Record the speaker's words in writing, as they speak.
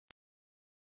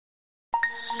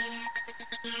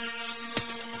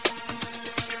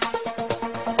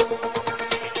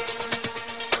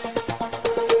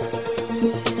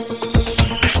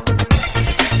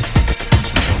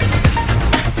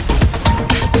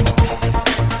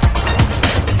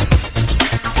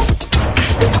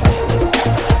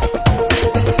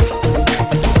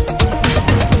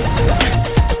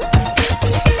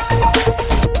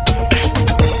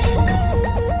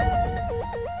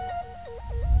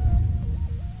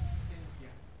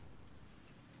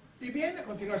Y bien, a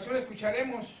continuación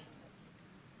escucharemos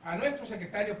a nuestro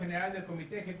secretario general del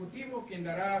Comité Ejecutivo, quien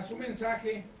dará su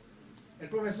mensaje, el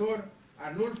profesor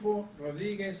Arnulfo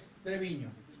Rodríguez Treviño.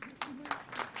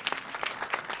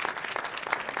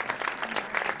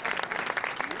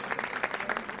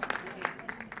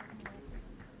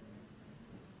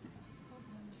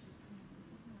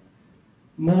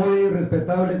 Muy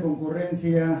respetable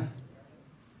concurrencia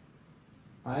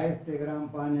a este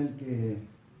gran panel que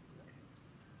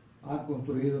han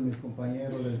construido mis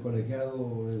compañeros del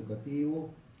colegiado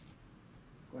educativo,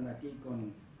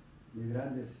 con mis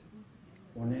grandes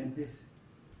ponentes.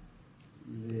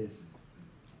 Les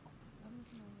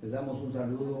damos un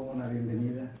saludo, una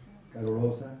bienvenida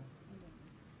calurosa,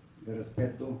 de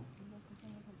respeto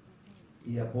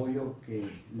y apoyo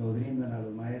que nos brindan a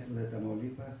los maestros de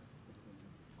Tamaulipas,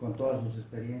 con todas sus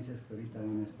experiencias que ahorita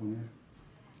van a exponer.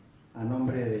 A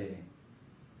nombre de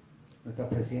nuestra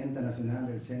presidenta nacional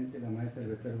del CENTE, la maestra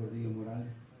Educación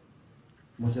Morales,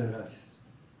 muchas gracias.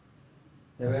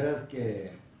 De veras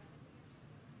que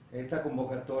esta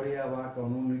convocatoria va con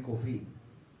un único fin,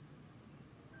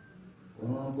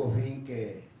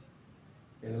 que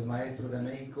los maestros de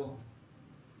México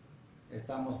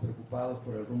estamos preocupados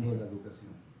por el rumbo de la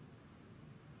educación.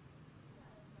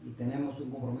 Y tenemos un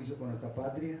compromiso con nuestra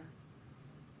patria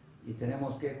y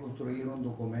tenemos que construir un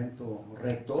documento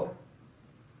rector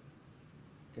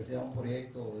que sea un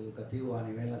proyecto educativo a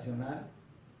nivel nacional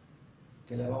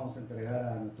que le vamos a entregar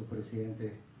a nuestro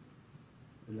presidente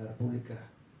de la República,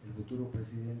 el futuro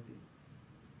presidente,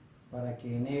 para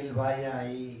que en él vaya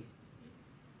ahí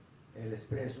el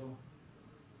expreso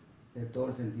de todo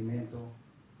el sentimiento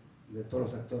de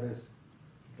todos los actores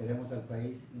que queremos al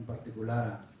país, en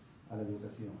particular a la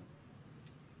educación.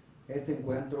 Este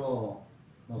encuentro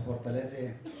nos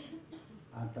fortalece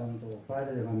a tanto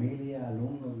padres de familia,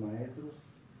 alumnos, maestros,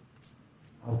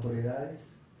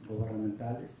 autoridades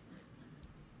gubernamentales,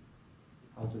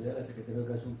 autoridades de la Secretaría de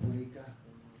Educación Pública,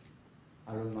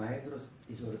 a los maestros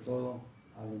y sobre todo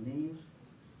a los niños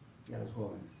y a los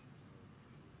jóvenes.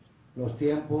 Los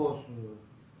tiempos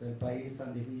del país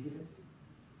están difíciles,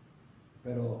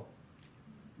 pero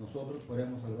nosotros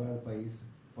podemos salvar al país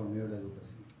por medio de la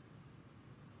educación.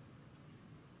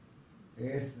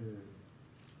 Es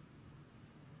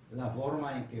la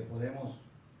forma en que podemos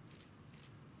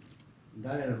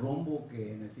dar el rumbo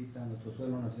que necesita nuestro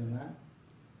suelo nacional,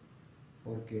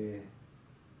 porque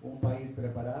un país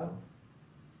preparado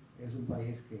es un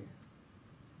país que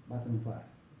va a triunfar.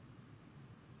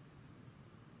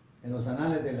 En los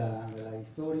anales de la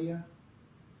historia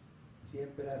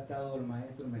siempre ha estado el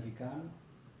maestro mexicano,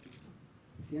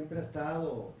 siempre ha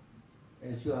estado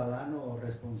el ciudadano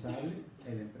responsable,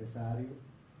 el empresario,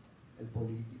 el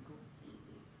político,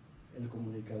 el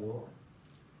comunicador,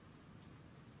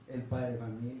 el padre de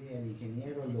familia, el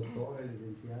ingeniero, el doctor, el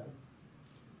licenciado,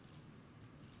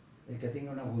 el que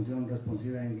tenga una función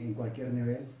responsiva en cualquier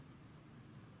nivel.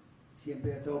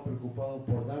 Siempre ha estado preocupado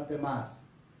por dar de más,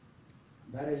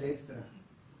 dar el extra,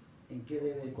 en qué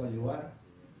debe coadyuvar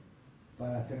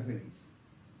para ser feliz,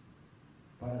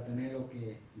 para tener lo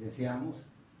que deseamos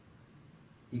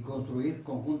y construir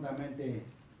conjuntamente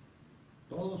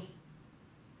todos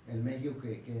el México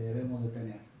que debemos de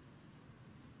tener.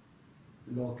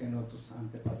 Lo que nuestros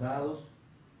antepasados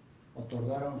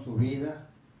otorgaron su vida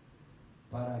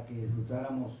para que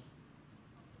disfrutáramos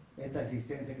esta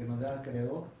existencia que nos da el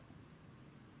Creador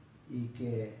y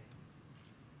que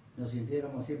nos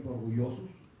sintiéramos siempre orgullosos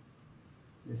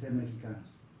de ser mexicanos.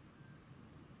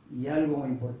 Y algo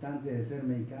importante de ser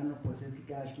mexicano pues es que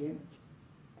cada quien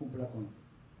cumpla con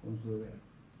su deber.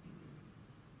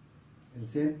 El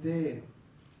CENTE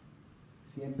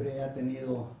siempre ha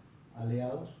tenido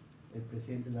aliados, el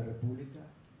presidente de la República,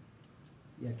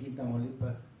 y aquí en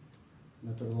Tamaulipas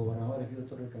nuestro gobernador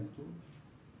Torre Cantú,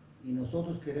 y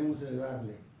nosotros queremos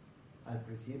ayudarle al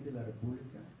presidente de la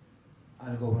República,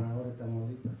 al gobernador de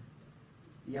Tamaulipas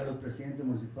y a los presidentes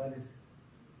municipales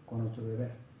con nuestro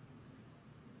deber,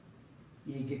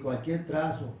 y que cualquier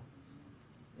trazo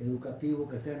educativo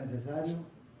que sea necesario,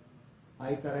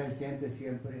 ahí estará el CENTE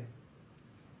siempre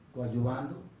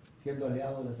coadyuvando, siendo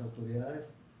aliado de las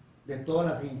autoridades, de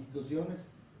todas las instituciones,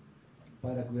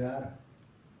 para cuidar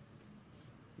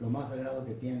lo más sagrado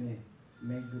que tiene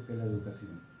México, que es la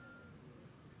educación.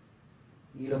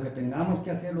 Y lo que tengamos que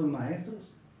hacer los maestros,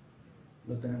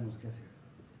 lo tenemos que hacer.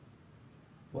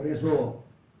 Por eso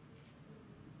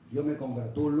yo me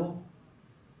congratulo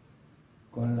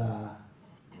con la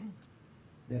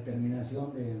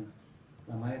determinación de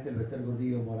la maestra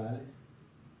Educación Morales,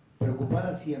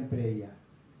 preocupada siempre ella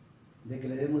de que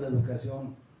le demos la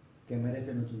educación que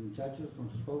merecen nuestros muchachos,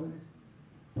 nuestros jóvenes,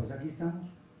 pues aquí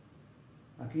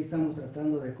estamos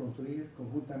tratando de construir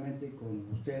conjuntamente con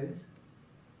ustedes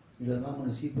y los demás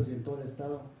municipios y en todo el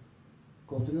estado,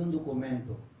 construir un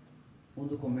documento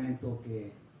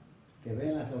que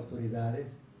vean las autoridades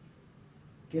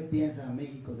qué piensa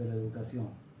México de la educación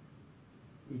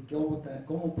y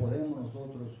cómo podemos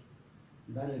nosotros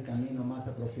dar el camino más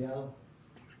apropiado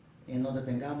en donde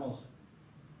tengamos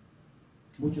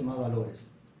muchos más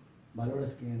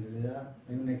valores que en realidad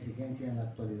hay una exigencia en la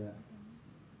actualidad.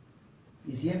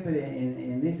 Y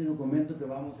siempre en ese documento que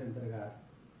vamos a entregar,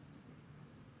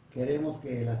 queremos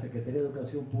que la Secretaría de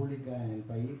Educación Pública en el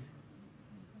país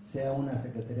sea una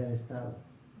Secretaría de Estado,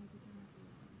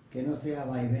 que no sea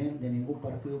vaivén de ningún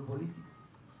partido político,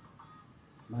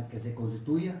 más que se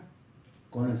constituya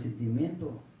con el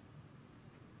sentimiento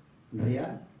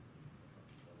real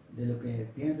de lo que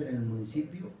piensa en el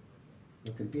municipio,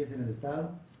 lo que piensa en el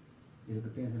Estado y lo que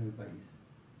piensa en el país.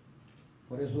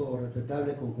 Por eso,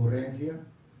 respetable concurrencia,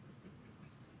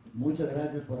 muchas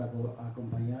gracias por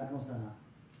acompañarnos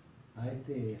a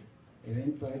este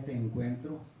evento, a este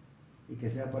encuentro, y que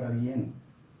sea para bien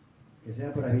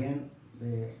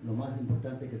de lo más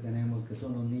importante que tenemos, que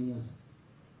son los niños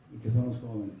y que son los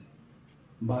jóvenes.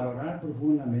 Valorar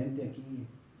profundamente aquí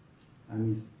a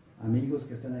mis amigos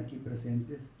que están aquí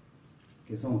presentes,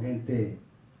 que son gente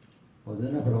pues, de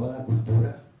una probada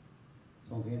cultura,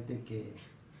 son gente que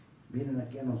vienen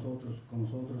aquí con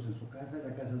nosotros en su casa, en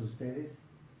la casa de ustedes,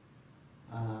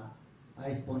 a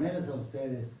exponerles a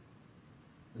ustedes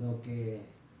lo que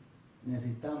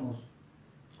necesitamos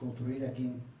construir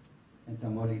aquí en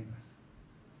Tamaulipas.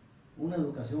 Una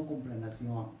educación con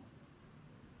planeación,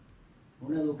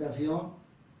 una educación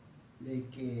de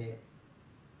que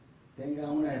tenga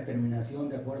una determinación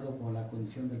de acuerdo con la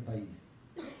condición del país,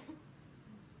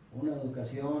 una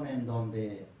educación en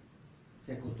donde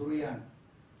se construyan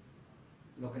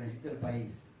lo que necesita el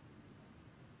país.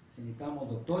 Si necesitamos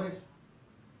doctores,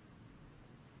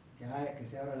 que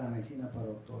se abra la medicina para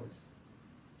doctores.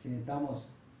 Si necesitamos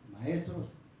maestros,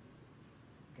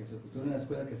 que se construya una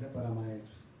escuela que sea para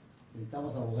maestros. Si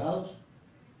necesitamos abogados,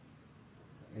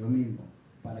 es lo mismo,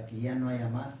 para que ya no haya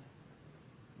más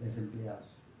desempleados.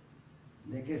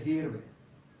 ¿De qué sirve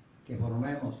que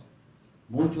formemos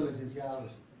muchos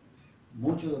licenciados,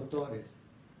 muchos doctores,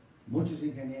 muchos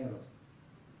ingenieros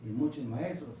y muchos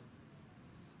maestros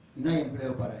y no hay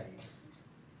empleo para ellos?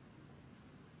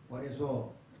 Por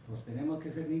eso, pues tenemos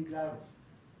que ser bien claros.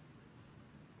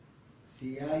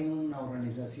 Si hay una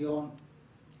organización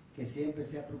que siempre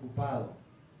se ha preocupado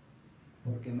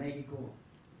porque México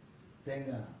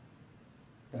tenga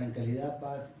tranquilidad,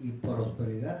 paz y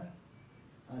prosperidad,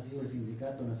 ha sido el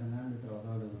Sindicato Nacional de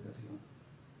Trabajadores de Educación.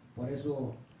 Por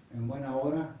eso, en buena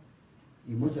hora,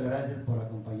 y muchas gracias por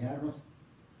acompañarnos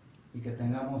y que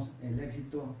tengamos el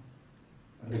éxito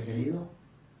requerido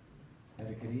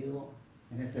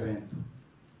en este evento.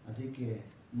 Así que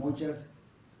muchas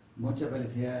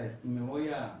felicidades. Y me voy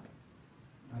a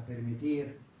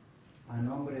permitir, a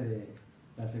nombre de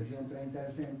la sección 30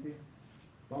 del CENTE,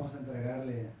 vamos a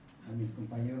entregarle a mis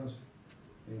compañeros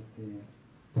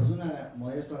pues un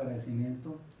modesto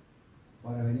agradecimiento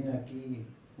para venir aquí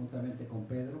juntamente con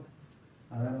Pedro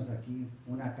a darnos aquí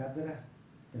una cátedra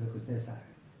de lo que ustedes saben.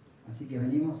 Así que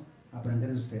venimos a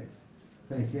aprender de ustedes.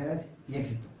 Felicidades y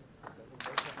éxito.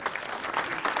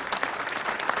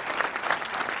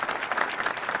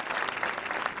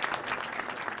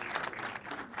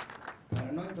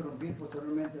 Para no interrumpir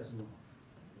posteriormente a su...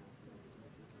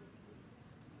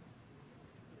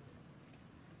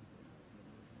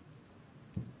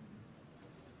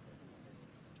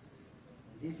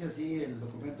 Dice así el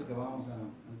documento que vamos a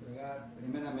entregar,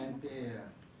 primeramente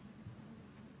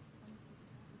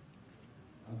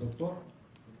al doctor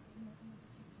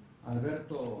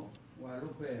Alberto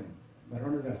Guadalupe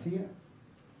Barrones García.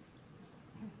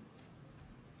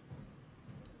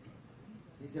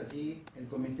 Dice así: el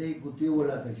Comité Ejecutivo de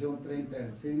la sección 30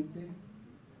 del CENTE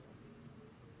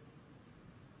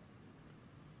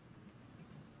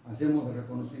hacemos el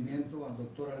reconocimiento al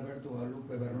doctor Alberto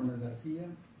Guadalupe Barrones García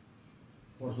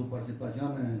por su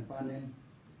participación en el panel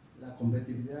La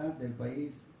competitividad del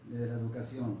país desde la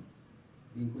educación,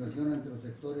 vinculación entre los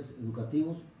sectores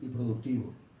educativos y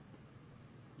productivos,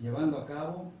 llevando a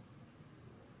cabo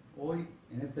hoy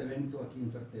en este evento aquí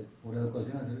en SARTET por la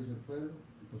Educación al Servicio del Pueblo,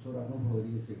 el profesor Arnulfo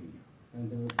Rodríguez Sevilla.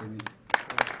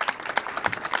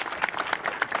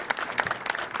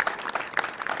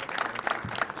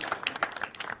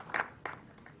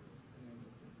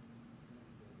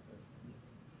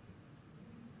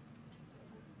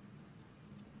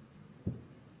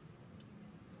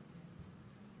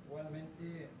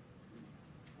 Igualmente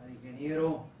al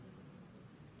ingeniero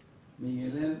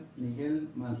Miguel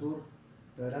Mansur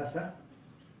Pedraza,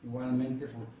 igualmente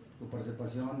por su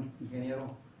participación,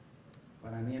 ingeniero.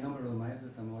 Para mí, en nombre de los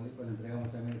maestros de Tamaulipas, le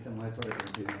entregamos también este maestro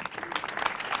reconocimiento.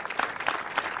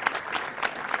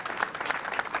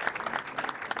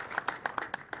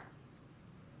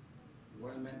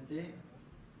 Igualmente,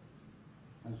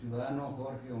 al ciudadano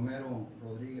Jorge Homero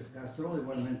Rodríguez Castro,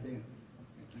 igualmente,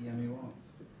 aquí amigo,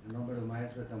 en nombre de los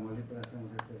maestros de Tamaulipas,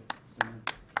 hacemos este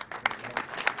reconocimiento.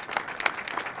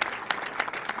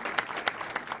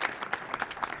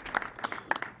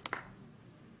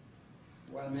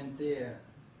 Igualmente,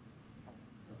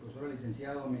 al profesor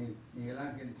licenciado Miguel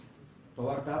Ángel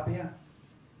Tobar Tapia.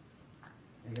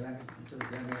 Miguel Ángel, muchas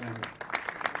gracias, Miguel Ángel.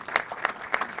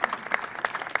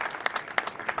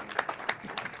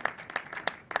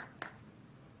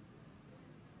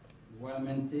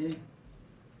 Igualmente,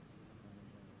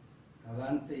 a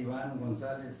Dante Iván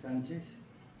González Sánchez.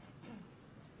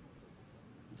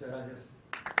 Muchas gracias.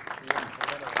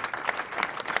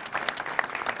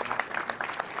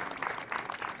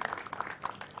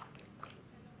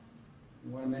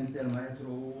 Igualmente al maestro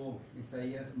Hugo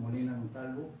Isaías Molina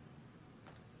Montalvo.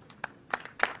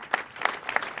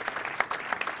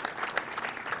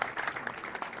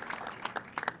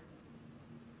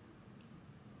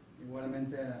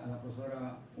 Igualmente a la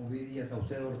profesora Ovidia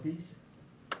Saucedo Ortiz.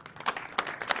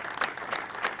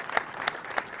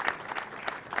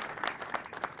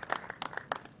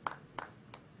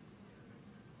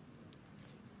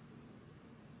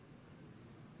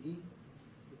 Y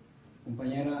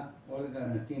compañera Olga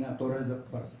Ernestina Torres de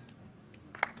Barça.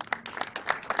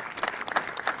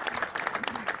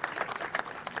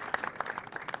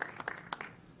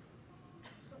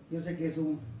 Yo sé que es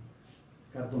un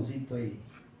cartoncito ahí,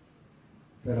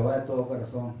 pero va de todo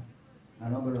corazón, a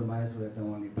nombre de los maestros de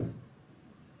Tamaulipas.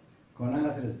 Con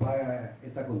nada se les paga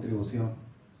esta contribución,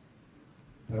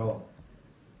 pero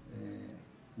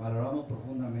valoramos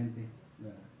profundamente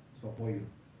su apoyo.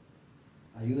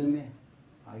 Ayúdenme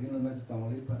a los maestros de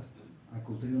Tamaulipas a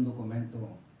construir un documento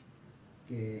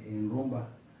que enrumba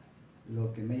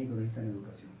lo que México necesita en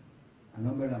educación. A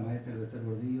nombre de la maestra Elvester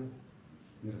Gordillo,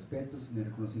 mis respetos, mi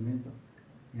reconocimiento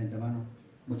y de antemano,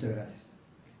 muchas gracias.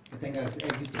 Que tenga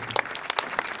éxito.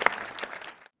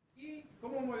 Y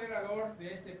como moderador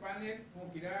de este panel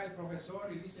fungirá el profesor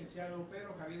y licenciado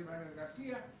Pedro Javier Vargas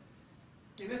García,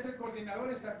 quien es el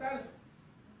coordinador estatal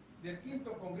del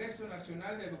 5º Congreso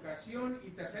Nacional de Educación y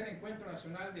 3er Encuentro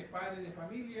Nacional de Padres de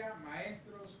Familia,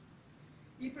 Maestros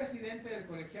y presidente del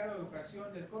Colegiado de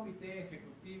Educación del Comité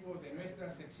Ejecutivo de nuestra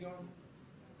sección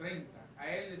 30. A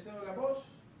él le cedo la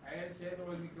voz, a él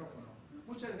cedo el micrófono.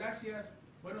 Muchas gracias,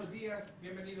 buenos días,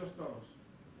 bienvenidos todos.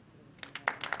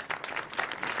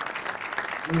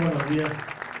 Muy buenos días,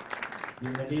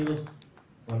 bienvenidos.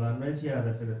 Con la anuencia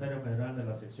del secretario general de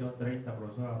la sección 30,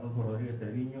 profesor Arnulfo Rodríguez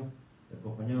Treviño, el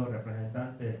compañero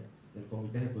representante del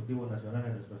Comité Ejecutivo Nacional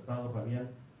en nuestro estado, Javier.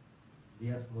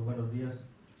 Muy buenos días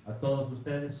a todos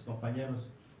ustedes, compañeros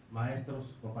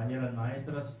maestros, compañeras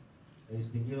maestras,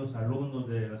 distinguidos alumnos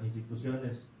de las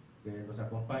instituciones que nos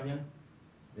acompañan,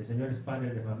 señores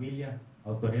padres de familia,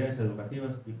 autoridades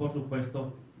educativas y por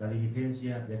supuesto la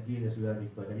dirigencia de aquí de Ciudad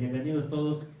Victoria. Bienvenidos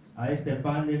todos a este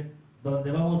panel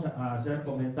donde vamos a hacer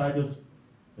comentarios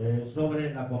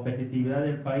sobre la competitividad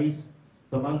del país,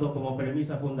 tomando como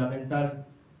premisa fundamental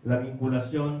la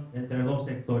vinculación entre dos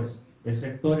sectores, el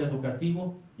sector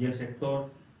educativo y el sector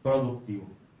productivo.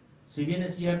 Si bien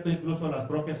es cierto, incluso las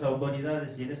propias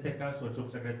autoridades, y en este caso el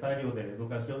subsecretario de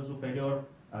Educación Superior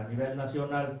a nivel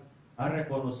nacional, ha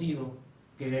reconocido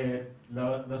que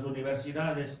las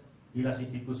universidades y las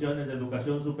instituciones de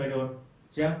educación superior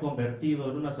se han convertido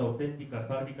en unas auténticas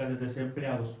fábricas de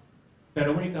desempleados,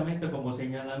 pero únicamente como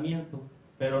señalamiento,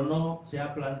 pero no se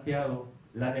ha planteado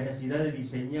la necesidad de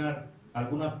diseñar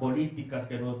algunas políticas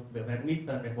que nos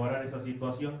permitan mejorar esa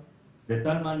situación, de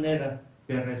tal manera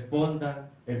que responda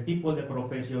el tipo de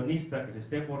profesionista que se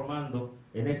esté formando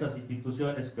en esas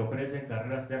instituciones que ofrecen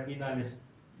carreras terminales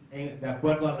de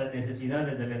acuerdo a las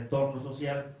necesidades del entorno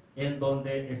social en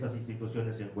donde estas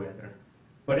instituciones se encuentran.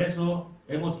 Por eso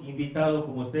hemos invitado,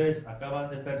 como ustedes acaban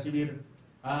de percibir,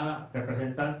 a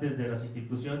representantes de las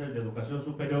instituciones de educación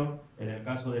superior, en el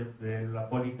caso de la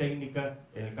Politécnica,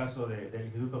 en el caso del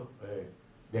Instituto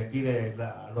de aquí de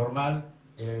la Normal,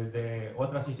 de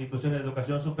otras instituciones de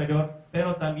educación superior,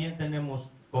 pero también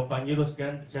tenemos compañeros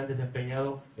que se han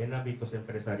desempeñado en ámbitos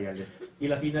empresariales. Y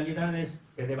la finalidad es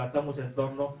que debatamos en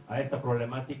torno a esta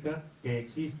problemática que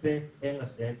existe en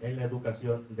la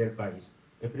educación del país.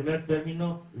 En primer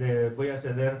término, le voy a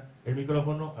ceder el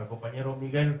micrófono al compañero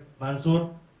Miguel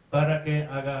Mansur, para que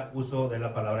haga uso de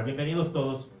la palabra. Bienvenidos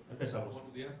todos, empezamos.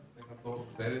 Buenos días, tengan todos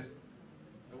ustedes.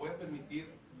 Me voy a permitir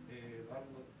dar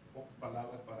unas pocas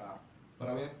palabras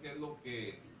para ver qué es lo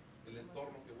que el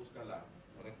entorno que busca la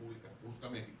República, que busca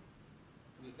México.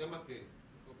 El tema que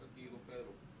toca aquí, don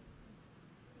Pedro,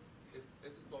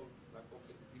 es todo, la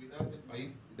competitividad del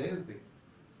país desde,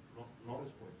 no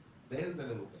después, desde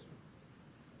la educación.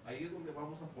 Ahí es donde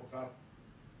vamos a forjar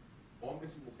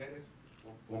hombres y mujeres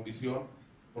con visión,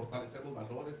 fortalecer los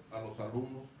valores a los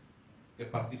alumnos, que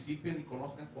participen y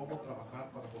conozcan cómo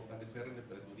trabajar para fortalecer el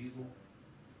emprendedurismo,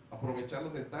 aprovechar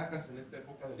las ventajas en esta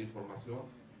época de la información,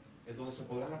 en donde se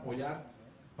podrán apoyar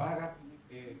para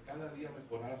cada día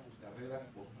mejorar sus carreras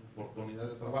o sus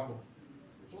oportunidades de trabajo.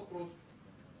 Nosotros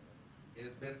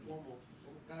es ver cómo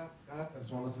cada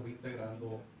persona se va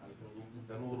integrando al Producto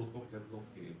Interno Bruto, que es lo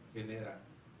que genera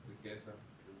riqueza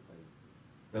en un país.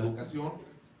 La educación,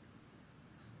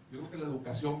 yo creo que la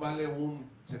educación vale un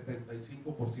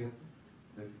 75%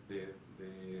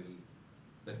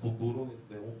 del futuro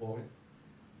de un joven,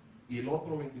 y el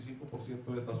otro 25%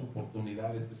 de estas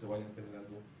oportunidades que se vayan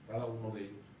generando cada uno de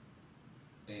ellos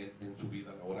en su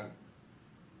vida laboral.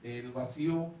 El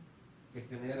vacío que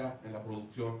genera en la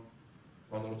producción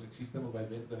cuando existen los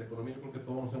vaivenes de la economía, yo creo que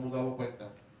todos nos hemos dado cuenta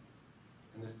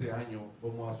en este año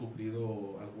cómo ha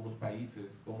sufrido algunos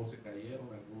países, cómo se cayeron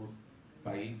algunos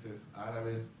países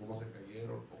árabes, cómo se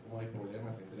cayeron o cómo hay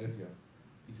problemas en Grecia.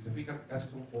 Y si se fijan, casi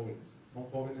son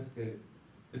jóvenes que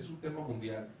es un tema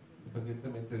mundial,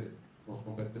 independientemente de nos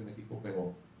compete en México,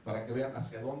 pero para que vean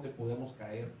hacia dónde podemos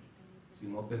caer si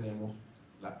no tenemos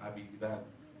la habilidad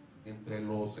entre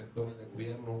los sectores del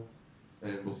gobierno,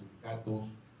 los sindicatos,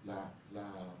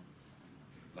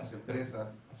 las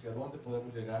empresas, hacia dónde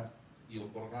podemos llegar y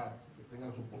otorgar que tengan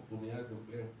las oportunidades de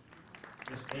empleo.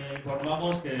 Pues,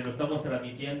 informamos que lo estamos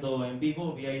transmitiendo en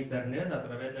vivo vía internet a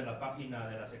través de la página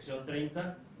de la sección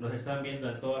 30. Nos están viendo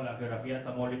en toda la geografía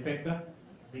tamaulipeca,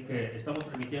 así que estamos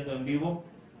transmitiendo en vivo.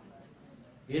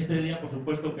 Y este día, por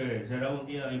supuesto, que será un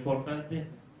día importante,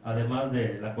 además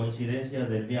de la coincidencia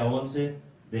del día 11,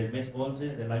 del mes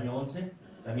 11, del año 11,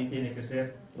 también tiene que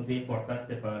ser un día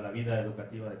importante para la vida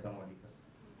educativa de Tamaulipas.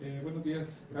 Buenos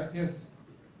días, gracias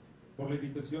por la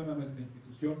invitación a nuestra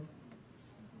institución.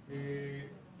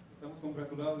 Estamos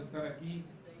congratulados de estar aquí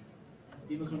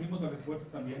y nos unimos al esfuerzo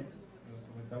también, nos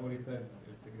comentaba ahorita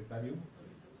el secretario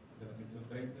de la sección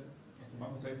 30, nos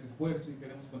sumamos a ese esfuerzo y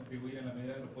queremos contribuir en la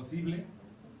medida de lo posible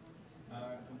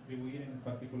a contribuir en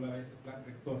particular a ese plan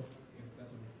rector que está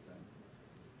solicitando.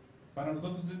 Para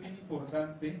nosotros es bien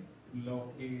importante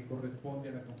lo que corresponde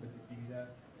a la competitividad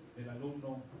del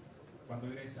alumno cuando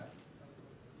egresa,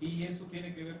 y eso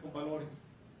tiene que ver con valores,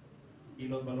 y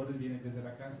los valores vienen desde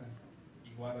la casa,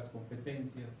 igual las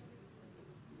competencias.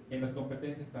 En las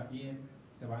competencias también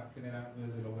se van generando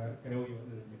desde el hogar, creo yo,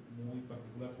 desde mi muy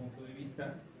particular punto de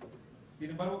vista.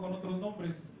 Sin embargo, con otros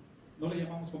nombres, no le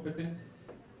llamamos competencias,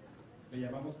 le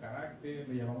llamamos carácter,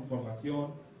 le llamamos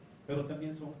formación, pero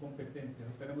también son competencias.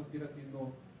 Nos tenemos que ir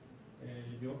haciendo,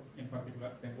 yo en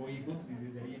particular tengo hijos y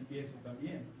desde ahí empiezo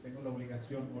también, tengo la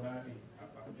obligación moral y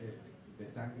aparte de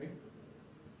sangre,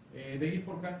 de ir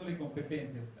forjándole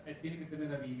competencias. Tiene que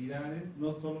tener habilidades,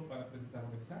 no solo para presentar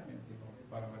un examen, sino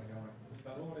para manejar una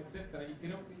computadora, etc. Y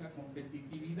creo que la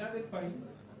competitividad del país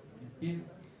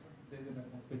empieza desde la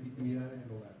competitividad en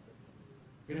el hogar.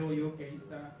 Creo yo que ahí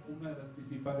está una de las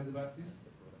principales bases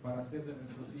para hacer de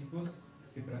nuestros hijos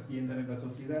que trasciendan en la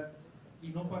sociedad,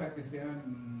 y no para que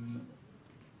sean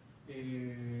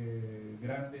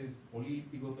grandes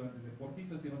políticos, grandes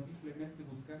deportistas, sino simplemente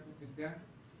buscando que sean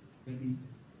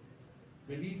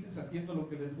felices haciendo lo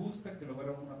que les gusta, que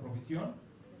lograron una profesión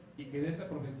y que de esa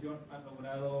profesión han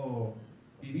logrado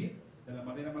vivir de la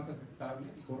manera más aceptable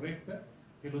y correcta,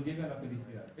 que los lleve a la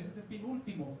felicidad. Ese es el fin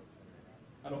último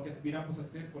a lo que aspiramos a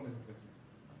hacer con la educación.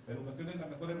 La educación es la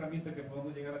mejor herramienta que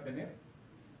podemos llegar a tener,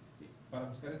 ¿sí?, para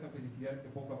buscar esa felicidad que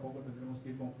poco a poco tendremos que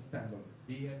ir conquistando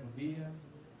día con día,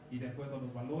 y de acuerdo a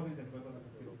los valores, de acuerdo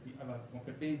a las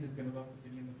competencias que nos vamos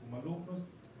teniendo como alumnos,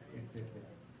 etc.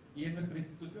 Y en nuestra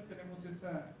institución tenemos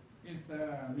esa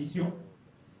misión,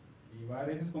 llevar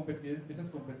esas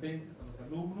competencias a los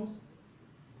alumnos,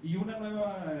 y una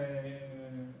nueva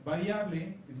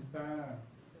variable que se está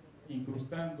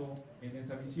incrustando en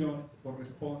esa visión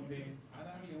corresponde a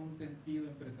darle un sentido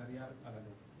empresarial al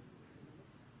alumno.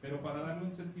 Pero para darle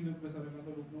un sentido empresarial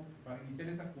al alumno, para iniciar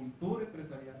esa cultura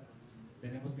empresarial,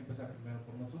 tenemos que empezar primero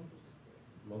por nosotros.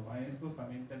 Los maestros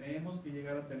también tenemos que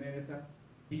llegar a tener esa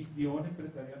visión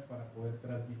empresarial para poder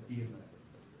transmitirla.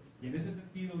 Y en ese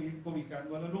sentido, ir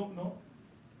cobijando al alumno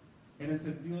en el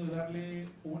sentido de darle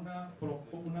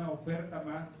una oferta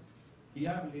más y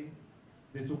hable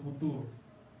de su futuro,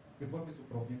 que forme su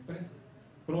propia empresa.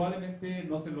 Probablemente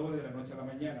no se logre de la noche a la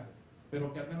mañana,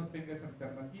 pero que al menos tenga esa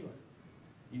alternativa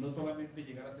y no solamente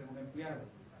llegar a ser un empleado,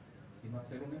 sino a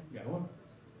ser un empleador.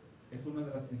 Es una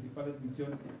de las principales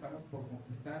misiones que estamos por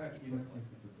conquistar aquí en nuestra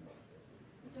institución.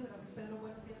 Muchas gracias, Pedro.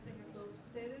 Buenos días tengan todos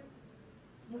ustedes.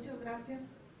 Muchas gracias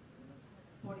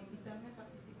por invitarme a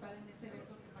participar en este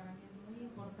evento que para mí es muy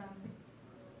importante,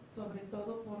 sobre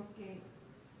todo porque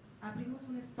abrimos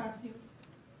un espacio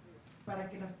para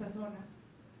que las personas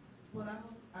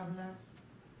podamos hablar,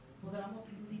 podamos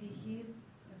dirigir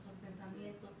nuestros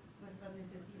pensamientos, nuestras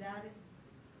necesidades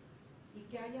y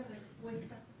que haya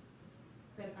respuesta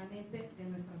permanente de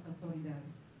nuestras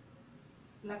autoridades.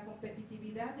 La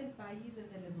competitividad del país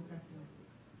desde la educación.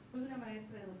 Soy una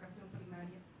maestra de educación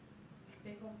primaria,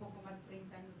 tengo un poco más de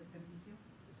 30 años de servicio,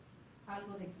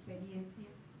 algo de experiencia,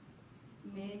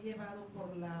 me he llevado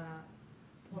por la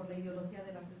ideología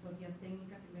de la asesoría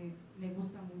técnica que me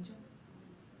gusta mucho.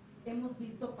 Hemos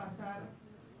visto pasar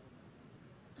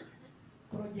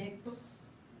proyectos,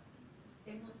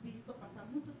 hemos visto pasar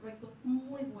muchos proyectos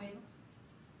muy buenos,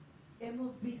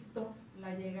 hemos visto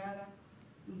la llegada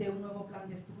de un nuevo plan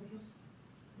de estudios,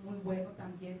 muy bueno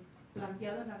también,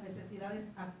 planteado en las necesidades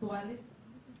actuales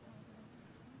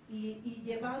y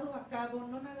llevado a cabo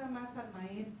no nada más al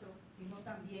maestro, sino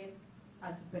también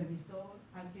al supervisor,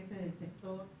 al jefe del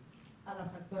sector, a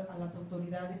las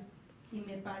autoridades, y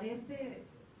me parece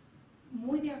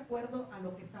muy de acuerdo a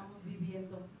lo que estamos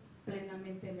viviendo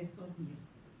plenamente en estos días.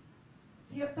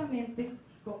 Ciertamente,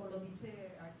 como lo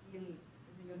dice aquí el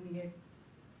señor Miguel,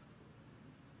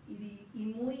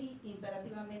 y muy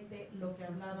imperativamente lo que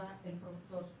hablaba el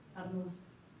profesor Arnulfo,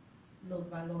 los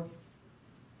valores.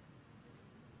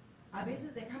 A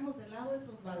veces dejamos de lado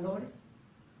esos valores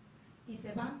y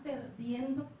se van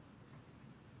perdiendo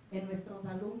en nuestros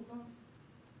alumnos,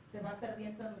 se van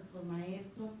perdiendo en nuestros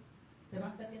maestros, se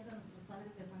van perdiendo en nuestros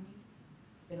padres de familia.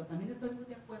 Pero también estoy muy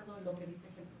de acuerdo en lo que dice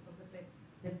el profesor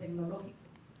del tecnológico.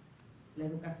 La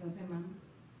educación se manda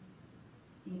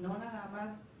y no nada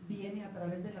más viene a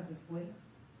través de las escuelas,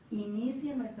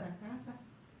 inicia en nuestra casa,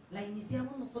 la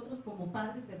iniciamos nosotros como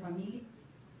padres de familia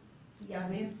y a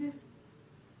veces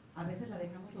la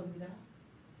dejamos olvidar.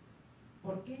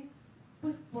 ¿Por qué?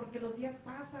 Pues porque los días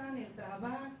pasan, el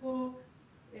trabajo,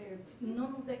 no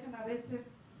nos dejan a veces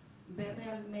ver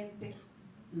realmente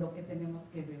lo que tenemos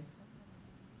que ver.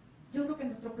 Yo creo que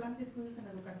nuestro plan de estudios en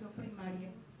la educación primaria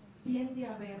tiende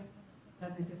a ver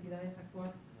las necesidades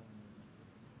actuales,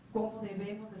 cómo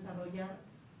debemos desarrollar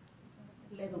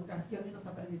la educación y los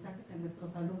aprendizajes en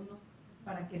nuestros alumnos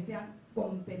para que sean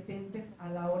competentes a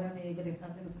la hora de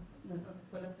egresar de nuestras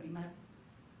escuelas primarias.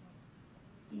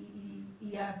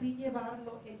 Y así llevar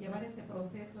ese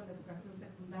proceso en la educación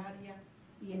secundaria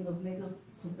y en los medios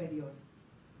superiores.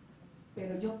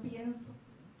 Pero yo pienso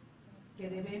que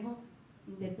debemos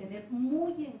de tener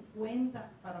muy en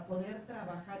cuenta para poder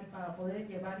trabajar y para poder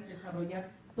llevar y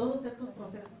desarrollar todos estos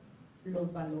procesos,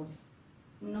 los valores.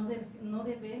 No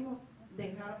debemos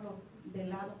dejarlos de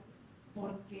lado,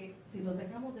 porque si los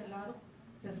dejamos de lado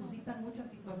se suscitan muchas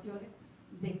situaciones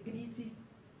de crisis,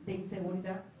 de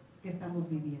inseguridad que estamos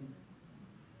viviendo.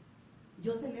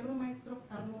 Yo celebro, maestro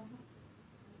Arnulfo,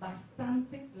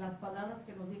 bastante las palabras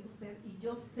que nos dijo usted, y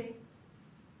yo sé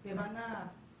que van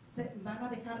a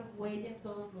dejar huella en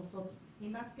todos nosotros, y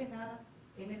más que nada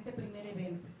en este primer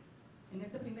evento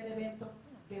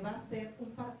que va a ser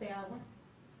un parteaguas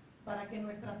para que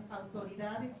nuestras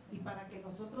autoridades y para que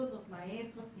nosotros los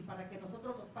maestros y para que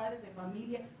nosotros los padres de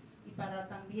familia y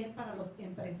también para los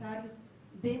empresarios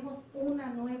demos una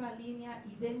nueva línea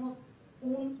y demos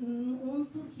un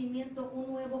surgimiento, un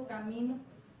nuevo camino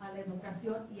a la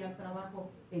educación y al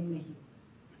trabajo en México.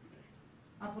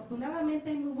 Afortunadamente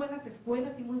hay muy buenas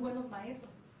escuelas y muy buenos maestros,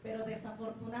 pero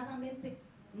desafortunadamente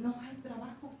no hay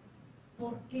trabajo.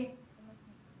 ¿Por qué?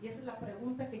 Y esa es la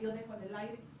pregunta que yo dejo en el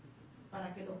aire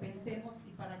para que lo pensemos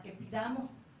y para que pidamos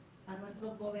a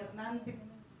nuestros gobernantes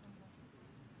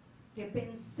que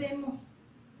pensemos,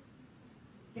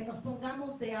 que nos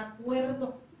pongamos de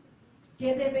acuerdo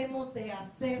qué debemos de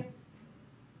hacer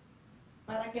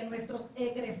para que nuestros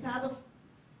egresados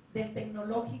del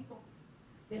tecnológico,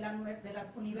 de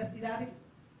las universidades,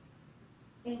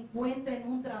 encuentren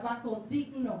un trabajo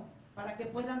digno para que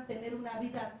puedan tener una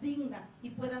vida digna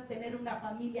y puedan tener una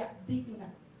familia digna.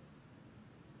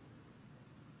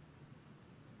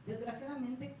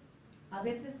 Desgraciadamente, a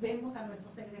veces vemos a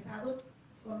nuestros egresados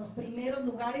con los primeros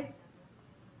lugares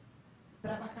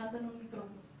trabajando en un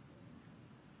microbús,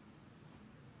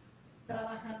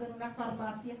 trabajando en una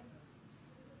farmacia,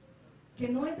 que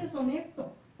no es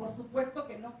deshonesto, por supuesto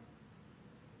que no,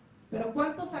 Pero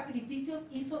 ¿cuántos sacrificios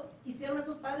hicieron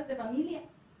esos padres de familia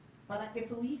para que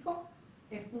su hijo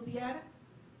estudiara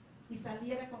y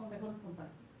saliera con los mejores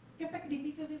puntajes? ¿Qué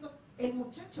sacrificios hizo el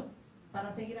muchacho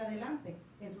para seguir adelante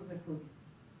en sus estudios?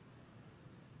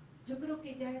 Yo creo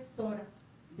que ya es hora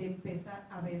de empezar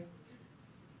a ver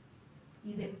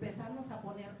y de empezarnos a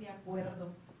poner de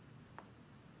acuerdo.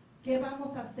 ¿Qué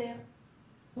vamos a hacer?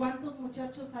 ¿Cuántos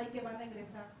muchachos hay que van a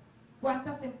egresar?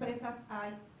 ¿Cuántas empresas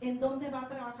hay? ¿En dónde va a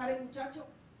trabajar el muchacho?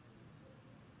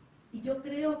 Y yo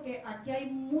creo que aquí hay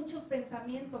muchos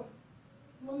pensamientos,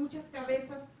 muchas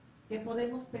cabezas que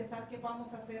podemos pensar que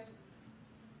vamos a hacer,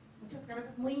 muchas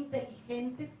cabezas muy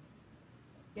inteligentes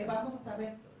que vamos a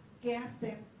saber qué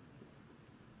hacer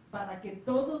para que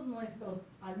todos nuestros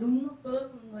alumnos, toda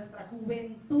nuestra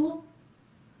juventud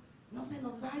no se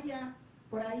nos vaya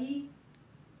por ahí,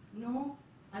 no,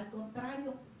 al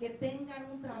contrario, que tengan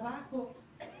un trabajo,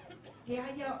 que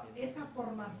haya esa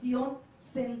formación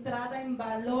centrada en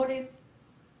valores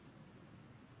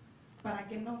para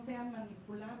que no sean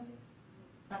manipulables,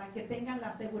 para que tengan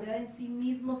la seguridad en sí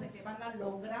mismos de que van a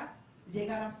lograr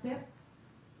llegar a ser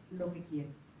lo que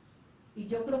quieren. Y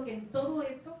yo creo que en todo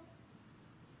esto,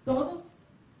 todos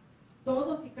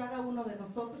y cada uno de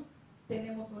nosotros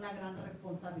tenemos una gran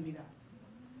responsabilidad.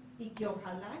 Y que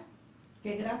ojalá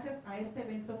que gracias a este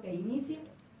evento que inicia,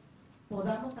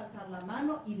 podamos alzar la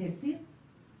mano y decir,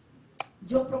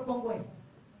 yo propongo esto.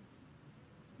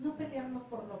 No pelearnos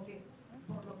por lo que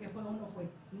fue o no fue,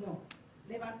 no.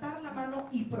 Levantar la mano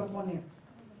y proponer.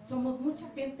 Somos mucha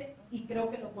gente y creo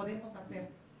que lo podemos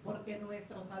hacer, porque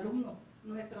nuestros alumnos,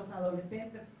 nuestros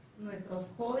adolescentes,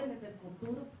 nuestros jóvenes del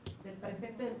futuro, del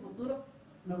presente del futuro,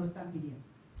 nos lo están pidiendo.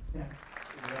 Gracias.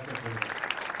 Gracias, Pedro.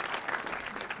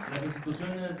 Las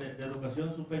instituciones de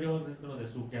educación superior, dentro de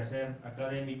su quehacer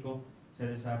académico, se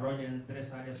desarrollan en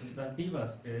 3 áreas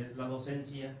sustantivas, que es la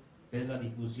docencia, que es la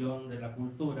difusión de la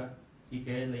cultura y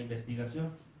que es la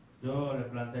investigación. Yo le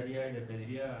plantearía y le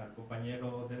pediría al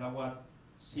compañero de la UAT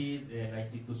si de la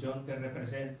institución que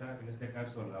representa, en este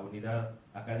caso la Unidad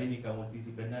Académica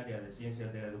Multidisciplinaria de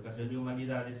Ciencias de la Educación y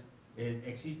Humanidades,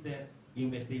 existen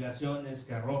investigaciones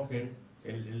que arrojen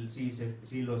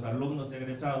si los alumnos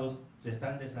egresados se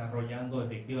están desarrollando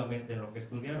efectivamente en lo que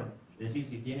estudiaron. Es decir,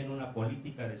 si tienen una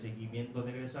política de seguimiento de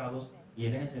egresados y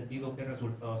en ese sentido, ¿qué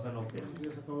resultados han obtenido? Buenos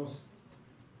días a todos.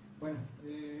 Bueno,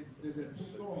 desde el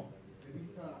punto de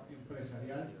vista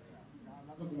empresarial,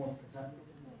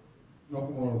 no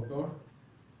como doctor,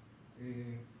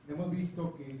 hemos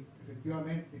visto que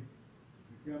efectivamente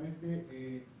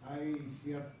hay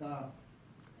cierta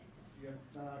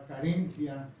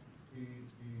carencia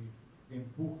de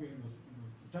empuje en los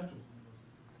muchachos,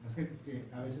 en las gentes que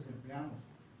a veces empleamos.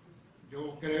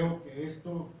 Yo creo que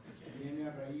esto viene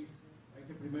a raíz, hay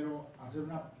que primero hacer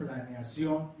una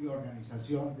planeación y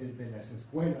organización desde las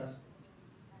escuelas,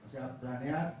 o sea,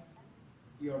 planear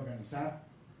y organizar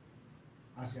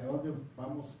hacia dónde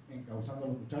vamos encauzando a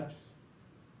los muchachos.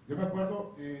 Yo me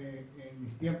acuerdo, en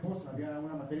mis tiempos había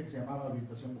una materia que se llamaba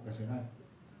orientación vocacional.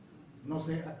 No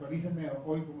sé, actualícenme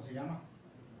hoy cómo se llama.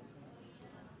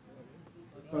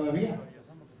 ¿Todavía?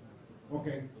 Ok.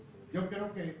 Yo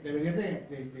creo que debería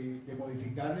de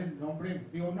modificar el nombre,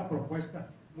 digo, una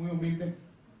propuesta muy humilde,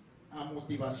 a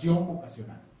motivación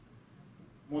vocacional.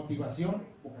 Motivación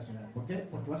vocacional. ¿Por qué?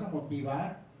 Porque vas a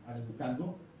motivar al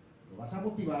educando, lo vas a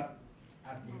motivar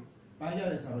a que vaya a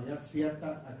desarrollar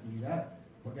cierta actividad,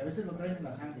 porque a veces lo traen en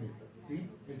la sangre, ¿sí?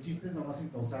 El chiste es nomás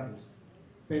encauzarlos.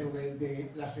 Pero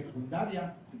desde la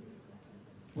secundaria,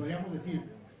 podríamos decir,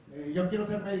 yo quiero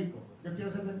ser médico, yo quiero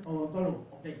ser odontólogo,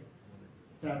 ok.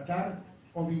 Tratar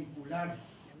o vincular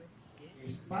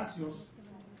espacios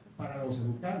para los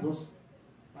educandos,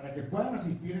 para que puedan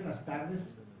asistir en las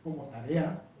tardes como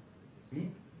tarea,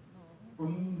 ¿sí? Con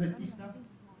un dentista,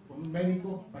 con un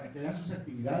médico, para que vean sus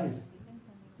actividades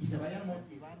y se vayan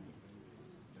motivando.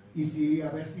 Y si,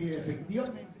 a ver si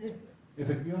efectivamente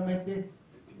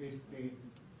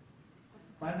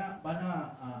van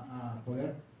a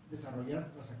poder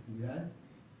desarrollar las actividades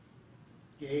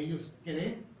que ellos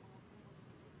creen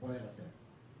poder hacer.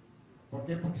 ¿Por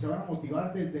qué? Porque se van a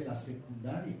motivar desde la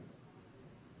secundaria.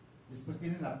 Después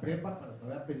tienen la prepa para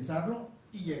poder pensarlo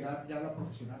y llegar ya a la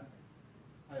profesional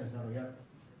a desarrollar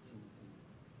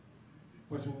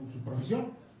su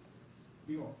profesión.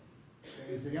 Digo,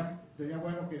 sería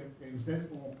bueno que ustedes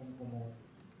como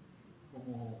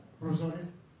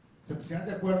profesores se pusieran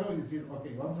de acuerdo y decir, ok,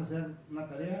 vamos a hacer una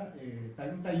tarea,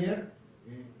 un taller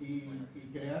y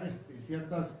crear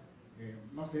ciertas,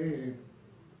 no sé,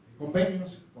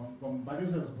 convenios con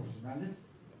varios de los profesionales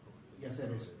y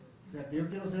hacer eso. O sea, que yo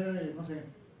quiero ser, no sé,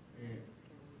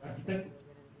 arquitecto.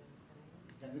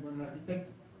 que ande con el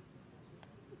arquitecto.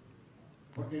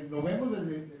 Porque lo vemos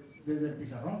desde el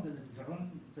pizarrón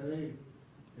se ve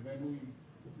muy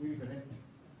diferente.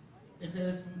 Esa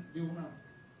es una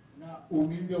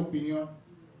humilde opinión,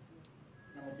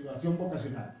 la motivación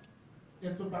vocacional.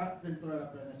 Esto va dentro de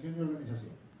la planeación y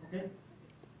organización. ¿Okay?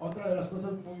 Otra de las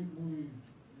cosas muy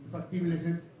factibles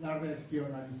es la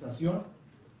regionalización,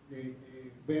 de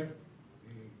ver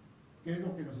qué es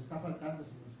lo que nos está faltando,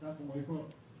 si nos está, como dijo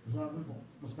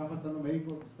nos está faltando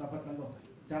médicos, nos está faltando, o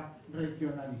sea,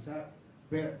 regionalizar,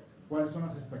 ver cuáles son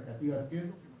las expectativas, qué es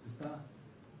lo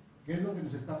que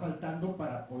nos está faltando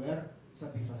para poder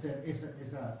satisfacer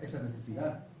esa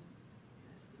necesidad.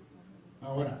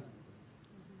 Ahora,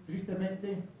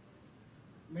 tristemente,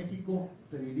 México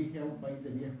se dirige a un país de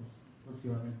viejos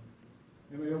próximamente.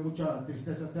 Me dio mucha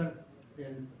tristeza ser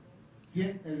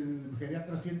el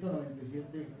geriatra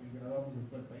 197 el graduamos de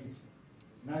todo el país.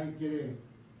 Nadie quiere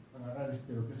agarrar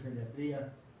lo que es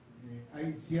geriatría.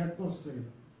 Hay ciertos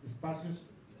espacios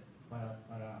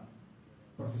para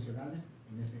profesionales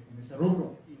en ese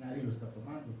rubro y nadie lo está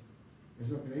tomando. Es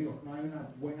lo que le digo, no hay una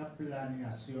buena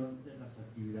planeación de las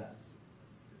actividades.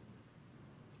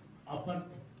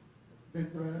 Aparte,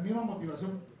 dentro de la misma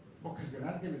motivación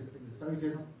vocacional que les estaba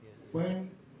diciendo,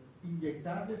 pueden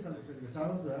inyectarles a los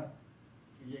egresados, ¿verdad?,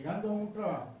 que llegando a un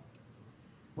trabajo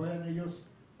puedan ellos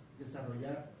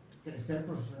desarrollar, crecer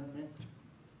profesionalmente,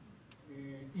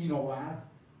 innovar,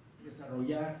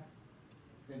 desarrollar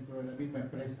dentro de la misma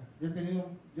empresa. Yo he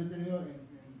tenido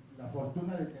la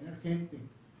fortuna de tener gente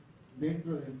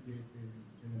dentro de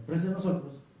la empresa de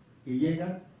nosotros que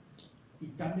llegan y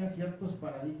cambian ciertos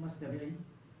paradigmas que había ahí,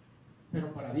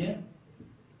 pero para bien.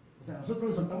 O sea, nosotros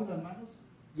les soltamos las manos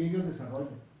y ellos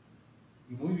desarrollan,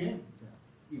 y muy bien, o sea,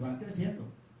 y van creciendo.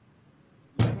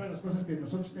 Y otra de las cosas que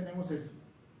nosotros tenemos es,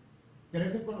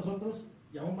 crecen con nosotros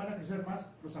y aún van a crecer más,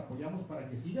 los apoyamos para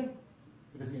que sigan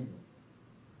creciendo.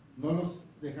 No los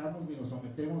dejamos ni los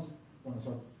sometemos con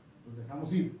nosotros, los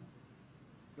dejamos ir,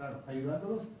 claro,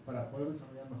 ayudándolos para poder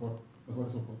desarrollar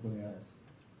mejores oportunidades.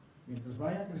 Mientras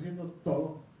vayan creciendo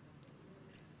todo,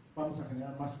 vamos a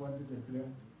generar más fuentes de empleo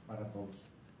para todos.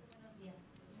 Buenos días,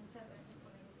 muchas gracias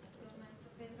por la invitación, maestro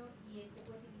Pedro, y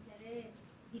pues iniciaré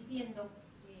diciendo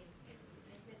que en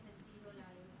este sentido la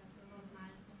educación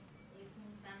normal es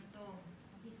un tanto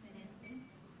diferente,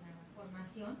 la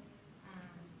formación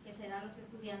que se da a los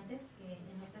estudiantes que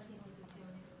en otras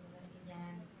instituciones de las que ya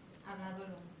han hablado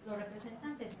los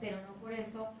representantes, pero no por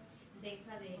eso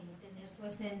deja de tener su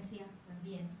esencia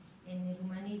también en el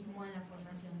humanismo, en la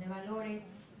formación de valores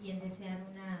y en desear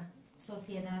una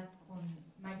sociedad con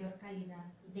mayor calidad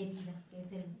de vida, que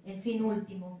es el fin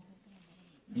último.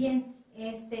 Bien,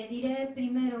 diré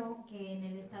primero que en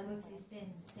el Estado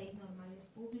existen 6 normales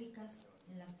públicas,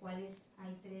 en las cuales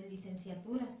hay 3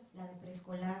 licenciaturas, la de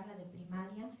preescolar, la de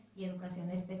primaria y educación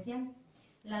especial.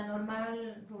 La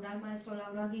normal rural Maestro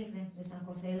Lauro Aguirre de San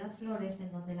José de las Flores,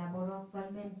 en donde laboro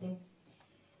actualmente,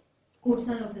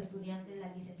 cursan los estudiantes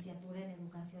la licenciatura en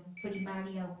educación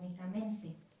primaria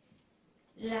únicamente.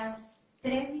 Las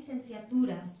 3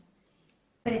 licenciaturas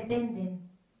pretenden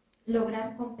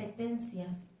lograr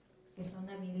competencias, que son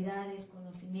habilidades,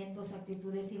 conocimientos,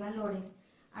 actitudes y valores,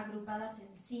 agrupadas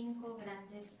en 5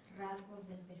 grandes rasgos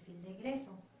del perfil de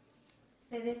egreso.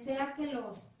 Se desea que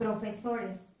los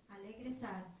profesores, al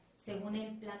egresar, según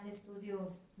el Plan de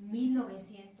Estudios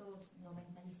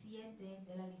 1997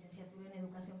 de la licenciatura en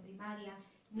educación primaria,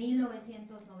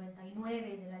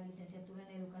 1999 de la licenciatura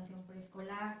en educación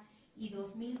preescolar y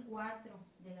 2004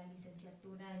 de la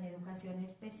licenciatura en educación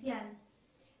especial,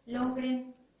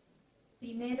 logren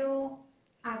primero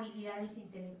habilidades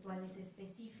intelectuales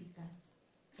específicas.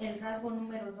 El rasgo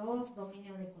número 2,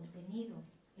 dominio de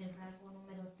contenidos. El rasgo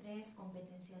número 3,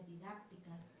 competencias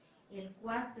didácticas. El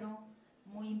 4,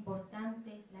 muy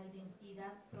importante, la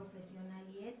identidad profesional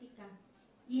y ética.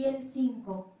 Y el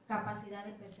 5, capacidad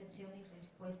de percepción y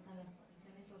respuesta a las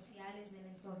condiciones sociales del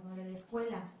entorno de la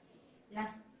escuela.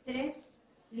 Las 3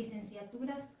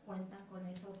 licenciaturas cuentan con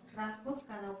esos rasgos,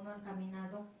 cada uno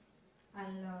encaminado a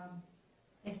la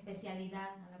especialidad,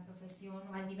 a la profesión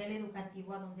o al nivel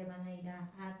educativo a donde van a ir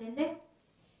a atender.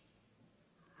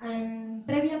 En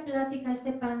previa plática a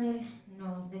este panel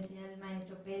nos decía el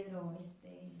maestro Pedro,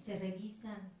 se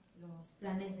revisan los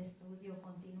planes de estudio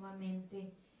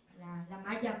continuamente, la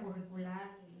malla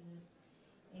curricular,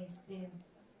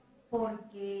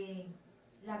 porque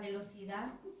la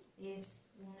velocidad es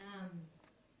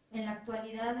en la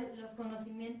actualidad los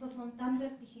conocimientos son tan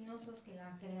vertiginosos que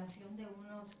la creación de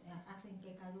unos hacen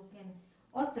que caduquen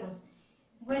otros.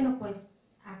 Bueno, pues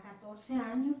a 14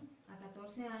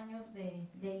 14 años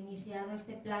de iniciado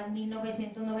este plan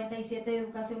 1997 de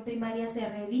educación primaria se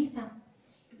revisa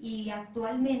y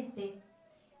actualmente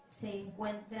se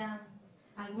encuentran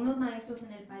algunos maestros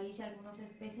en el país y algunos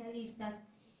especialistas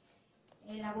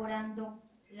elaborando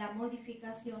la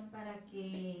modificación para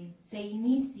que se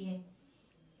inicie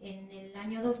en el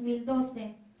año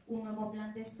 2012 un nuevo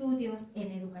plan de estudios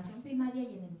en educación primaria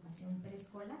y en educación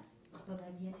preescolar,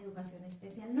 todavía en educación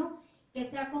especial no, que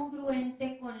sea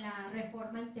congruente con la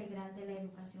reforma integral de la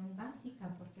educación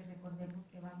básica, porque recordemos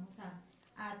que vamos a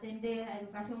atender a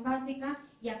educación básica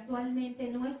y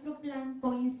actualmente nuestro plan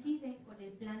coincide con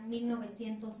el plan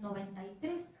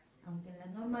 1993, aunque en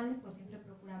las normales pues siempre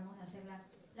procuramos hacer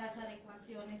las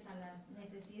adecuaciones a las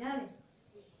necesidades.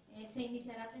 Se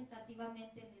iniciará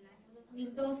tentativamente en el año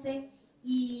 2012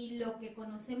 y lo que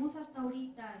conocemos hasta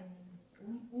ahorita en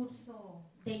un curso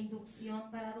de inducción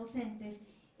para docentes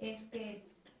es que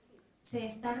se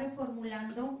está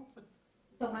reformulando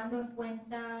tomando en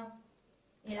cuenta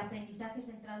el aprendizaje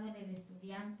centrado en el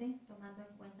estudiante, tomando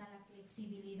en cuenta la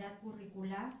flexibilidad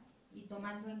curricular y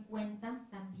tomando en cuenta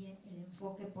también el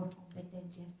enfoque por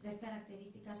competencias. 3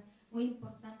 características muy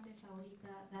importantes ahorita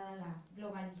dada la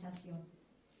globalización.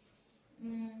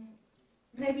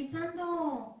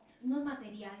 Revisando unos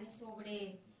materiales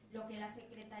sobre lo que la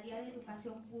Secretaría de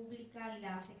Educación Pública y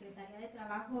la Secretaría de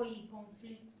Trabajo y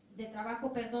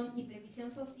Previsión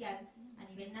Social a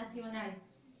nivel nacional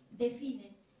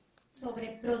definen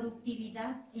sobre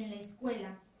productividad en la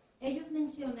escuela. Ellos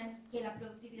mencionan que la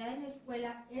productividad en la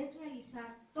escuela es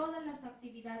realizar todas las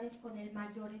actividades con el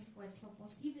mayor esfuerzo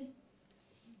posible.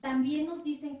 También nos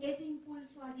dicen que ese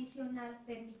impulso adicional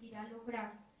permitirá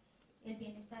lograr el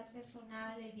bienestar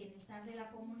personal, el bienestar de la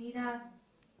comunidad,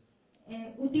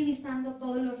 utilizando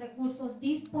todos los recursos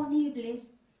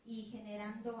disponibles y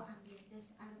generando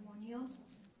ambientes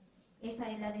armoniosos. Esa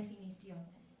es la definición.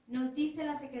 Nos dice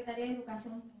la Secretaría de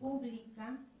Educación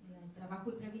Pública, de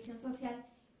Trabajo y Previsión Social,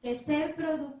 que ser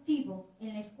productivo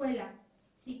en la escuela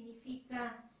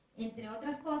significa, entre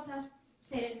otras cosas,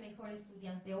 ser el mejor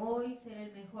estudiante hoy, ser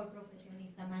el mejor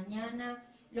profesionista mañana,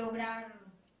 lograr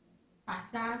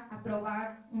pasar,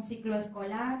 aprobar un ciclo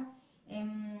escolar,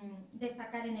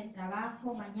 destacar en el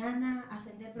trabajo mañana,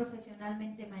 ascender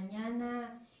profesionalmente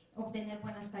mañana, obtener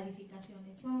buenas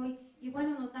calificaciones hoy. Y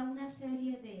bueno, nos da una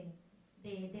serie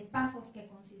de pasos que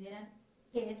consideran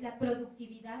que es la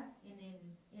productividad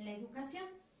en la educación.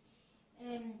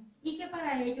 Y que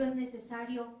para ello es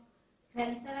necesario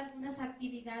realizar algunas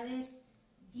actividades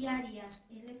diarias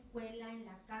en la escuela, en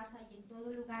la casa y en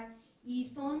todo lugar, y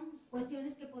son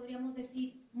cuestiones que podríamos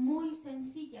decir muy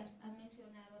sencillas, han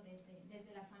mencionado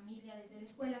desde la familia, desde la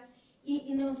escuela,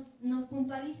 y nos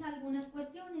puntualiza algunas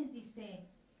cuestiones, dice,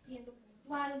 siendo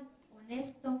puntual,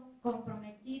 honesto,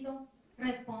 comprometido,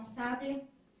 responsable,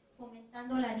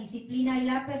 fomentando la disciplina y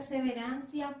la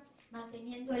perseverancia,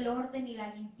 manteniendo el orden y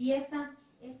la limpieza,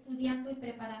 estudiando y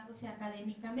preparándose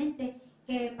académicamente,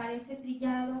 que parece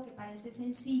trillado, que parece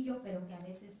sencillo, pero que a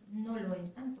veces no lo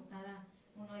es tanto. Cada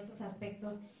uno de esos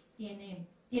aspectos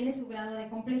tiene su grado de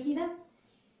complejidad.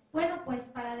 Bueno, pues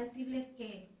para decirles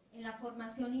que en la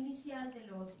formación inicial de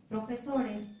los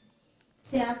profesores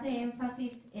se hace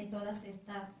énfasis en todas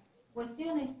estas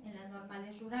cuestiones, en las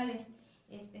normales rurales,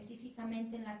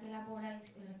 específicamente en la que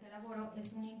elaboro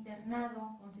es un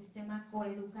internado con sistema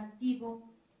coeducativo,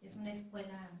 es una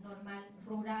escuela normal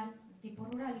rural, tipo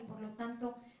rural, y por lo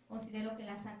tanto considero que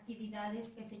las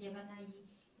actividades que se llevan allí,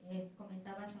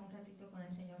 comentaba hace un ratito con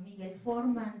el señor Miguel,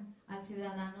 forman al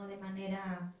ciudadano de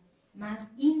manera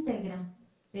más íntegra,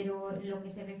 pero en lo que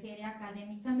se refiere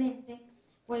académicamente,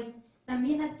 pues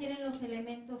también adquieren los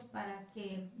elementos para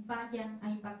que vayan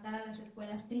a impactar a las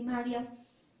escuelas primarias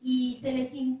y se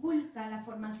les inculca la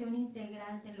formación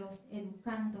integral de los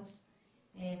educandos,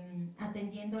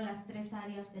 atendiendo las 3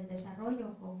 áreas del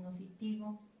desarrollo: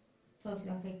 cognitivo,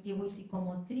 socioafectivo y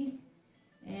psicomotriz,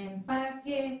 para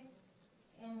que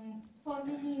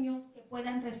formen niños que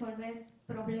puedan resolver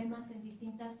problemas en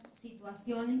distintas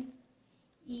situaciones,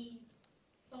 y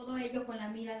todo ello con la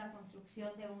mira a la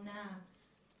construcción de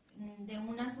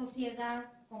una sociedad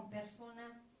con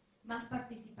personas más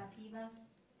participativas,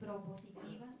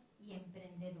 propositivas y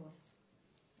emprendedoras.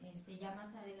 Ya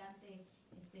más adelante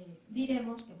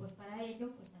diremos que pues para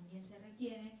ello pues también se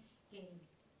requiere que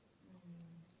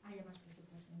haya más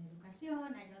presupuesto en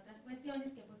educación, hay otras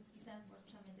cuestiones que pues quizás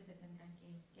forzosamente se tendrán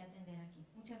que atender aquí.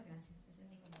 Muchas gracias, ese es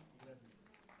mi comentario.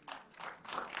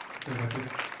 Muchas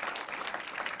gracias.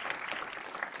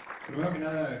 Primero que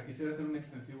nada quisiera hacer un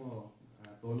extensivo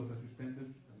a todos los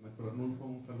asistentes, a nuestro Arnulfo,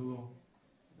 un saludo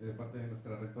de parte de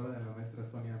nuestra rectora, de la maestra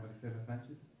Sonia Maricela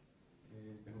Sánchez,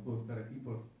 que no pudo estar aquí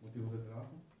por motivos de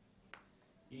trabajo.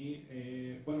 Y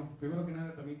bueno, primero que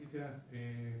nada también quisiera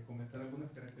comentar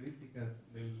algunas características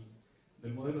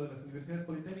del modelo de las universidades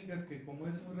politécnicas, que como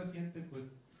es muy reciente, pues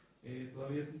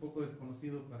todavía es un poco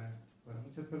desconocido para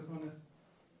muchas personas.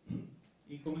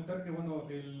 Y comentar que bueno,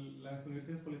 las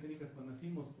universidades politécnicas pues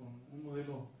nacimos con un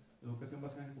modelo de educación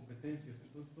basada en competencias,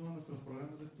 entonces todos nuestros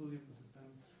programas de estudio pues están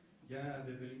ya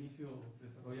desde el inicio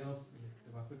desarrollados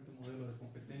bajo este modelo de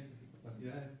competencias y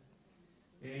capacidades.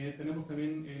 Tenemos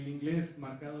también el inglés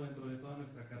marcado dentro de toda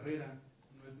nuestra carrera,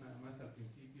 no es nada más al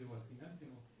principio o al final,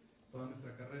 sino toda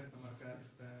nuestra carrera está marcada,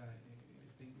 está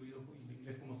incluido el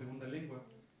inglés como segunda lengua.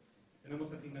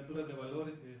 Tenemos asignaturas de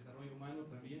valores y desarrollo humano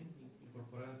también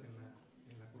incorporadas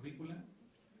en la currícula.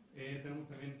 Tenemos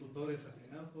también tutores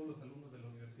asignados, todos los alumnos de la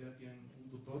universidad tienen un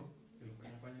tutor que los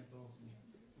acompaña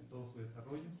en todo su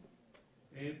desarrollo.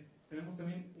 Tenemos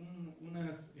también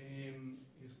unas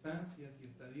estancias y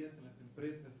estadías en las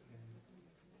empresas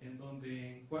en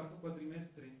donde en cuarto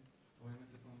cuatrimestre,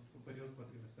 obviamente son periodos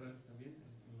cuatrimestrales también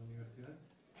en la universidad,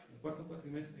 en cuarto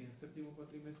cuatrimestre y en séptimo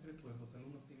cuatrimestre pues los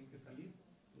alumnos tienen que salir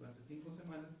durante 5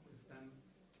 semanas, están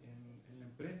en la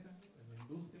empresa, en la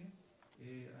industria,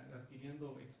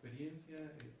 adquiriendo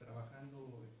experiencia,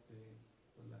 trabajando pues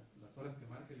las horas que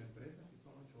marque la empresa, si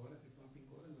son 8 horas, si son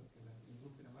 5 horas las que la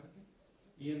industria marque.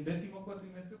 Y en décimo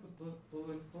cuatrimestre, pues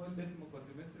todo el décimo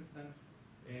cuatrimestre están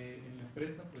en la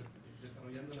empresa pues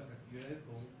desarrollando las actividades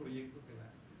o un proyecto que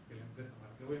la empresa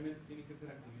marque. Obviamente tienen que ser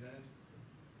actividades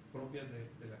propias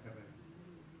de la carrera.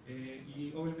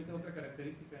 Y obviamente otra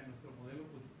característica de nuestro modelo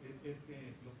pues es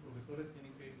que los profesores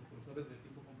de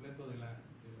tiempo completo de las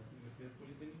universidades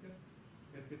politécnicas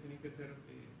es que tienen que ser,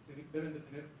 deben de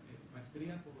tener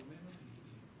maestría por lo menos y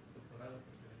doctorado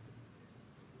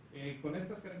preferentemente. Con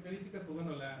estas características, pues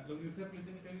bueno, la Universidad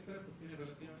Politécnica de Victoria pues tiene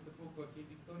relativamente poco aquí en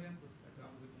Victoria, pues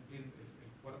acabamos de cumplir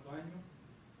el 4º año.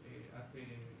 Hace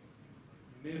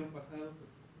enero pasado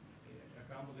pues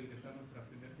acabamos de ingresar nuestra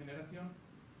primera generación.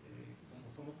 Como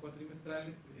somos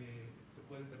cuatrimestrales, se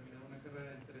puede terminar una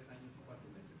carrera en 3 años y 4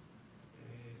 meses.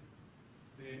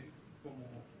 Como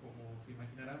se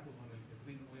imaginarán, pues bueno, el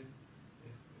ritmo es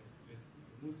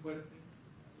muy fuerte,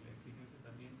 la exigencia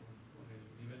también con el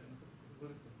nivel de nuestros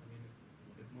profesores pues también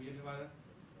es muy elevada,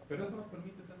 pero eso nos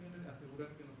permite también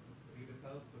asegurar que nuestros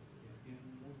egresados pues tienen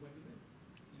un muy buen nivel.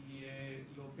 Y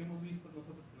lo que hemos visto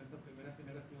nosotros con esta primera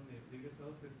generación de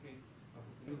egresados es que a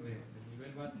partir del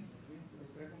nivel básico también, me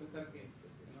gustaría comentar que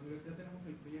en la universidad tenemos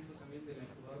el proyecto también de la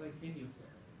incubadora de genios,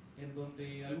 en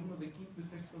donde alumnos de quinto y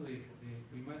sexto de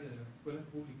primaria de las escuelas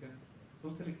públicas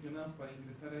son seleccionados para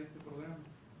ingresar a este programa,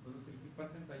 donde se les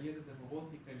imparten talleres de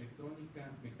robótica,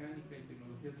 electrónica, mecánica y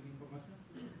tecnologías de la información.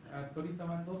 Hasta ahorita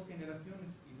van 2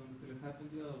 generaciones y donde se les ha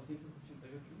atendido a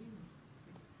 288 niños.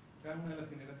 Cada una de las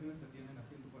generaciones atienden a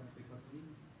 144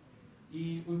 niños.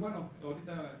 Y pues bueno,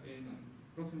 ahorita en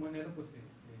próximo enero pues se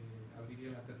abriría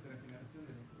la 3ª generación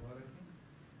de la incubadora de genios.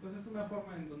 Entonces es una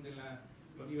forma en donde la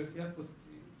universidad pues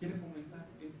quiere fomentar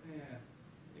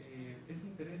ese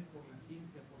interés por la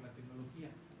ciencia, por la tecnología.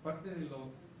 Parte de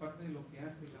lo que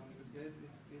hace la universidad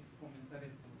es fomentar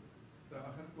esto,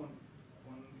 trabajar con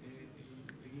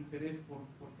el interés por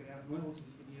crear nuevos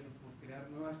ingenieros, por crear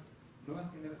nuevas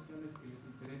generaciones que les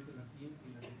interese la ciencia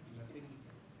y la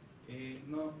técnica.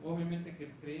 Obviamente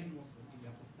que creemos y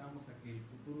apostamos a que el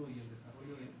futuro y el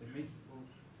desarrollo de México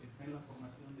está en la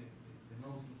formación de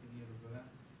nuevos ingenieros, ¿verdad?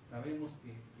 Sabemos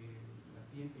que la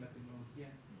ciencia y la tecnología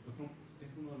pues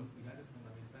es uno de los pilares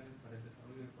fundamentales para el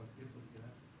desarrollo de cualquier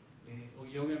sociedad.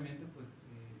 Y obviamente pues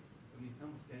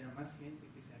necesitamos que haya más gente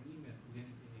que se anime a estudiar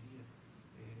ingenierías,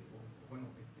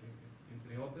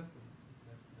 entre otras pues,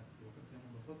 las que ofrecemos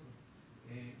nosotros.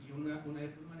 Y una de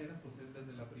esas maneras pues es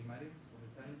desde la primaria pues,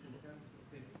 comenzar a inculcar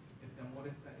este amor,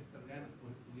 estas ganas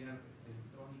por estudiar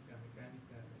electrónica,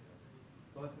 mecánica,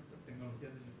 todas estas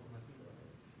tecnologías de la información.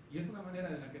 Y es una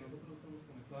manera en la que nosotros nos hemos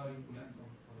comenzado a vincular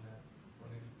con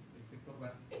el sector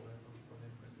básico, con la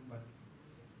educación básica.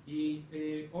 Y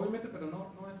obviamente, pero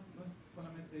no es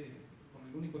solamente con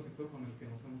el único sector con el que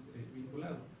nos hemos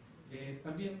vinculado.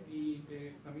 También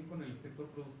con el sector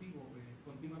productivo.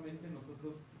 Continuamente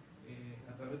nosotros,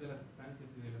 a través de las estancias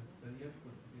y de las estadías,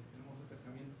 pues tenemos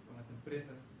acercamientos con las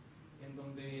empresas, en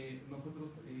donde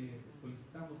nosotros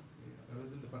solicitamos, a través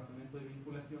del departamento de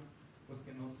vinculación, pues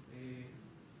que nos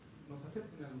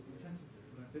acepten a los muchachos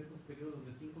durante estos periodos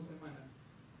de 5 semanas,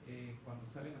 cuando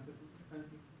salen a hacer sus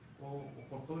estancias, o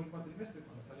por todo el cuatrimestre,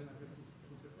 cuando salen a hacer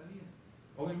sus estadías.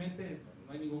 Obviamente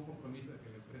no hay ningún compromiso de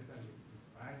que la empresa les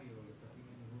pague o les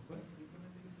asigne ningún sueldo,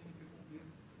 simplemente ellos tienen que cumplir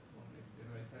con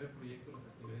realizar el proyecto, las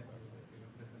actividades que la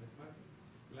empresa les marque.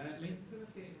 La intención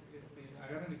es que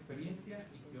agarren experiencia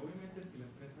y que obviamente si la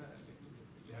empresa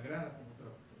le agrada como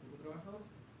trabajador,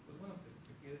 pues bueno,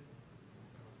 se quede como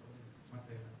trabajador más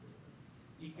adelante.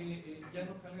 Y que ya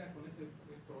no salga con ese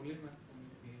problema con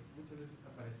el que muchas veces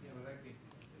aparecía, ¿verdad? Que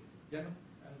ya no,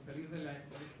 al salir de la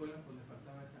escuela pues le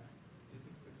faltaba esa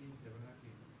experiencia, ¿verdad?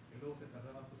 Que luego se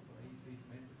tardaba pues por ahí 6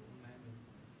 meses o un año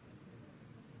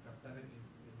en captar ese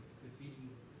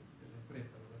feeling de la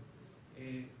empresa, ¿verdad?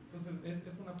 Entonces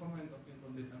es una forma en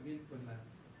donde también pues la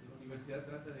universidad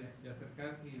trata de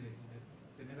acercarse y de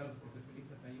tener a los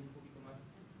profesionistas ahí un poquito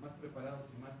más preparados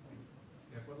y más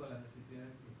de acuerdo a las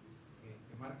necesidades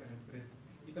que marca la empresa.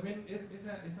 Y también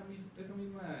esa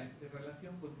misma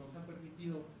relación pues nos ha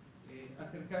permitido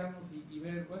acercarnos y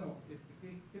ver, bueno, qué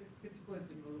tipo de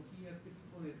tecnologías, qué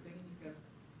tipo de técnicas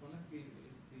son las que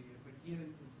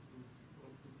requieren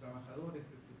tus trabajadores,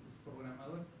 tus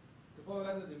programadores. Te puedo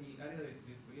hablar desde mi área de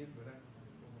experiencia, ¿verdad?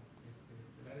 Como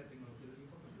del área de tecnología de la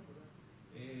información, ¿verdad?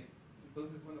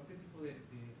 Entonces, bueno, ¿qué tipo de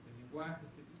lenguajes,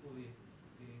 qué tipo de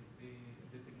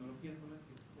tecnologías son las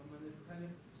que son más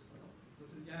necesarias? Bueno,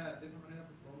 entonces ya de esa manera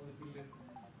pues podemos decirles,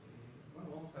 bueno,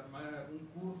 vamos a armar un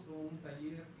curso, un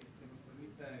taller que nos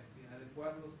permita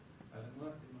adecuarlos a las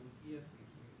nuevas tecnologías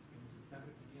que nos están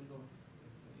requiriendo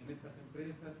en estas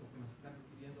empresas o que nos están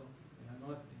requiriendo en las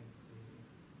nuevas,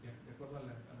 de acuerdo a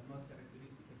las nuevas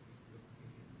características que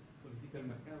solicita el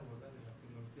mercado, ¿verdad? De las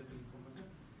tecnologías de la información.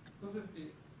 Entonces,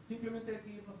 simplemente hay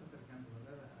que irnos acercando,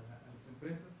 ¿verdad? A las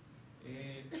empresas.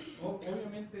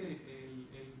 Obviamente,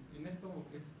 en esto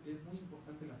es muy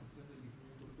importante la cuestión del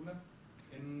diseño curricular.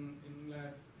 En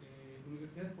las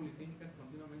universidades politécnicas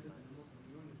continuamente tenemos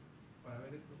reuniones para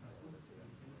ver estos ajustes al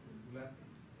diseño curricular,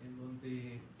 en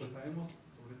donde pues sabemos,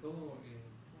 sobre todo en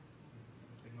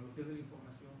tecnologías de la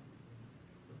información,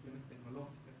 cuestiones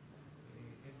tecnológicas,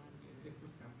 esto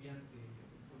es cambiante.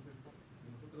 Entonces, si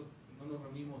nosotros no nos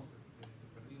reunimos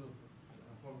perdidos, pues, a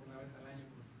lo mejor una vez al año,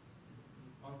 pues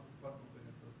vamos a ocupar con que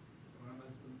nuestros programas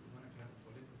de estudio se van a quedar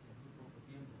obsoletos en muy poco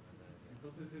tiempo.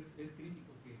 Entonces es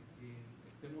crítico que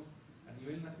estemos a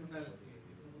nivel nacional,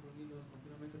 estemos reunidos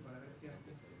continuamente para ver qué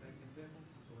ajustes hay que hacer,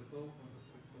 sobre todo con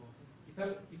respecto,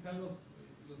 quizá los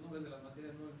nombres de las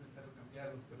materias no es necesario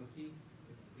cambiarlos, pero sí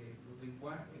los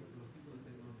lenguajes, los tipos de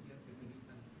tecnologías que se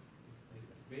necesitan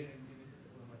ver en ese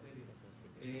tipo de materias.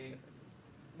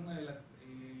 Una de las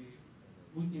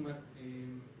últimas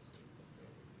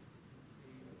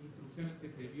instrucciones que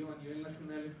se dio a nivel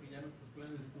nacional es que ya nuestros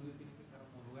planes de estudio tienen que estar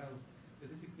homologados. Es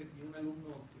decir, que si un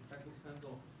alumno que está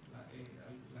cursando la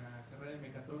carrera de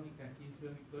mecatrónica aquí en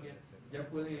Ciudad Victoria ya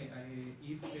puede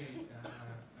irse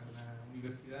a la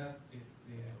Universidad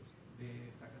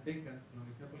de Zacatecas, la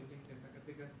Universidad Politécnica de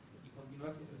Zacatecas, y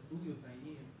continuar sus estudios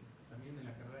ahí también en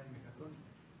la carrera de mecatrónica.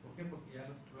 ¿Por qué? Porque ya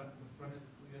los planes de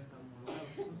estudio ya están homologados.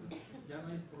 Entonces ya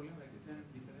no hay ese problema de que sean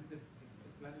diferentes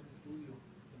planes de estudio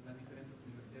en las diferentes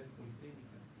universidades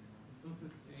politécnicas.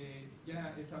 Entonces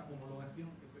ya esa homologación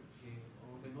que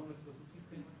ordenó nuestro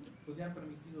subsistema pues ya ha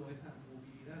permitido esa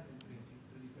movilidad entre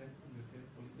diferentes universidades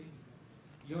politécnicas.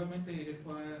 Y obviamente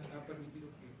eso ha permitido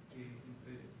que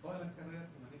entre todas las carreras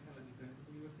que manejan las diferentes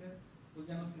universidades pues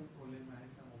ya no sea un problema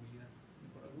esa movilidad. Si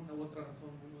por alguna u otra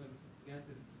razón uno de los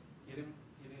estudiantes quiere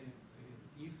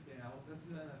irse a otra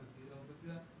ciudad, a residir a otra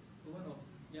ciudad, pues bueno,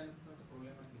 ya no es tanto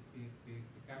problema que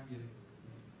se cambie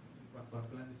en cuanto al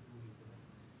plan de estudios, ¿verdad?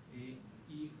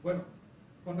 Y bueno,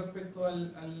 con respecto a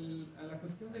la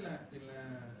cuestión de la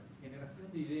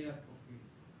generación de ideas, porque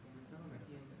comentaron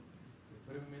aquí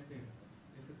brevemente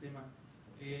ese tema,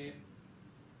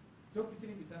 yo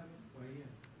quisiera invitarlos por ahí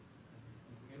al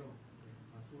ingeniero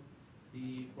Mansur,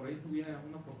 si por ahí tuviera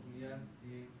una oportunidad.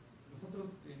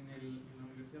 Nosotros en la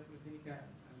Universidad Politécnica,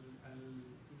 al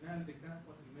final de cada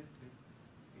cuatrimestre,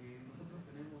 nosotros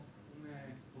tenemos una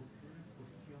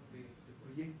exposición de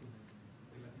proyectos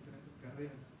de las diferentes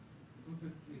carreras.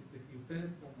 Entonces, si ustedes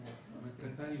como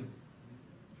empresarios,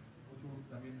 mucho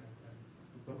gusto también al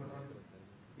doctor Vargas,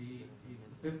 si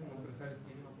ustedes como empresarios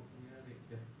tienen la oportunidad de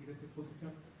asistir a esta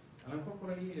exposición, a lo mejor por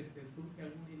ahí surge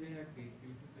alguna idea que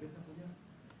les interesa apoyar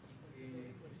y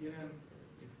que quisieran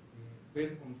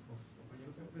ver con sus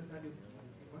compañeros empresarios y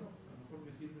decir, bueno, pues a lo mejor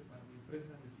me sirve para mi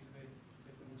empresa, me sirve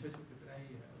este muchacho que trae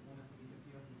algunas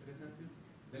iniciativas interesantes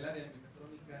del área de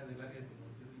mecatrónica, del área de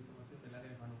tecnología de la información, del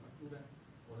área de manufactura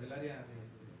o del área de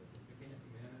pequeñas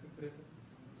y medianas empresas, que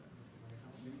son las que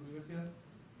manejamos en la universidad.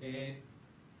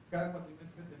 Cada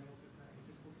cuatrimestre tenemos esa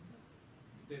exposición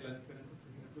de las diferentes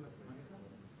asignaturas que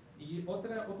manejamos. Y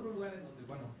otro lugar en donde,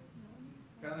 bueno,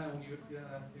 cada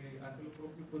universidad hace lo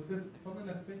propio, pues son en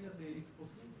las ferias de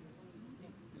exposición, ¿sí?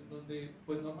 donde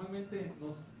pues normalmente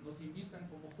nos invitan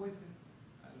como jueces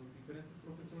a los diferentes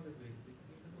profesores de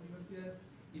distintas universidades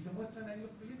y se muestran ahí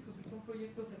los proyectos, y son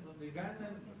proyectos en donde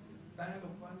ganan tal o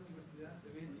cual universidad,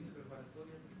 CBT,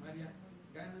 preparatoria, primaria,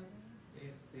 ganan,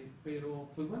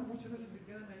 pero pues bueno, muchas veces se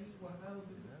quedan ahí guardados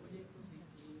esos proyectos y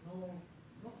no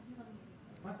se llevan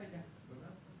más allá,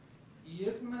 ¿verdad? Y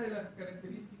es una de las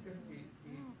características que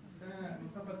quizá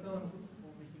nos ha faltado a nosotros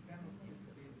como mexicanos,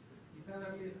 quizá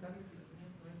darle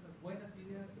seguimiento a esas buenas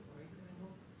ideas que por ahí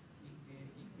tenemos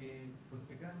y que pues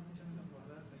se quedan muchas veces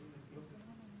guardadas ahí en el closet.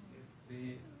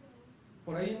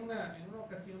 Por ahí en una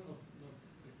ocasión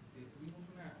tuvimos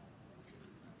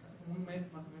hace como un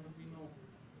mes más o menos vino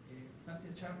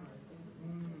Sánchez Charma,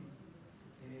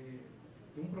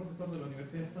 un profesor de la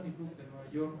Universidad de Stony Brook de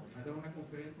Nueva York, a dar una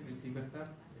conferencia en el Cinvestar,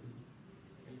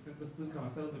 el Centro de Estudios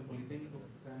Avanzados del Politécnico, que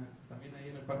está también ahí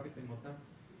en el Parque Tecnotá.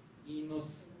 Y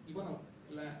bueno,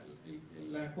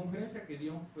 la conferencia que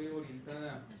dio fue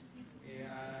orientada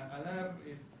a dar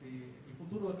el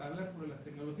futuro, a hablar sobre las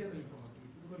tecnologías de la información,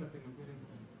 el futuro de las tecnologías de la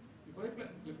información. Y por ahí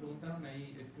le preguntaron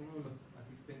ahí uno de los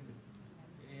asistentes,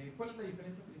 ¿cuál es la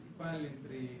diferencia principal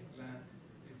entre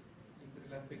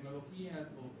las tecnologías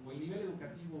o el nivel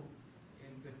educativo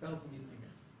entre Estados Unidos y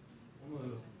México?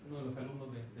 Uno de los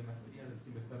alumnos de maestría del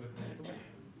Cinvestar le preguntó,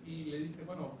 y le dice,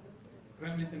 bueno,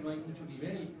 realmente no hay mucho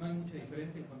nivel, no hay mucha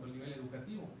diferencia en cuanto al nivel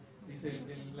educativo. Dice,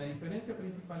 la diferencia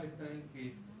principal está en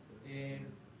que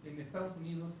en Estados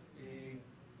Unidos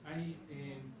hay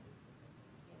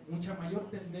mucha mayor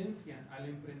tendencia al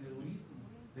emprendedurismo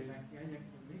de la que hay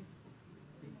aquí en México,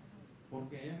 ¿sí?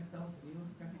 Porque allá en Estados Unidos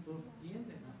casi todos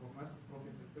tienden a formar sus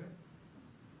propias empresas,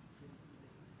 ¿sí?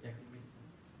 Y aquí en México.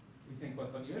 Dice, en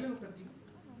cuanto a nivel educativo,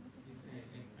 dice,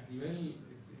 a nivel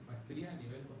maestría, a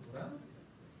nivel doctorado,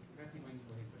 casi no hay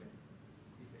ninguna diferencia.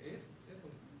 Dice, eso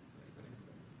es la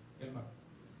diferencia, el marco.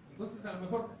 Entonces, a lo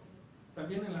mejor,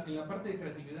 también en la parte de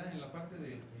creatividad, en la parte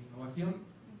de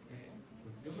innovación,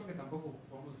 pues yo creo que tampoco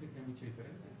podemos decir que hay mucha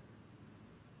diferencia,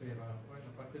 pero a lo mejor en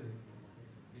la parte de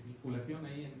vinculación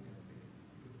ahí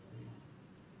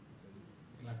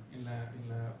en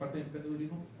la parte de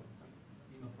emprendedurismo, pues,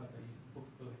 sí nos falta ahí un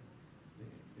poquito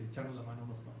de echarnos la mano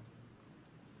unos con otros.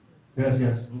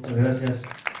 Gracias, muchas gracias.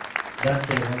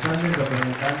 Dante González,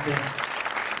 representante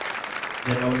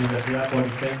de la Universidad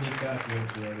Politécnica aquí en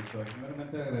Ciudad Victoria.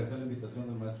 Primeramente agradecer la invitación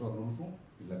del maestro Arnulfo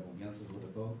y la confianza sobre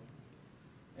todo.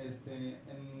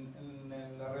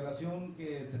 En la relación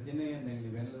que se tiene en el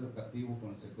nivel educativo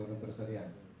con el sector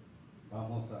empresarial,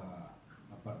 vamos a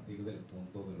partir del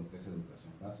punto de lo que es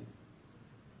educación básica.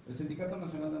 El Sindicato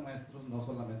Nacional de Maestros no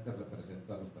solamente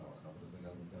representa a los trabajadores de la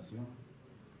educación,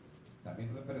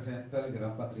 también representa el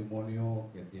gran patrimonio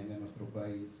que tiene nuestro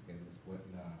país, que es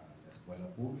la escuela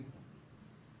pública.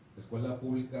 La escuela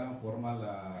pública forma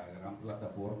la gran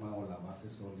plataforma o la base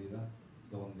sólida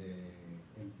donde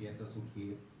empieza a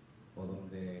surgir o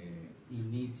donde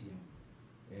inicia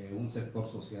un sector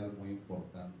social muy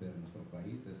importante de nuestro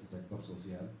país. Ese sector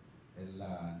social es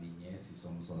la niñez y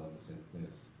son los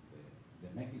adolescentes de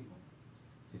México.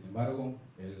 Sin embargo,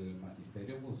 el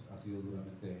magisterio pues, ha sido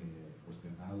duramente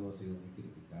cuestionado, ha sido muy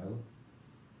criticado,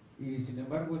 y sin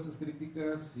embargo esas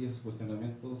críticas y esos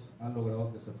cuestionamientos han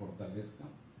logrado que se fortalezca,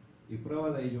 y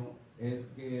prueba de ello es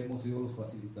que hemos sido los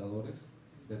facilitadores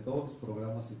de todos los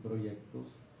programas y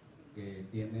proyectos que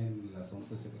tienen las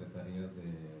 11 secretarías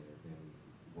del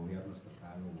gobierno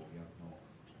estatal o gobierno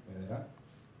federal.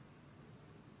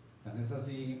 Tan es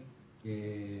así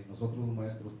que nosotros los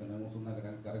maestros tenemos una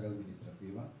gran carga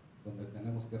administrativa donde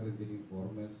tenemos que rendir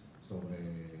informes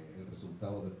sobre el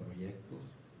resultado de proyectos.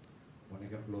 Un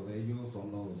ejemplo de ello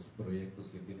son los proyectos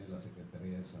que tiene la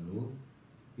Secretaría de Salud,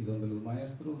 y donde los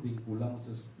maestros vinculamos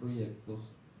esos proyectos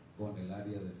con el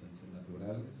área de ciencias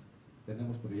naturales.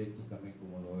 Tenemos proyectos también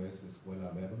como lo es Escuela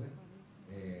Verde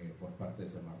por parte de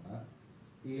Semarnat,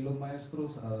 y los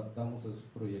maestros adaptamos esos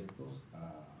proyectos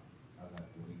a la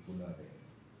currícula de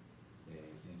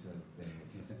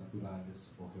ciencias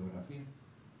naturales o geografía.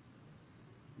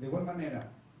 De igual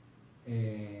manera,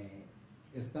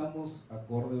 estamos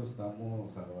acorde o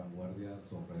estamos a la vanguardia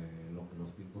sobre lo que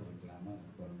los tiempos reclaman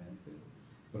actualmente.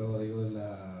 Prueba de ello es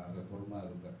la reforma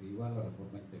educativa, la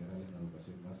reforma integral en la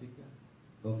educación básica,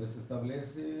 donde se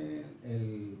establece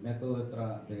el método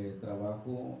de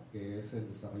trabajo que es el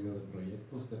desarrollo de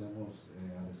proyectos. Tenemos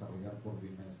a desarrollar por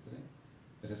bimestre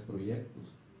 3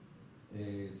 proyectos.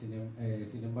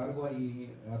 Sin embargo,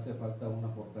 ahí hace falta una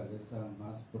fortaleza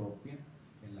más propia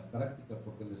en la práctica,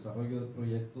 porque el desarrollo de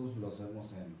proyectos lo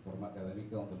hacemos en forma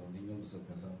académica, donde los niños los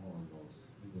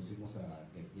inducimos a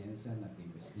que piensen, a que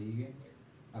investiguen,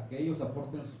 a que ellos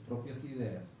aporten sus propias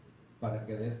ideas, para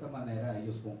que de esta manera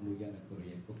ellos concluyan el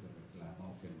proyecto que reclama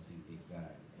o que nos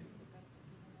indica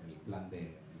el plan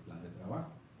de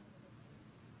trabajo.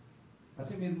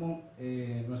 Asimismo,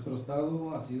 nuestro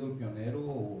estado ha sido el pionero,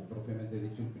 o propiamente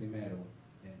dicho el primero,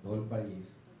 en todo el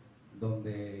país,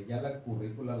 donde ya la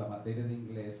currícula, la materia de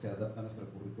inglés se adapta a nuestra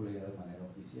currícula ya de manera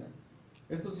oficial.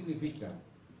 Esto significa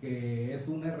que es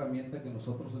una herramienta que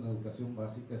nosotros en educación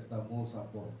básica estamos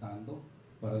aportando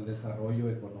para el desarrollo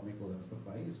económico de nuestro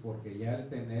país, porque ya el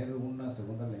tener una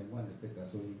segunda lengua, en este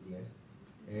caso el inglés,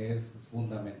 es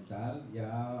fundamental.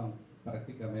 Ya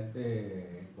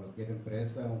prácticamente en cualquier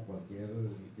empresa o en cualquier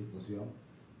institución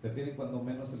te piden cuando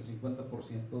menos el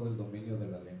 50% del dominio de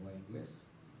la lengua inglés.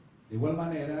 De igual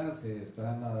manera se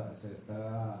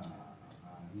está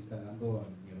instalando a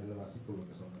nivel básico lo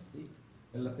que son las TICs,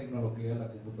 es la tecnología de la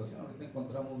computación. Ahorita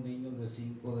encontramos niños de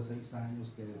 5, de 6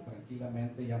 años que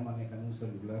tranquilamente ya manejan un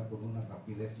celular con una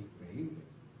rapidez increíble,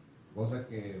 cosa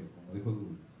que, como dijo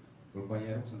el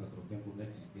compañero, pues en nuestros tiempos no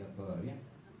existía todavía.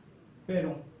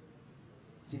 Pero,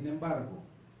 sin embargo,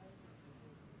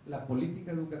 la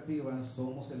política educativa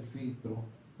somos el filtro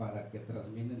para que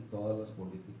transmiten todas las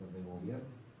políticas de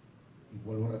gobierno. Y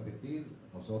vuelvo a repetir,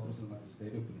 nosotros el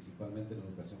magisterio, principalmente en la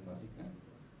educación básica,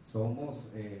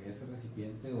 somos ese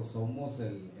recipiente, o somos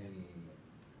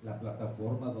la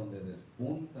plataforma donde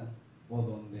despunta o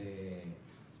donde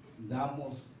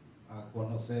damos a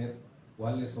conocer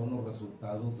cuáles son los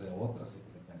resultados de otras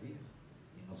secretarías.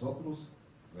 Y nosotros,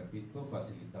 repito,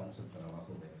 facilitamos el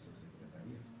trabajo de esas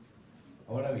secretarías.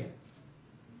 Ahora bien,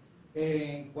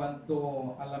 en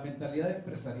cuanto a la mentalidad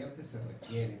empresarial que se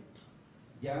requiere,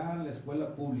 ya la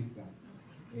escuela pública,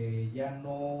 ya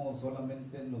no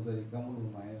solamente nos dedicamos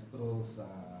los maestros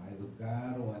a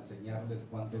educar o a enseñarles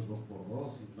cuánto es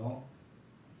 2×2, sino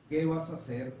qué vas a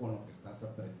hacer con lo que estás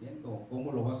aprendiendo, o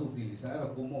cómo lo vas a utilizar,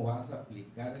 o cómo vas a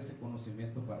aplicar ese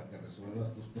conocimiento para que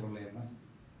resuelvas tus problemas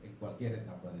en cualquier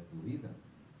etapa de tu vida.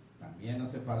 También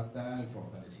hace falta el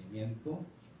fortalecimiento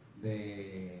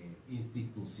de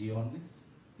instituciones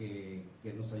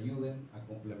que nos ayuden a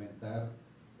complementar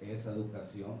esa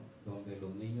educación, donde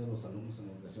los niños, los alumnos en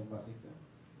la educación básica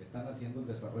están haciendo el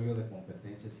desarrollo de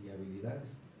competencias y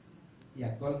habilidades. Y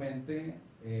actualmente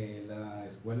la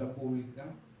escuela pública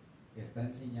está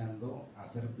enseñando a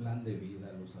hacer plan de vida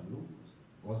a los alumnos,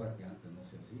 cosa que antes no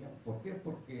se hacía. ¿Por qué?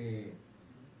 Porque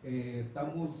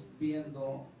estamos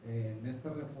viendo en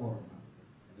esta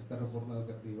reforma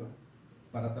educativa,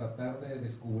 para tratar de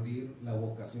descubrir la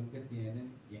vocación que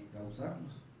tienen y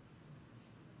encauzarlos.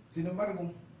 Sin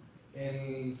embargo,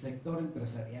 el sector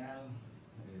empresarial,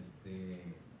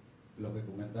 lo que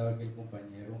comentaba aquí el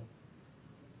compañero,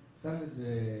 sales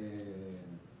de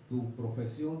tu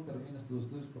profesión, terminas tus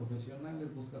estudios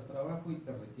profesionales, buscas trabajo y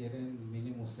te requieren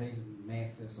mínimo 6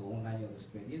 meses o 1 año de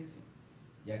experiencia.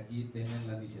 Y aquí tienen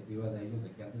la iniciativa de ellos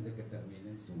de que antes de que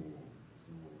terminen su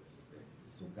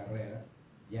carrera,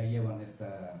 ya llevan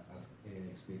esta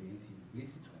experiencia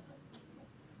implícita.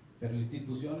 Pero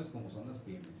instituciones como son las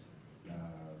pymes,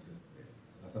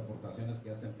 las aportaciones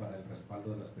que hacen para el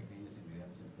respaldo de las pequeñas y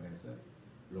medianas empresas,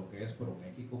 lo que es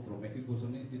ProMéxico. ProMéxico es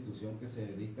una institución que se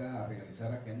dedica a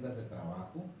realizar agendas de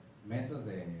trabajo, mesas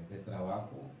de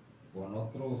trabajo con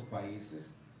otros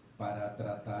países para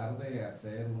tratar de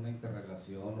hacer una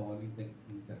interrelación o el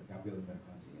intercambio de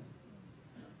mercancías.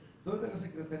 Todas de las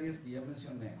secretarías que ya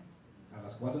mencioné, a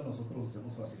las cuales nosotros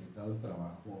hemos facilitado el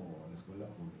trabajo a la escuela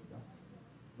pública,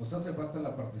 nos hace falta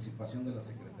la participación de la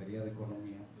Secretaría de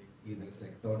Economía y del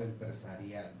sector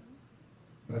empresarial,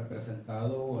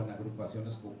 representado en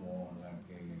agrupaciones como la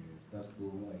que estás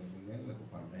tú ahí, Miguel, la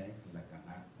Coparmex, la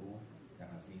Canaco,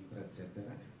 Canacintra,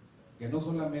 etcétera, que no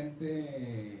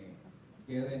solamente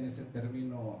quede en ese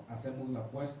término, hacemos la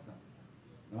apuesta,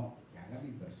 no, que haga la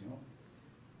inversión.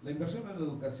 La inversión en la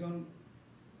educación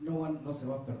no se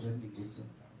va a perder ningún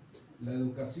centavo. La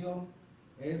educación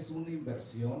es una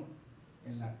inversión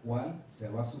en la cual se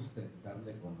va a sustentar la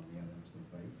economía de nuestro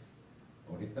país.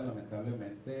 Ahorita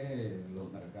lamentablemente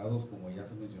los mercados, como ya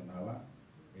se mencionaba,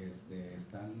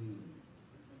 están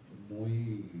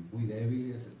muy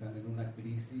débiles, están en una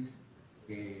crisis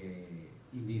que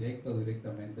indirecta o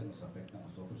directamente nos afecta a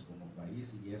nosotros como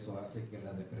país, y eso hace que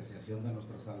la depreciación de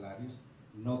nuestros salarios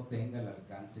no tenga el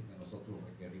alcance que nosotros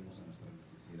requerimos en nuestras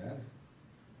necesidades.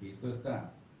 Visto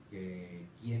está que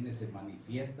quienes se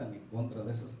manifiestan en contra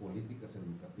de esas políticas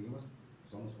educativas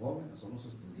son los jóvenes, son los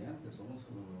estudiantes, son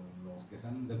los que se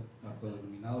han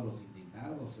autodenominado los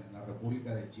indignados. En la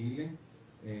República de Chile,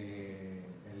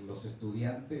 los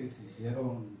estudiantes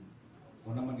hicieron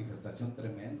una manifestación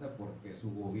tremenda porque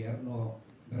su gobierno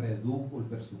redujo el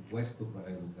presupuesto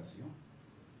para educación.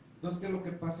 Entonces, ¿qué es lo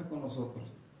que pasa con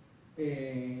nosotros?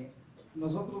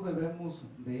 Nosotros debemos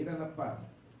de ir a la par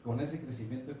con ese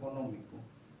crecimiento económico,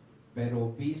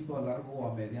 pero visto a largo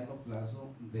o a mediano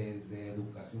plazo desde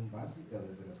educación básica,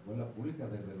 desde la escuela pública,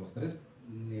 desde los 3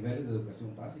 niveles de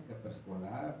educación básica,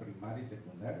 preescolar, primaria y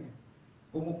secundaria.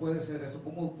 ¿Cómo puede ser eso?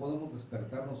 ¿Cómo podemos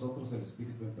despertar nosotros el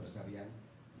espíritu empresarial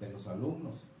de los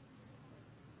alumnos?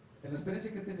 En la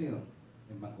experiencia que he tenido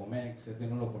en Bancomex, he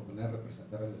tenido la oportunidad de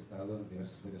representar al Estado en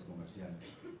diversas ferias comerciales.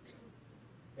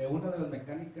 Una de las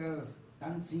mecánicas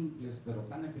tan simples pero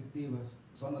tan efectivas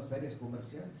son las ferias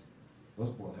comerciales.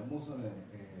 Entonces podemos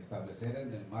establecer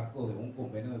en el marco de un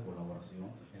convenio de colaboración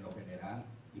en lo general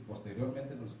y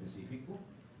posteriormente en lo específico,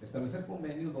 establecer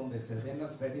convenios donde se den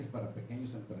las ferias para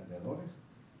pequeños emprendedores,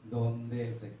 donde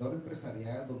el sector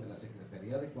empresarial, donde la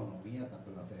Secretaría de Economía,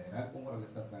 tanto la federal como la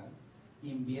estatal,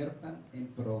 inviertan en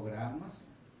programas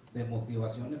de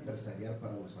motivación empresarial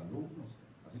para los alumnos,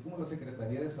 así como la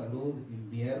Secretaría de Salud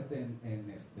invierte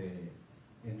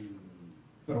en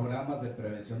programas de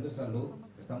prevención de salud.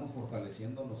 Estamos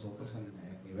fortaleciendo nosotros en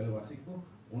el nivel básico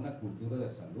una cultura de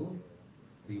salud.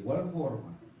 De igual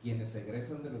forma, quienes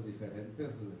egresan de las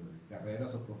diferentes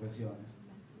carreras o profesiones,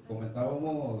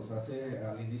 comentábamos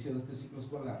al inicio de este ciclo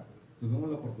escolar, tuvimos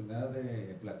la oportunidad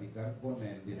de platicar con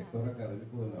el director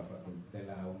académico de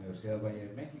la Universidad del Valle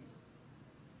de México.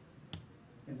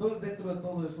 Entonces, dentro de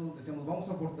todo eso, decíamos, vamos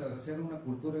a fortalecer una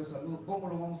cultura de salud. ¿Cómo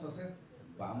lo vamos a hacer?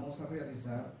 Vamos a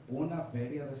realizar una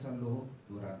feria de salud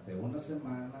durante una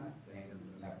semana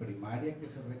en la primaria que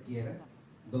se requiera,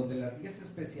 donde las 10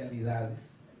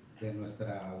 especialidades de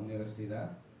nuestra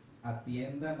universidad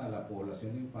atiendan a la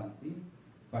población infantil,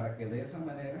 para que de esa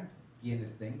manera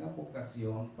quienes tengan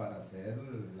vocación para hacer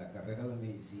la carrera de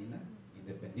medicina,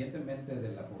 independientemente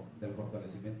del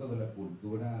fortalecimiento de la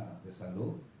cultura de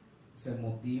salud, se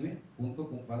motiven junto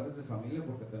con padres de familia,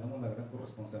 porque tenemos la gran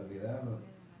corresponsabilidad,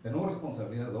 tenemos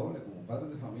responsabilidad doble como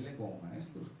padres de familia y como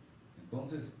maestros.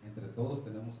 Entonces, entre todos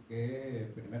tenemos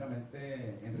que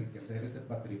primeramente enriquecer ese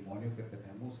patrimonio que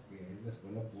tenemos, que es la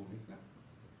escuela pública,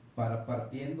 para,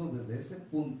 partiendo desde ese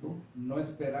punto, no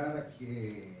esperar a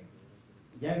que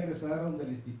ya egresaron del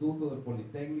instituto, del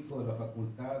politécnico, de la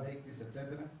facultad X,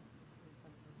 etcétera,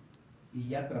 y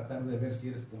ya tratar de ver si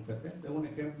eres competente. Un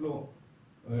ejemplo,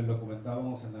 lo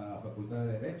comentábamos en la Facultad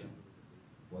de Derecho.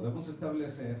 Podemos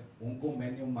establecer un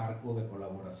convenio marco de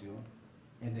colaboración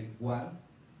en el cual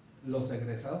los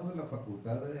egresados de la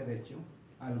Facultad de Derecho,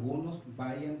 algunos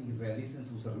vayan y realicen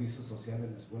su servicio social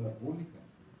en la escuela pública,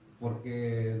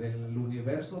 porque del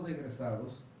universo de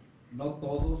egresados, no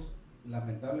todos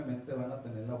lamentablemente van a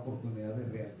tener la oportunidad de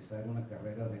realizar una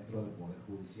carrera dentro del Poder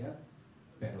Judicial,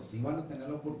 pero sí van a tener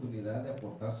la oportunidad de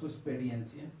aportar su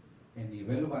experiencia en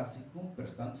nivel básico,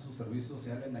 prestando su servicio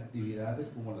social en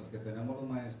actividades como las que tenemos los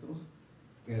maestros,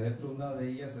 que dentro de una de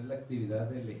ellas es la actividad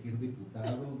de elegir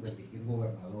diputados, de elegir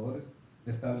gobernadores,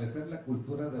 de establecer la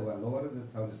cultura de valores, de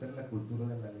establecer la cultura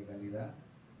de la legalidad,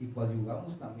 y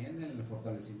coadyuvamos también en el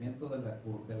fortalecimiento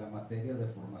de la materia de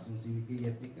formación cívica y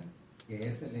ética, que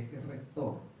es el eje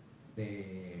rector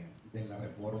de la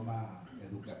reforma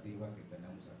educativa que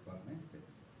tenemos actualmente.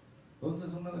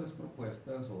 Entonces, una de las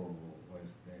propuestas o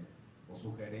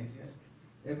sugerencias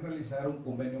es realizar un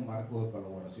convenio marco de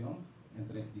colaboración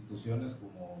entre instituciones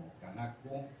como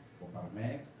Canaco,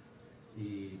 Coparmex,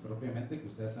 y propiamente que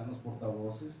ustedes sean los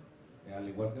portavoces, al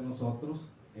igual que nosotros,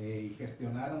 y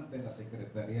gestionar ante la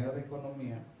Secretaría de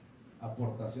Economía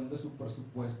aportación de su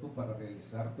presupuesto para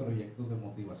realizar proyectos de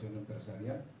motivación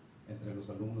empresarial entre los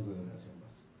alumnos de educación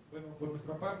básica. Bueno, por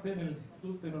nuestra parte, en el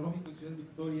Instituto Tecnológico de Ciudad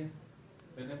Victoria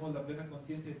tenemos la plena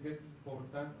conciencia de que es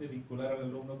importante vincular al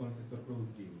alumno con el sector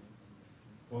productivo,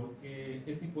 porque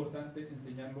es importante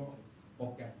enseñarlo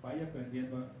o que vaya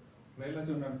aprendiendo a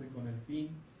relacionarse con el fin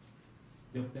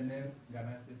de obtener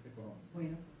ganancias económicas.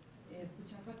 Bueno,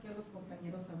 escuchando aquí a los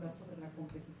compañeros hablar sobre la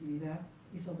competitividad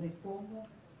y sobre cómo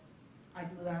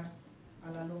ayudar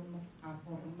al alumno a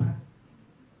formar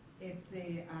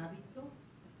ese hábito,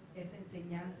 esa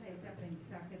enseñanza, ese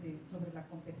aprendizaje sobre la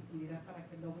competitividad para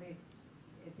que logre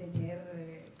tener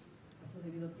a su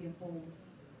debido tiempo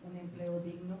un empleo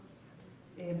digno.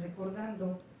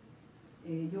 Recordando,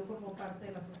 yo formo parte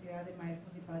de la Sociedad de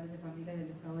Maestros y Padres de Familia del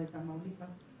Estado de Tamaulipas,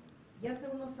 y hace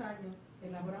unos años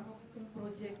elaboramos un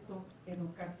proyecto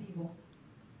educativo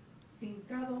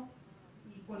fincado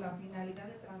y con la finalidad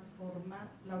de transformar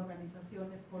la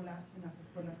organización escolar en las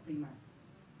escuelas primarias.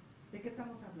 ¿De qué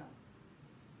estamos hablando?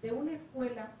 De una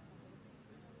escuela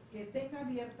que tenga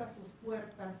abiertas sus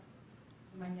puertas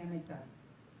mañana y tarde,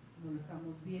 como lo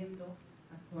estamos viendo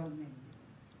actualmente.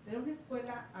 Pero una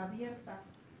escuela abierta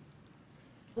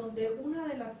donde una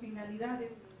de las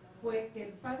finalidades fue que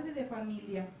el padre de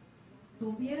familia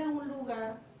tuviera un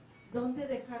lugar donde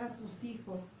dejar a sus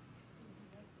hijos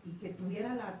y que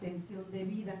tuviera la atención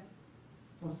debida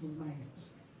por sus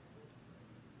maestros.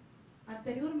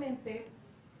 Anteriormente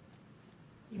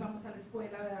íbamos a la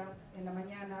escuela, ¿verdad?, en la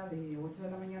mañana, de 8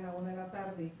 de la mañana a 1 de la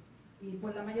tarde, y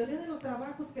pues la mayoría de los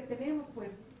trabajos que tenemos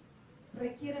pues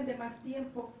requieren de más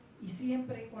tiempo y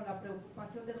siempre con la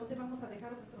preocupación de dónde vamos a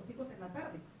dejar a nuestros hijos en la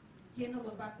tarde, quién nos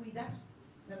los va a cuidar,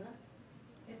 ¿verdad?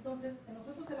 Entonces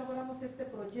nosotros elaboramos este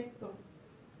proyecto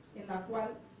en la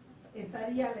cual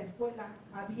estaría la escuela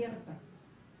abierta,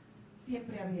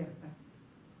 siempre abierta,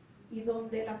 y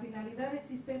donde la finalidad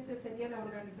existente sería la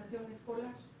organización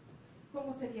escolar.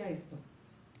 ¿Cómo sería esto?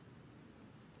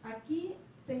 Aquí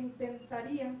se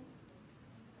intentaría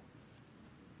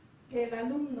que el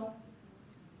alumno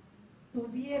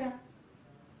tuviera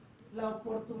la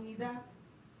oportunidad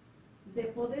de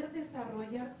poder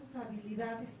desarrollar sus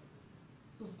habilidades,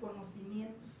 sus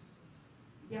conocimientos,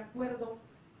 de acuerdo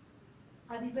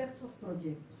a diversos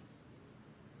proyectos.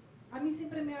 A mí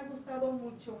siempre me ha gustado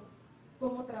mucho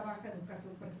cómo trabaja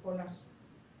educación preescolar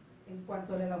en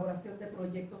cuanto a la elaboración de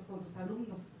proyectos con sus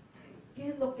alumnos. ¿Qué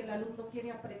es lo que el alumno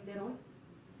quiere aprender hoy?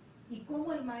 Y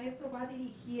cómo el maestro va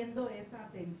dirigiendo esa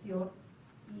atención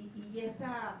y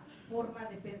esa forma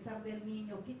de pensar del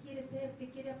niño. ¿Qué quiere ser? ¿Qué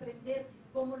quiere aprender?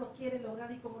 ¿Cómo lo quiere lograr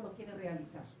y cómo lo quiere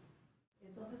realizar?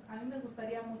 Entonces, a mí me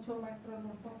gustaría mucho, maestro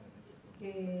Arnulfo,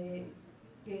 que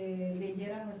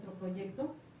leyera nuestro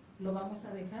proyecto. Lo vamos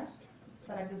a dejar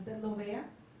para que usted lo vea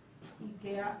y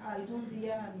que algún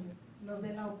día nos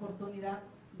dé la oportunidad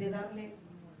de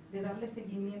darle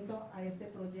seguimiento a este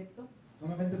proyecto.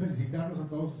 Solamente felicitarlos a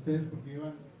todos ustedes porque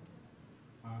llevan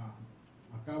a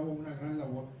cabo una gran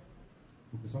labor,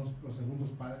 porque son los segundos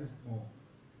padres,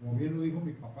 como bien lo dijo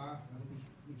mi papá hace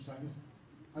muchos años.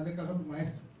 Hazle caso a tu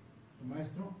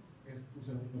maestro es tu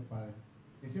segundo padre.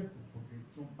 Es cierto, porque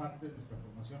son parte de nuestra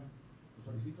formación. Los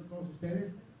felicito a todos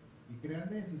ustedes y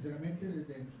créanme, sinceramente,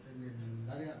 desde el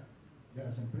área de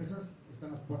las empresas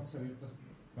están las puertas abiertas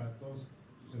para todos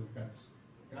sus educandos.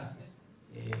 Gracias.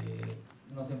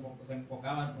 Nos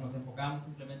enfocábamos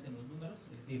simplemente en los números,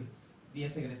 es decir,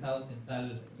 10 egresados en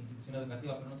tal institución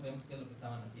educativa, pero no sabíamos qué es lo que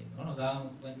estaban haciendo, ¿no? Nos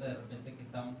dábamos cuenta de repente que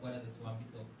estaban fuera de su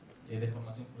ámbito de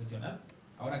formación profesional.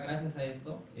 Ahora, gracias a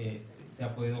esto, se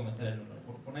ha podido aumentar el número.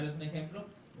 Por ponerles un ejemplo,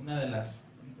 una de las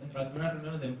primeras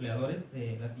reuniones de empleadores,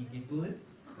 de las inquietudes,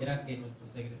 era que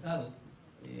nuestros egresados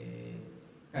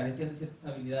carecían de ciertas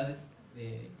habilidades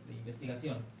de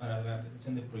investigación para la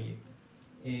realización de proyectos.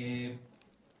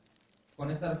 Con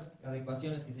estas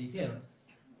adecuaciones que se hicieron,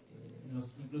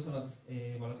 incluso en las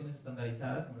evaluaciones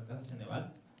estandarizadas, como el caso de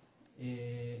Ceneval,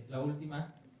 la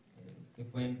última, que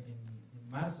fue en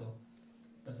marzo,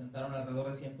 presentaron alrededor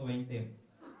de 120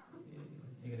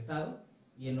 egresados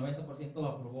y el 90%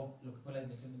 aprobó lo que fue la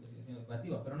dimensión de investigación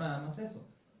educativa, pero nada más eso.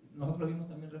 Nosotros lo vimos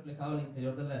también reflejado al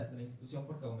interior de la institución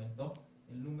porque aumentó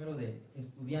el número de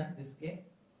estudiantes que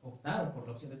optaron por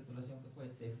la opción de titulación que fue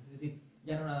tesis, es decir,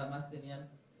 ya no nada más tenían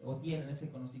o tienen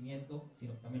ese conocimiento,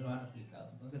 sino que también lo han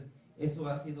aplicado. Entonces, eso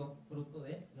ha sido fruto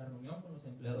de la reunión con los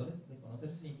empleadores, de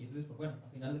conocer sus inquietudes, porque bueno, a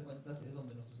final de cuentas es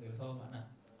donde nuestros egresados van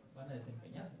a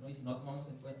desempeñarse, ¿no? Y si no tomamos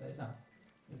en cuenta esa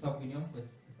opinión,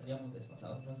 pues estaríamos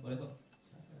desfasados. Entonces, por eso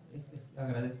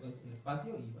agradezco este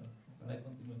espacio y bueno, ojalá y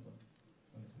continúen con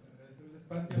eso. Agradecer el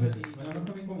espacio. Gracias. Y bueno, más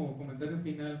también como comentario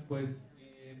final, pues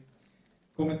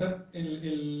comentar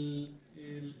el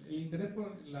interés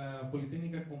por la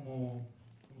Politécnica como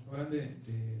sabrán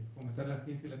de fomentar la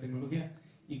ciencia y la tecnología,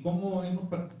 y cómo hemos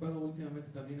participado últimamente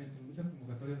también en muchas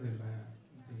convocatorias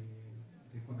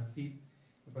de CONACYT,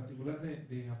 en particular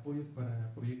de apoyos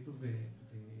para proyectos del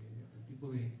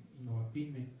tipo de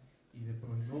Innovapyme y de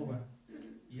Proinnova.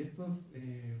 Y estos,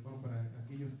 bueno, para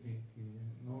aquellos que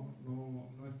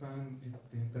no están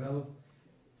enterados,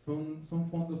 son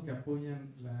fondos que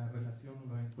apoyan la relación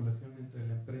o la vinculación entre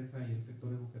la empresa y el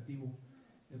sector educativo.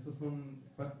 Esos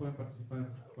pueden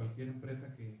participar cualquier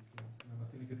empresa que nada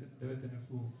más debe tener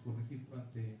su registro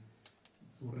ante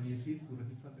su RENIECIT, su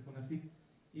registro ante CONACYT,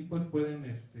 y pues pueden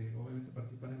obviamente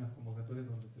participar en las convocatorias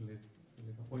donde se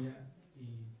les apoya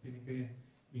y tienen que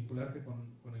vincularse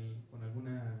con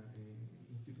alguna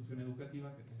institución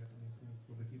educativa que tenga también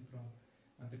su registro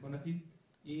ante CONACYT,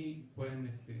 y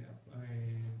pueden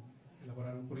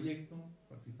elaborar un proyecto,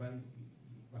 participar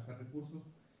y bajar recursos.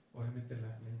 Obviamente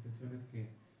la intención es que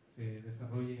se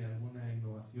desarrolle alguna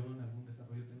innovación, algún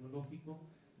desarrollo tecnológico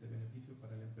de beneficio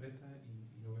para la empresa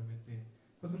y obviamente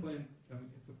pues se pueden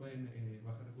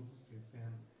bajar recursos que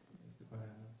sean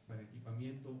para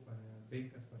equipamiento, para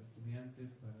becas para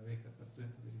estudiantes, para becas para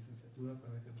estudiantes clausura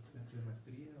para becas estudiantes de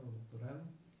maestría o doctorado.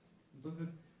 Entonces,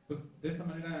 pues de esta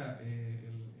manera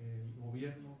el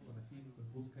gobierno con así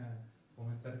pues, busca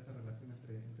fomentar esta relación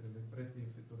entre la empresa y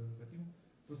el sector educativo.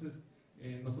 Entonces,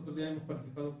 nosotros ya hemos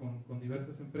participado con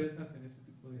diversas empresas en este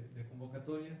tipo de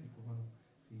convocatorias y pues bueno,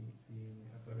 si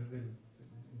a través del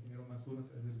ingeniero Mansur, a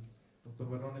través del doctor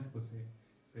Barrones, pues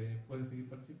se puede seguir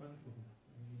participando, pues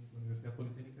la Universidad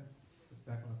Politécnica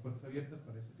está con las puertas abiertas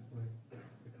para este tipo de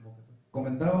convocatorias.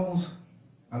 Comentábamos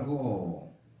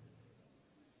algo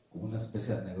como una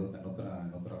especie de anécdota en otra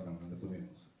reunión que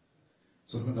tuvimos.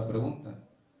 Surge una pregunta.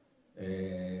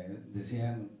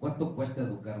 Decían, ¿cuánto cuesta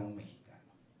educar a un mexicano?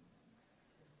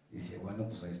 Y dice, bueno,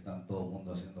 pues ahí están todo el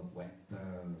mundo haciendo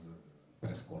cuentas,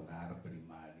 preescolar,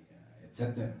 primaria,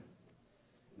 etcétera.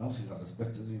 No, si la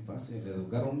respuesta es bien fácil.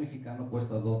 Educar a un mexicano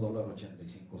cuesta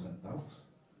 $2.85.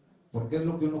 Porque es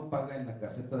lo que uno paga en la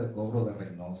caseta de cobro de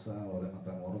Reynosa o de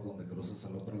Matamoros, donde cruzas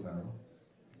al otro lado.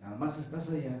 Nada más estás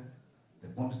allá, te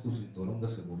pones tu cinturón de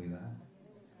seguridad,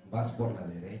 vas por la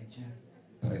derecha,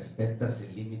 respetas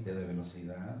el límite de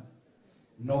velocidad,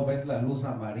 no ves la luz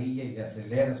amarilla y le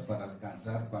aceleras para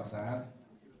alcanzar, pasar,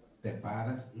 te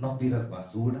paras, no tiras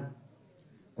basura.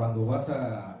 Cuando vas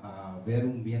a ver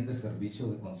un bien de servicio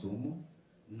de consumo,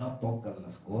 no tocas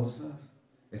las cosas,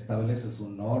 estableces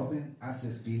un orden,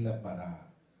 haces fila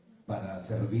para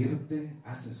servirte,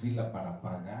 haces fila para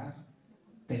pagar,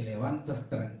 te levantas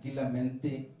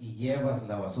tranquilamente y llevas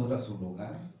la basura a su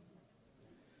lugar.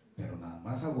 Pero nada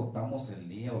más agotamos el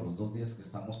día o los 2 días que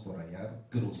estamos por allá,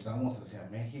 cruzamos hacia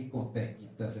México, te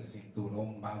quitas el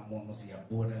cinturón, vámonos y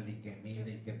apúrale y que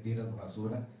mire y que tiras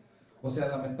basura. O sea,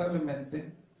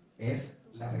 lamentablemente es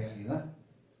la realidad,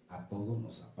 a todos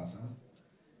nos ha pasado.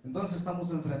 Entonces estamos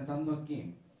enfrentando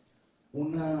aquí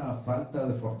una falta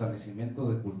de fortalecimiento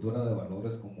de cultura de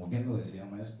valores, como bien lo decía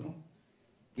maestro,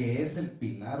 que es el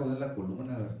pilar o es la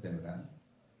columna vertebral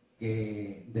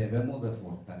que debemos de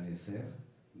fortalecer,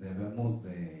 debemos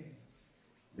de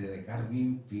dejar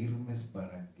bien firmes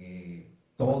para que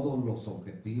todos los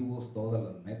objetivos, todas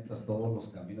las metas, todos los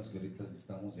caminos que ahorita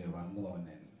estamos llevando en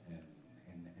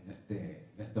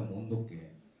este mundo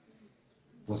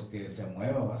pues que se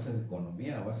mueva a base de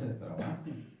economía, a base de trabajo.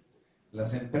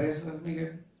 Las empresas,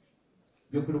 Miguel,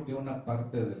 yo creo que una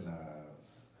parte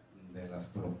de las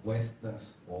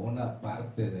propuestas o una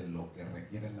parte de lo que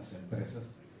requieren las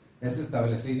empresas es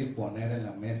establecer y poner en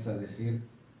la mesa, decir,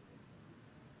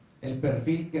 el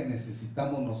perfil que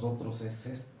necesitamos nosotros es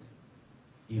este,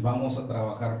 y vamos a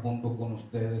trabajar junto con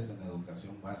ustedes en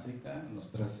educación básica, en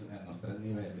los tres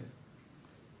niveles,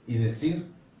 y decir,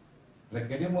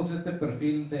 requerimos este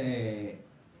perfil de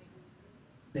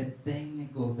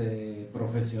técnicos, de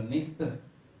profesionistas,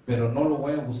 pero no lo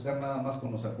voy a buscar nada más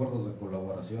con los acuerdos de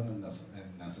colaboración en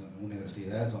las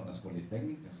universidades o en las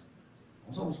politécnicas.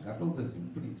 Vamos a buscarlos desde un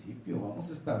principio, vamos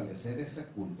a establecer esa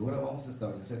cultura, vamos a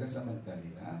establecer esa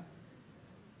mentalidad,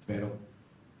 pero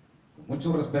con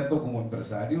mucho respeto como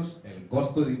empresarios, el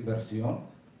costo de inversión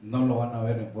no lo van a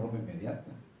ver en forma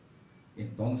inmediata.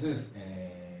 Entonces,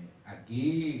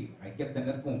 aquí hay que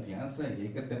tener confianza y hay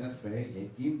que tener fe y hay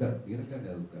que invertirle en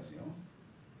la educación.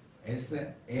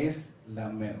 Esa es la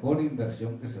mejor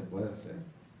inversión que se puede hacer.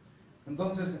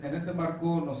 Entonces, en este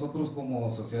marco, nosotros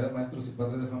como Sociedad de Maestros y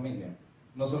Padres de Familia,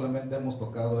 no solamente hemos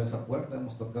tocado esa puerta,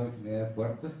 hemos tocado infinidad de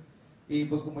puertas, y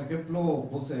pues como ejemplo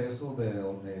puse eso de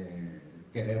donde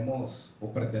queremos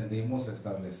o pretendimos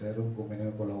establecer un convenio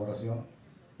de colaboración,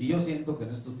 y yo siento que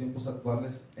en estos tiempos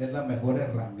actuales es la mejor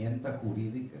herramienta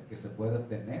jurídica que se puede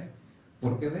tener,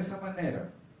 porque de esa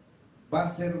manera va a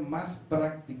ser más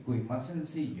práctico y más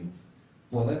sencillo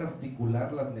poder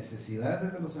articular las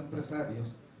necesidades de los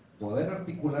empresarios, poder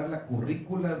articular la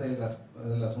currícula de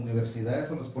las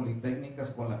universidades o las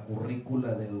politécnicas con la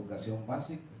currícula de educación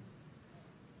básica,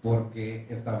 porque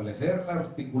establecer la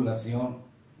articulación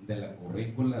de la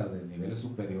currícula de niveles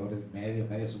superiores,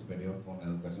 medio superior con la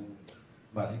educación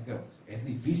básica, pues, es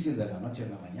difícil de la noche a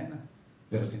la mañana,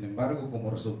 pero sin embargo,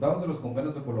 como resultado de los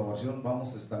convenios de colaboración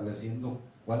vamos estableciendo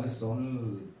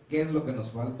qué es lo que nos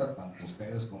falta tanto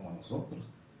ustedes como a nosotros.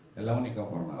 Es la única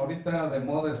forma. Ahorita de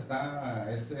moda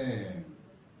está ese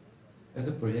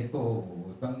proyecto,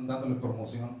 están dándole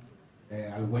promoción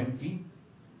al Buen Fin,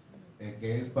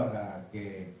 que es para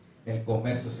que el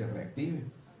comercio se reactive.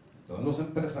 Todos los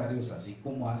empresarios, así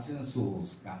como hacen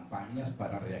sus campañas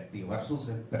para reactivar sus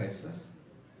empresas,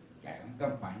 que hagan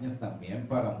campañas también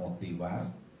para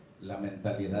motivar la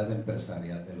mentalidad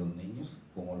empresarial de los niños,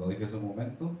 como lo dije hace un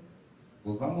momento.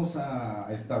 Pues vamos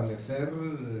a establecer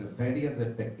ferias de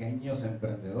pequeños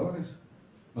emprendedores.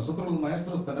 Nosotros los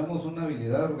maestros tenemos una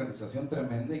habilidad de organización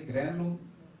tremenda y créanlo,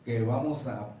 que vamos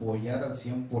a apoyar al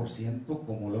 100%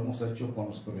 como lo hemos hecho con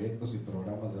los proyectos y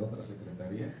programas de otras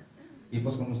secretarías, y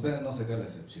pues con ustedes no sería la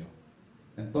excepción.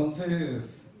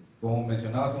 Entonces, como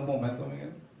mencionaba hace un momento,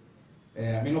 Miguel,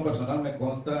 a mí en lo personal me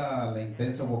consta la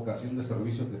intensa vocación de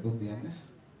servicio que tú tienes,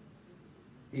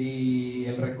 y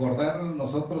el recordar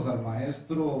nosotros al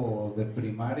maestro de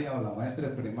primaria o la maestra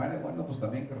de primaria, bueno, pues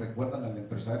también que recuerdan al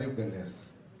empresario que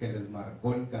les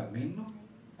marcó el camino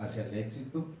hacia el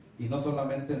éxito, y no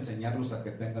solamente enseñarlos a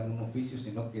que tengan un oficio,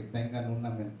 sino que tengan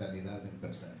una mentalidad de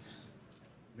empresarios.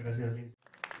 Gracias, Luis.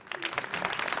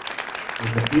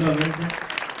 Efectivamente,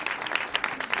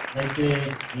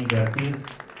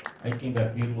 hay que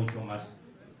invertir mucho más.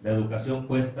 La educación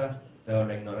cuesta, pero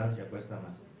la ignorancia cuesta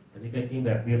más. Así que hay que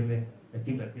invertir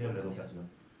en la educación.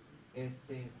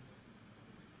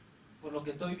 Por lo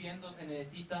que estoy viendo, se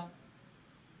necesita,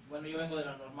 bueno, yo vengo de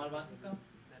la normal básica,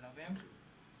 de la BEM,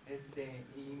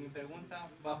 y mi pregunta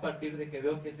va a partir de que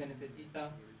veo que se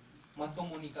necesita más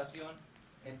comunicación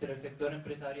entre el sector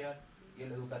empresarial y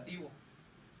el educativo.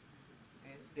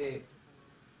 ¿Qué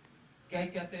hay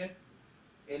que hacer?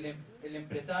 El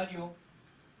empresario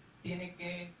tiene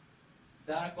que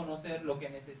dar a conocer lo que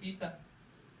necesita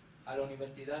a la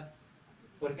universidad.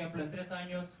 Por ejemplo, en 3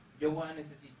 años yo voy a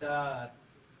necesitar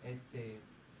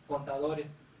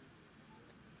contadores.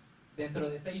 Dentro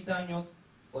de 6 años,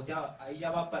 o sea, ahí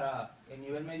ya va para el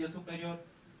nivel medio superior,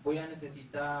 voy a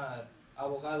necesitar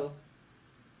abogados.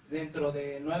 Dentro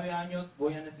de 9 años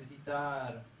voy a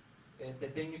necesitar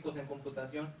técnicos en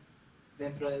computación.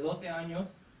 Dentro de 12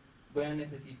 años voy a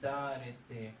necesitar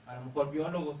a lo mejor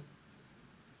biólogos.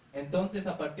 Entonces,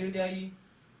 a partir de ahí,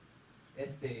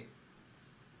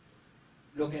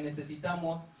 lo que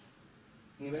necesitamos,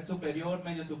 nivel superior,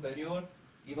 medio superior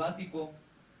y básico,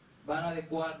 van a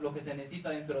adecuar lo que se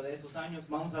necesita dentro de esos años.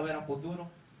 Vamos a ver a futuro,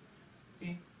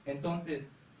 ¿sí?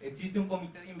 Entonces, ¿existe un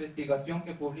comité de investigación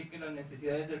que publique las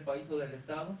necesidades del país o del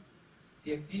estado?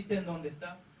 Si existe, ¿en dónde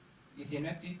está? Y si no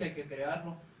existe, hay que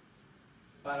crearlo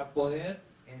para poder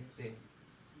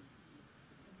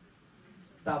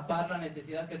tapar la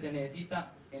necesidad que se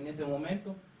necesita en ese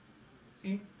momento,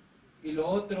 ¿sí? Y lo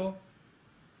otro,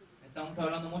 estamos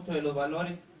hablando mucho de los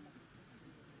valores.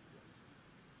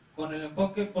 Con el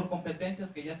enfoque por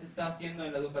competencias que ya se está haciendo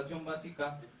en la educación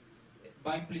básica,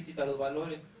 va implícita los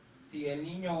valores. Si el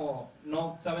niño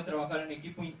no sabe trabajar en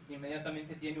equipo,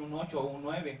 inmediatamente tiene un 8 o un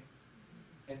 9.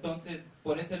 Entonces,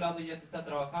 por ese lado ya se está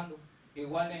trabajando.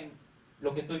 Igual en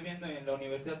lo que estoy viendo en la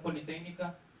Universidad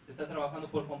Politécnica, se está trabajando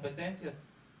por competencias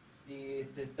y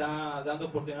se está dando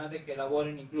oportunidad de que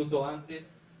elaboren incluso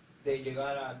antes de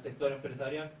llegar al sector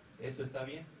empresarial. Eso está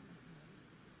bien.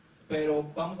 Pero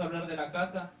vamos a hablar de la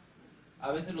casa.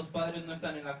 A veces los padres no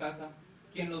están en la casa.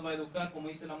 ¿Quién los va a educar? Como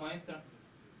dice la maestra.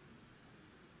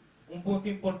 Un punto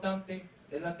importante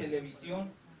es la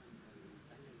televisión.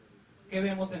 ¿Qué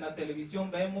vemos en la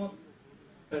televisión? Vemos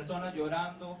personas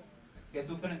llorando, que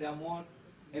sufren de amor.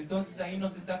 Entonces ahí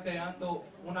nos está creando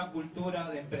una cultura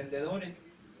de emprendedores.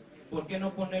 ¿Por qué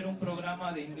no poner un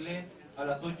programa de inglés a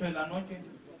las 8 de la noche?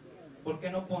 ¿Por qué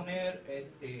no poner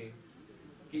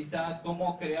quizás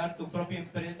cómo crear tu propia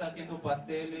empresa haciendo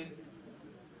pasteles,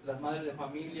 las madres de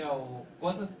familia o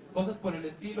cosas por el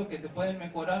estilo que se pueden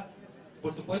mejorar?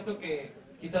 Por supuesto que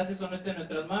quizás eso no esté en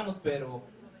nuestras manos, pero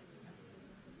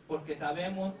porque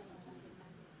sabemos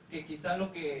que quizás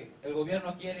lo que el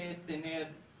gobierno quiere es tener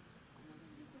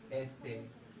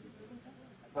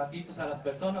bajitos a las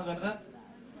personas, ¿verdad?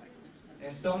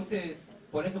 Entonces,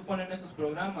 por eso ponen esos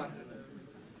programas.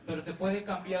 Pero se puede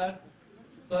cambiar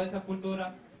toda esa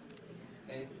cultura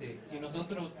si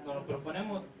nosotros nos lo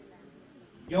proponemos.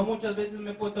 Yo muchas veces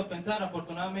me he puesto a pensar,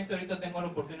 afortunadamente ahorita tengo la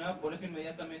oportunidad, por eso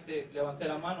inmediatamente levanté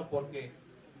la mano, porque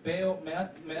veo,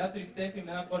 me da tristeza y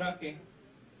me da coraje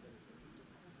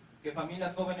que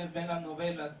familias jóvenes ven las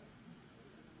novelas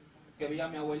que veía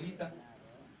mi abuelita,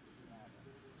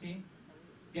 ¿sí?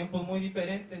 Tiempos muy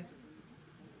diferentes.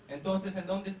 Entonces, ¿en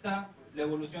dónde está la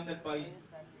evolución del país?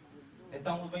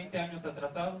 Estamos 20 años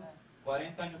atrasados,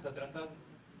 40 años atrasados.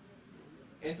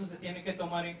 Eso se tiene que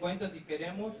tomar en cuenta si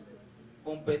queremos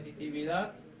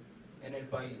competitividad en el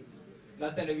país.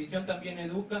 La televisión también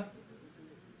educa,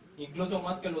 incluso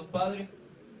más que los padres,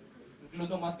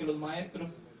 incluso más que los maestros.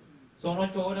 Son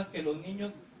 8 horas que los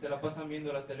niños se la pasan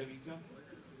viendo la televisión.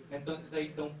 Entonces ahí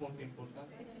está un punto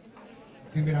importante.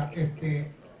 Sí, mira,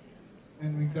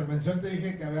 en mi intervención te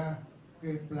dije que había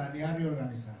que planear y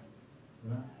organizar,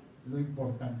 ¿verdad? Lo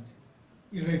importante.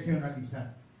 Y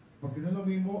regionalizar. Porque no es lo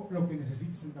mismo lo que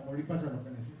necesitas en Tamaulipas a lo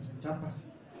que necesitas en Chiapas.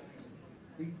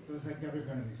 ¿Sí? Entonces hay que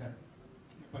regionalizar.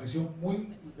 Me pareció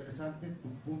muy interesante tu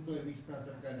punto de vista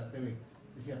acerca de la TV.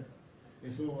 Es cierto,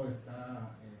 eso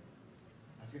está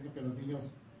haciendo que los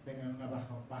niños tengan una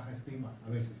baja estima a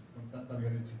veces con tanta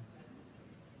violencia.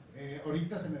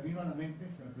 Ahorita se me vino a la mente,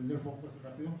 se me prendió el foco hace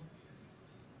rápido,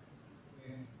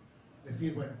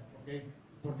 decir, bueno, ok,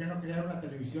 ¿por qué no crear una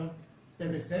televisión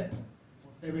TVCEP o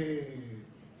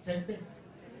TVCENTE? ¿Sí?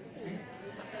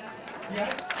 ¿Sí hay?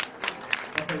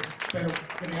 Okay, pero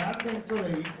crear dentro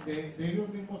de ellos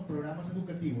mismos programas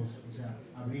educativos, o sea,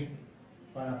 abrir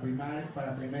para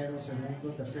primero,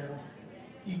 segundo, tercero,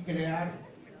 y crear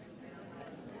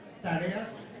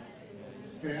tareas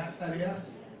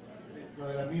dentro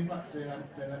de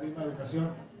la misma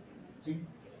educación, ¿sí?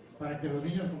 Para que los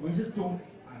niños, como dices tú,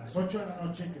 a las 8 de la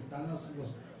noche que están los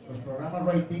programas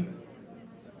rating,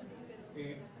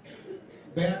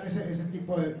 vean ese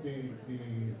tipo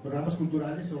de programas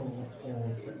culturales o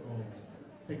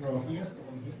tecnologías,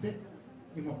 como dijiste,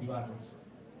 y motivarlos.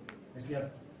 Es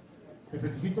cierto. Te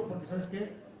felicito porque, ¿sabes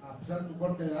qué? A pesar de tu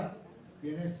corta edad,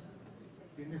 tienes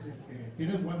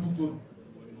buen futuro.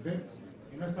 ¿Okay?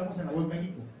 Y no estamos en La Voz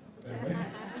México, pero bueno.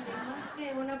 Más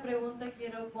que una pregunta,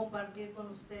 quiero compartir con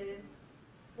ustedes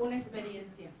una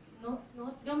experiencia.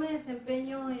 Yo me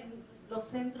desempeño en los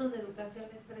centros de educación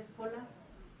extraescolar.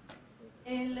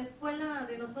 En la escuela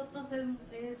de nosotros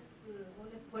es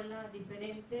una escuela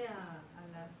diferente a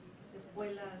las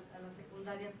escuelas, a las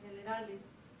secundarias generales,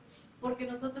 porque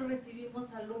nosotros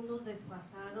recibimos alumnos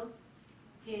desfasados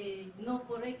que no,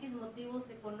 por X motivos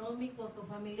económicos o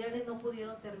familiares, no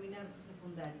pudieron terminar su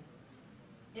secundaria.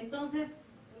 Entonces,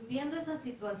 viendo esa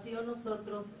situación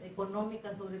nosotros,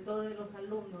 económica sobre todo de los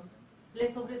alumnos,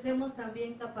 les ofrecemos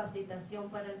también capacitación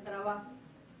para el trabajo.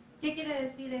 ¿Qué quiere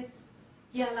decir eso?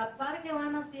 Que a la par que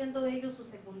van haciendo ellos su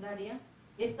secundaria,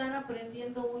 están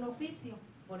aprendiendo un oficio.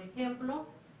 Por ejemplo,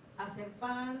 hacer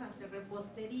pan, hacer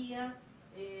repostería,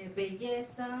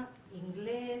 belleza,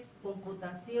 inglés,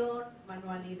 computación,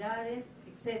 manualidades,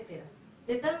 etc.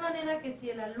 De tal manera que si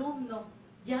el alumno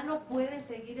ya no puede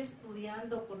seguir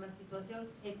estudiando por la situación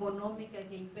económica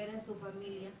que impera en su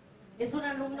familia, es un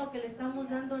alumno que le estamos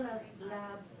dando las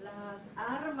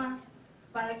armas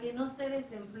para que no esté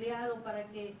desempleado, para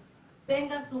que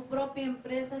tenga su propia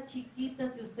empresa chiquita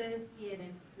si ustedes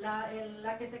quieren.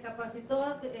 La que se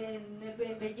capacitó en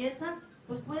belleza,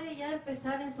 pues puede ya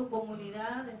empezar en su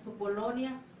comunidad, en su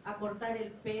colonia, a cortar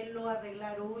el pelo, a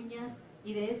arreglar uñas,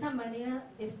 y de esa manera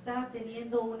está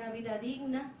teniendo una vida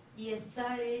digna y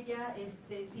está ella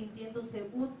sintiéndose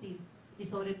útil y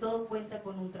sobre todo cuenta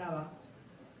con un trabajo.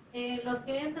 Los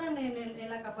que entran en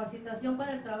la capacitación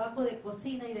para el trabajo de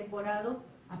cocina y decorado,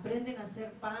 aprenden a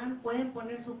hacer pan, pueden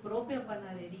poner su propia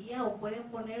panadería o pueden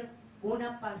poner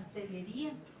una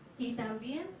pastelería. Y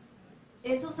también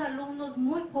esos alumnos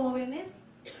muy jóvenes,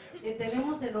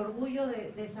 tenemos el orgullo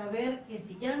de saber que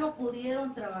si ya no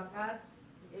pudieron trabajar,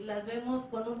 las vemos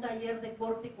con un taller de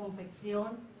corte y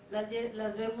confección,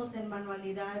 las vemos en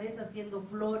manualidades, haciendo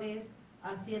flores,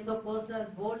 haciendo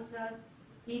cosas, bolsas,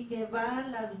 y que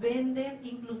van, las venden,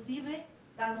 inclusive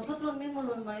a nosotros mismos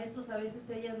los maestros a veces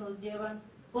ellas nos llevan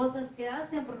cosas que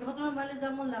hacen, porque nosotros nomás les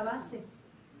damos la base.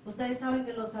 Ustedes saben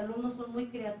que los alumnos son muy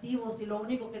creativos y lo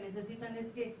único que necesitan es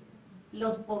que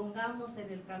los pongamos en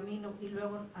el camino y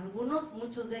luego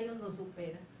muchos de ellos nos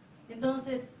superan.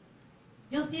 Entonces,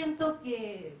 yo siento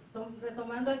que,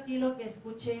 retomando aquí lo que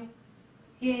escuché,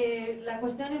 que la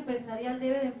cuestión empresarial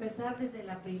debe de empezar desde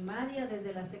la primaria,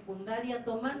 desde la secundaria,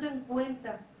 tomando en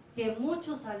cuenta que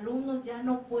muchos alumnos ya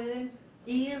no pueden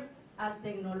ir al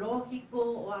tecnológico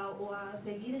o a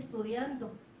seguir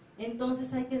estudiando.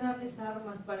 Entonces hay que darles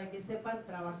armas para que sepan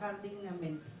trabajar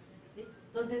dignamente, ¿sí?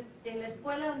 Entonces, en la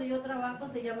escuela donde yo trabajo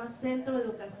se llama Centro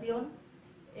Educación,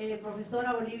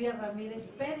 profesora Olivia Ramírez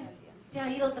Pérez, se ha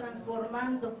ido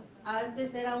transformando.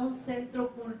 Antes era un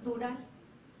centro cultural,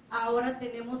 ahora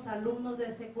tenemos alumnos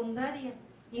de secundaria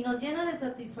y nos llena de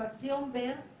satisfacción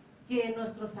ver que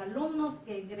nuestros alumnos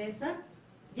que ingresan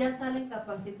ya salen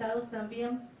capacitados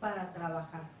también para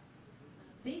trabajar,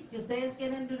 ¿sí? Si ustedes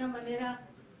quieren de una manera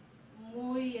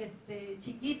muy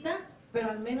chiquita, pero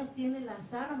al menos tienen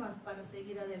las armas para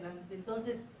seguir adelante.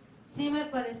 Entonces, sí me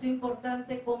pareció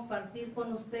importante compartir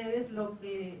con ustedes lo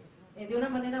que de una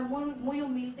manera muy, muy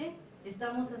humilde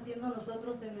estamos haciendo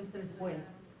nosotros en nuestra escuela.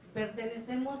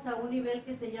 Pertenecemos a un nivel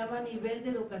que se llama nivel de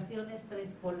educación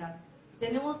extraescolar.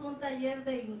 Tenemos un taller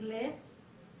de inglés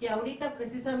que ahorita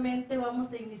precisamente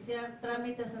vamos a iniciar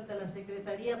trámites ante la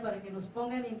Secretaría para que nos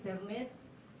pongan internet,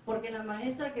 porque la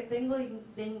maestra que tengo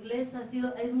de inglés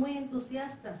es muy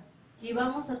entusiasta y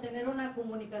vamos a tener una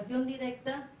comunicación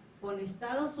directa con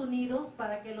Estados Unidos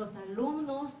para que los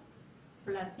alumnos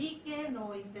platiquen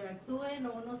o interactúen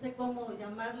o no sé cómo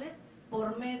llamarles,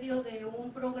 por medio de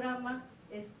un programa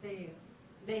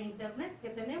de internet que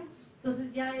tenemos.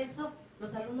 Entonces ya eso,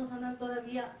 los alumnos andan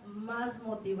todavía más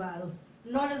motivados.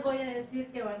 No les voy a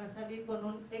decir que van a salir con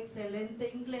un excelente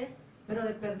inglés, pero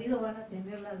de perdido van a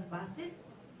tener las bases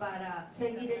para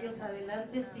seguir ellos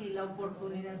adelante si la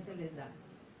oportunidad se les da.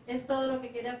 Es todo lo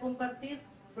que quería compartir.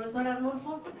 Profesor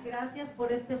Arnulfo, gracias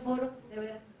por este foro, de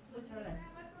veras, muchas gracias.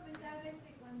 Nada más comentarles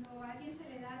que cuando a alguien se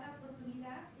le da la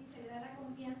oportunidad y se le da la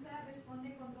confianza,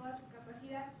 responde con toda su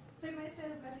capacidad. Soy maestra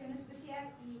de educación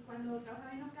especial y cuando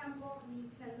trabajaba en Ocampo,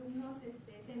 mis alumnos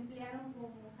se emplearon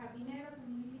como jardineros, el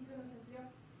municipio los empleó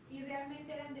y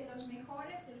realmente eran de los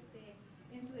mejores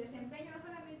en su desempeño. No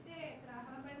solamente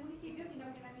trabajaban para el municipio,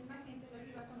 sino que la misma gente los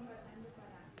iba contratando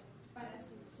para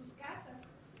sus casas.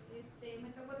 Me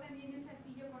tocó también en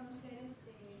Saltillo conocer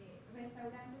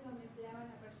restaurantes donde empleaban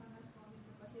a personas con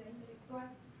discapacidad intelectual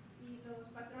y los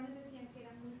patrones decían que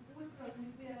eran muy pulcros,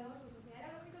 muy cuidadosos, o sea,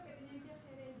 era lo único que tenían que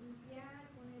hacer es limpiar,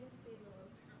 poner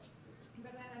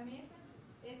 ¿verdad? La mesa,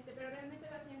 pero realmente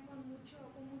lo hacían con mucho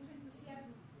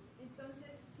entusiasmo.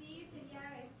 Entonces sí sería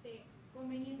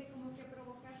conveniente como que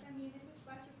provocar también ese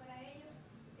espacio para ellos.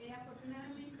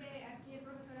 Afortunadamente aquí el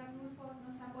profesor Arnulfo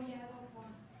nos ha apoyado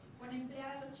con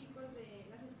emplear a los chicos de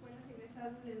las escuelas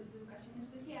egresados de educación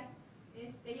especial,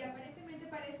 y aparentemente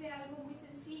parece algo muy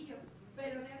sencillo,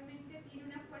 pero realmente tiene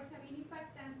una fuerza bien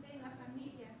impactante en la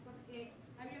familia, porque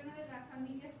había una de las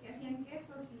familias que hacían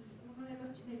quesos y uno de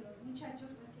los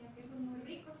muchachos hacía quesos muy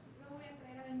ricos, lo voy a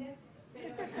traer a vender,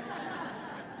 pero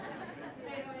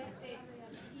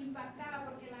impactaba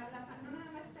porque no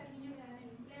nada más es al niño le dan el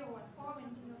empleo o al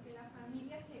joven, sino que la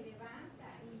familia se levanta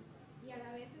y a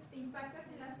la vez impactas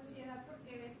en la sociedad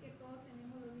porque ves que todos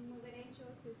tenemos los mismos derechos,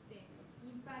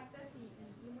 impactas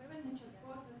y mueven muchas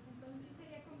cosas. Entonces sí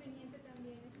sería conveniente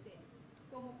también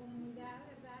como comunidad,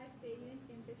 ¿verdad? Ir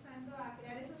empezando a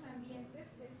crear esos ambientes,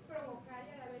 es provocar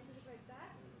y a la vez es retar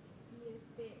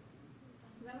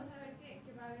y vamos a ver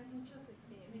que va a haber muchos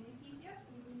beneficios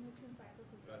y mucho impacto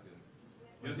social.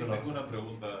 Gracias. Yo sí tengo una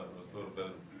pregunta, profesor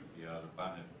Pedro, y al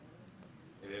panel.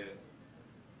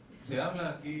 Se habla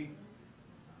aquí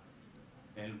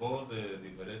en voz de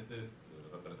diferentes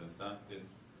representantes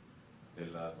de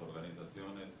las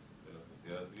organizaciones de la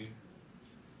sociedad civil,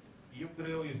 y yo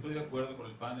creo y estoy de acuerdo con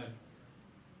el panel,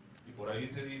 y por ahí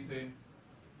se dice,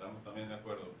 estamos también de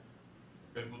acuerdo,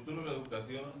 que el futuro de la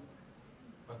educación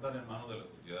va a estar en manos de la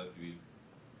sociedad civil.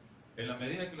 En la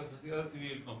medida que la sociedad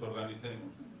civil nos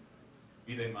organicemos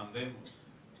y demandemos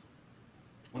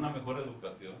una mejor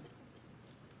educación,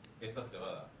 esta se va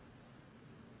a dar,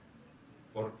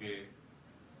 porque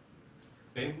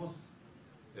vemos,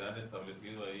 se han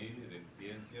establecido ahí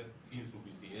deficiencias,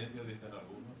 insuficiencias, dicen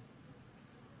algunos,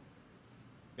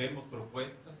 vemos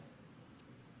propuestas,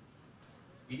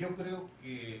 y yo creo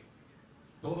que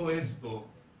todo esto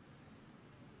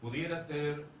pudiera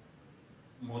ser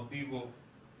motivo,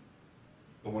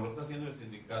 como lo está haciendo el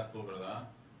sindicato, ¿verdad?,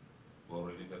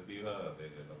 por iniciativa de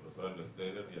la profesora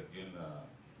Lesteller y aquí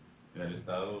en el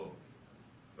Estado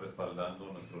respaldando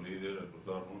a nuestro líder, el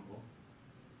profesor Arnulfo.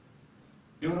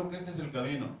 Yo creo que este es el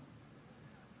camino,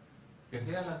 que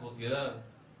sea la sociedad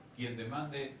quien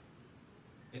demande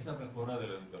esa mejora de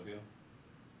la educación,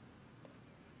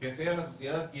 que sea la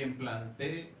sociedad quien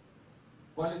plantee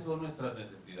cuáles son nuestras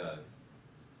necesidades.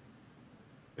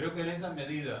 Creo que en esa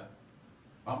medida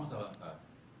vamos a avanzar,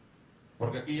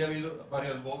 porque aquí ya ha habido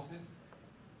varias voces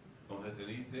donde se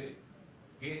dice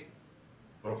qué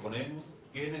proponemos,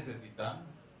 qué necesitamos,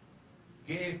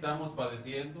 qué estamos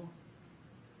padeciendo,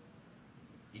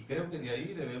 y creo que de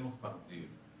ahí debemos partir,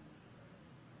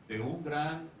 de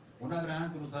una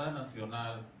gran cruzada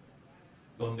nacional,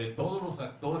 donde todos los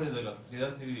actores de la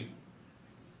sociedad civil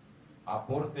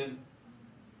aporten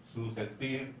su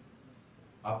sentir,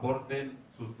 aporten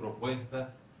sus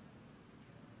propuestas,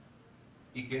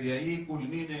 y que de ahí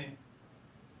culmine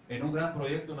en un gran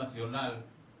proyecto nacional,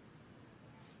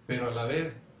 pero a la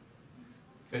vez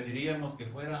pediríamos que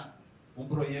fuera un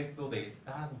proyecto de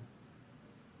Estado,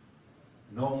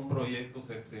 no un proyecto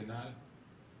seccional,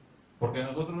 porque a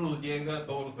nosotros nos llega,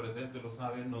 todos los presentes lo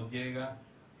saben, nos llega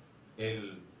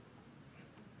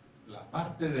la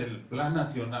parte del plan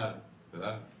nacional,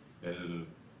 ¿verdad?,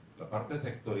 la parte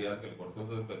sectorial, que el Consejo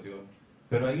de Educación,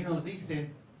 pero ahí nos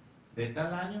dice de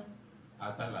tal año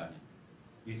a tal año,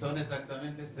 y son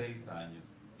exactamente 6 años,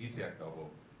 y se acabó.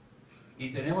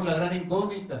 Y tenemos la gran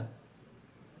incógnita,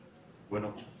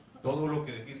 bueno, todo lo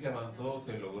que de aquí se avanzó,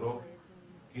 se logró,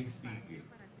 ¿qué sigue?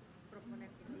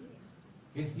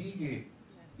 ¿Qué sigue?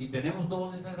 Y tenemos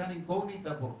todos esa gran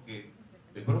incógnita porque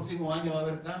el próximo año va a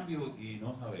haber cambio y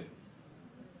no sabemos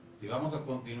Si vamos a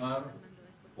continuar,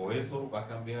 o eso va a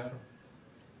cambiar,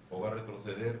 o va a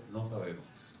retroceder, no sabemos.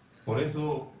 Por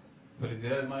eso,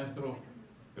 felicidades maestro,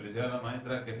 felicidades a la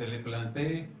maestra, que se le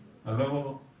plantee al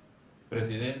nuevo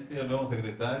presidente, al nuevo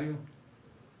secretario,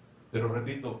 pero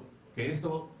repito, que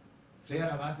esto sea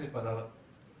la base para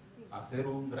hacer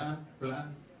un gran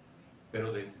plan,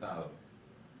 pero de Estado.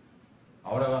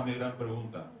 Ahora va mi gran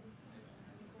pregunta.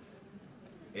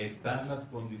 ¿Están las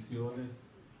condiciones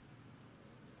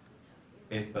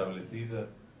establecidas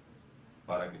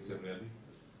para que se realice?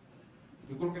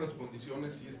 Yo creo que las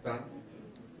condiciones sí están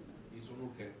y son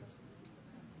urgentes.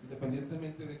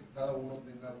 Independientemente de que cada uno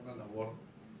tenga una labor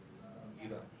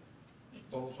en la vida,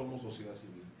 todos somos sociedad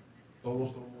civil,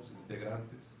 todos somos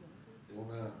integrantes de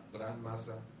una gran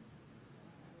masa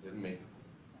en México.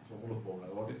 Somos los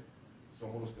pobladores,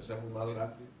 somos los que hacemos más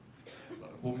grande la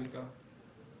república,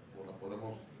 o la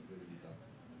podemos debilitar.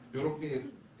 Yo creo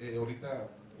que ahorita,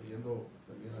 oyendo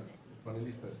también a los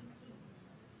panelistas,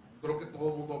 creo que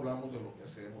todo el mundo hablamos de lo que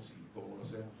hacemos y cómo lo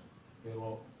hacemos,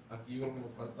 pero aquí yo creo que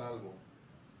nos falta algo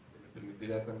que me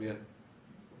permitiría también,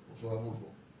 profesor Arnulfo.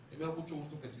 A mí me da mucho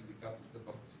gusto que el sindicato esté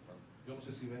participando. Yo no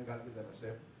sé si venga alguien de la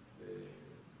SEP,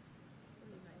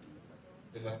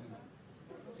 de lástima.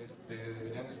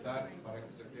 Deberían estar para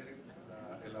que se enteren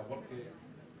el labor que...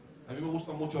 A mí me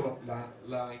gusta mucho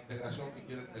la integración que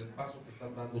quieren, el paso que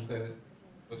están dando ustedes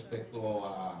respecto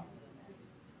a...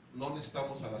 No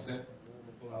necesitamos a la SEP en un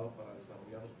momento dado para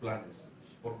desarrollar los planes,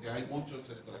 porque hay muchas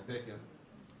estrategias.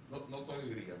 No estoy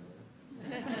gritando.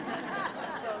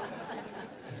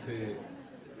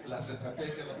 Las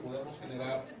estrategias las podemos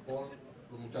generar con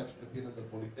los muchachos que tienen del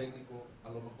Politécnico, a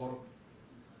lo mejor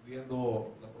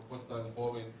viendo la propuesta del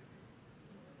joven.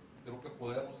 Creo que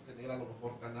podemos tener a lo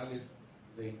mejor canales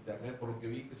de internet, por lo que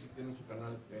vi que sí tienen su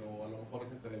canal, pero a lo mejor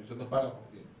es en televisión de paga,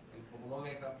 porque como no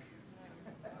deja.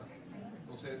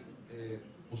 Entonces,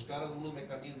 buscar algunos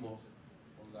mecanismos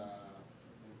con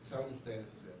lo que saben ustedes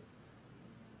hacer.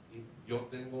 Y yo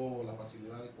tengo la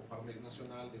facilidad de Competitividad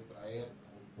nacional, de traer,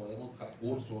 podemos dejar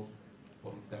cursos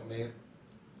por internet,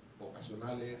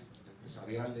 vocacionales,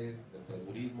 empresariales, de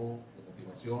emprendedurismo, de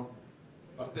motivación.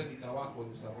 Parte de mi trabajo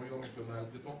en desarrollo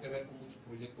regional, yo tengo que ver con muchos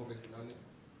proyectos regionales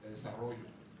de desarrollo,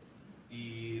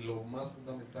 y lo más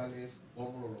fundamental es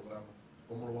cómo lo logramos,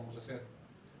 cómo lo vamos a hacer.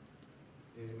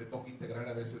 Me toca integrar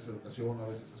a veces educación, a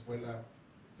veces escuela,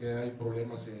 que hay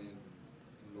problemas en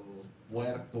los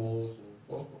huertos,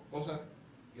 o cosas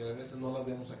que a veces no las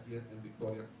vemos aquí en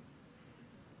Victoria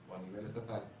o a nivel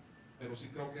estatal, pero sí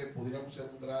creo que podríamos hacer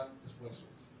un gran esfuerzo.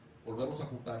 Volvemos a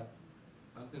juntar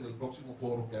antes del próximo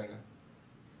foro que hagan.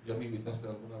 Ya me invitaste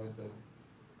alguna vez, Pedro,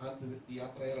 y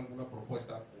a traer alguna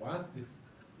propuesta, o antes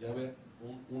ya ver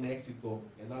un éxito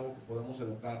en algo que podemos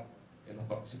educar en las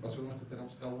participaciones que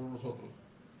tenemos cada uno de nosotros.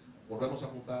 Volvemos a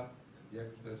juntar el día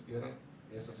que ustedes quieran,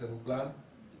 es hacer un plan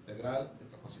integral de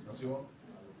capacitación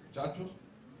a los muchachos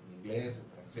en inglés, en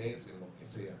francés, en lo que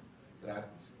sea,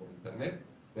 gratis, por internet,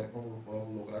 ver cómo lo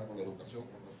podemos lograr con la educación,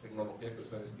 con la tecnología que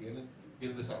ustedes tienen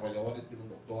desarrolladores, tienen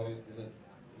doctores, tienen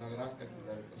una gran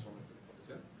cantidad de personas que lo pueden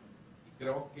hacer. Y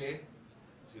creo que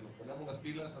si nos ponemos las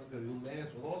pilas antes de un mes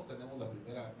o dos, tenemos la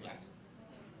primera clase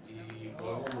y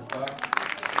podemos buscar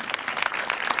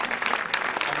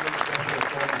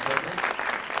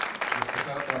y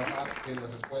empezar a trabajar en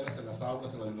las escuelas, en las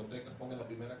aulas, en las bibliotecas. Pongan la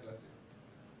primera clase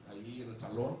ahí en el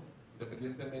salón,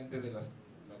 independientemente de la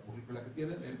currícula que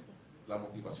tienen, es la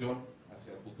motivación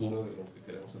hacia el futuro de lo que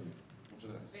queremos hacer.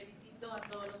 Muchas gracias. Felicito a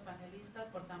todos los panelistas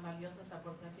por tan valiosas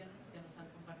aportaciones que nos han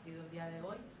compartido el día de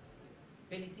hoy.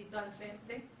 Felicito al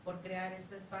CENTE por crear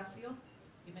este espacio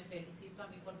y me felicito a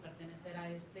mí por pertenecer a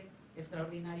este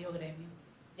extraordinario gremio.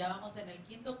 Ya vamos en el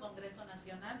 5º Congreso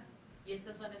Nacional y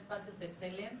estos son espacios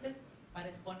excelentes para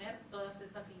exponer todas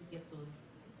estas inquietudes.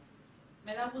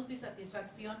 Me da gusto y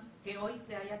satisfacción que hoy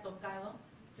se hayan tocado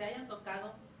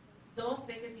dos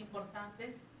ejes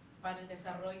importantes para el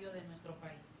desarrollo de nuestro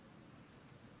país.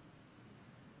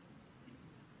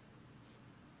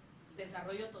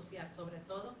 Desarrollo social sobre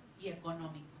todo y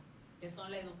económico, que son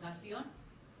la educación,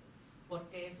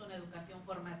 porque es una educación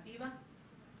formativa,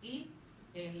 y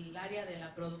el área de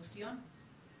la producción,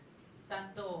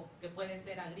 tanto que puede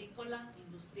ser agrícola,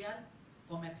 industrial,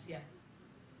 comercial.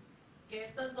 Que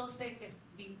estos dos ejes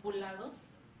vinculados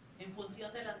en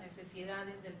función de las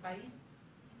necesidades del país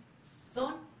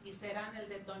son y serán el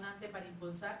detonante para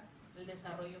impulsar el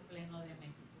desarrollo pleno de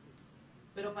México.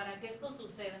 Pero para que esto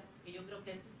suceda, que yo creo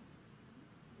que es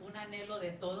un anhelo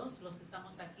de todos los que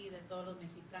estamos aquí, de todos los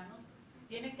mexicanos,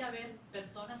 tiene que haber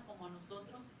personas como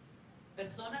nosotros,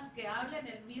 personas que hablen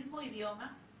el mismo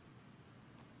idioma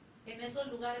en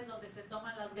esos lugares donde se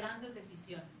toman las grandes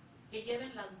decisiones, que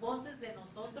lleven las voces de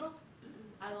nosotros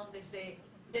a donde se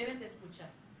deben de escuchar.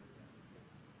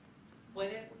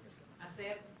 Pueden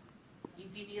hacer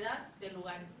infinidad de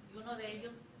lugares y uno de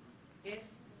ellos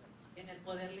es en el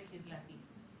poder legislativo,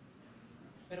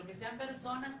 pero que sean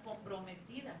personas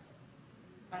comprometidas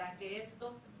para que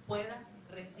esto pueda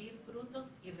rendir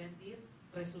frutos y rendir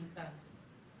resultados,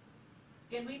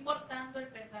 que no importando el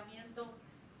pensamiento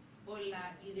o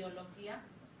la ideología,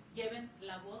 lleven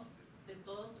la voz de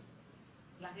todos,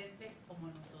 la gente como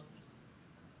nosotros,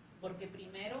 porque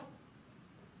primero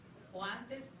o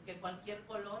antes que cualquier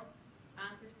color,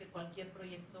 antes que cualquier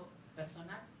proyecto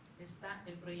personal, está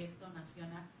el proyecto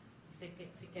nacional, y sé que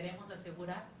si queremos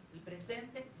asegurar el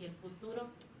presente y el futuro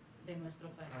de nuestro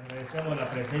país. Agradecemos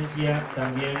la presencia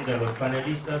también de los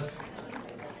panelistas.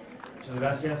 Muchas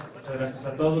gracias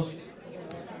a todos.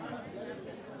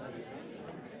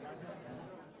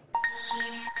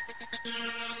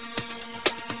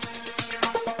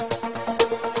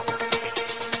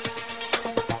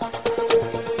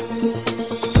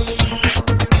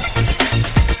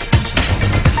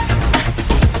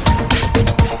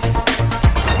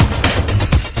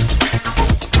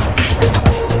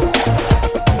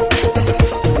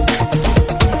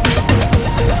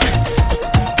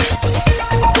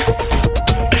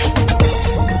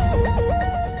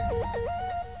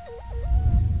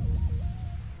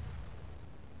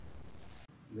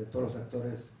 De todos los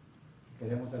actores que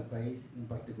queremos al país, en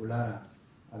particular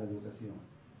a la educación.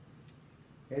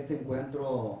 Este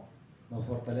encuentro nos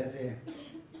fortalece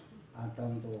a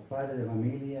tanto padres de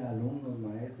familia, alumnos,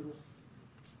 maestros,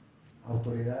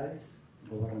 autoridades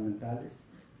gubernamentales,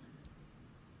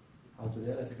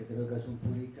 autoridades de la Secretaría de Educación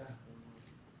Pública,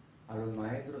 a los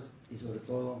maestros y sobre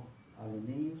todo a los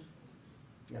niños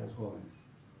y a los jóvenes.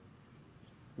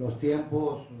 Los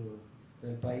tiempos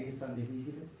del país tan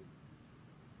difíciles,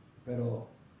 pero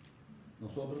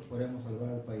nosotros podemos salvar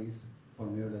al país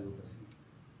por medio de la educación.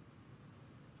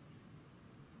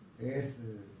 Es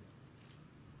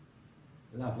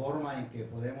la forma en que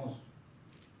podemos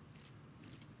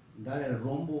dar el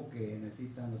rumbo que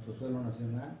necesita nuestro suelo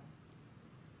nacional,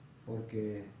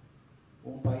 porque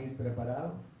un país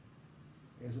preparado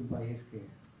es un país que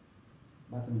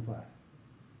va a triunfar.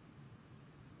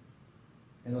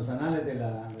 En los anales de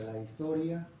la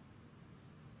historia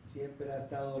siempre ha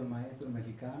estado el maestro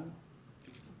mexicano,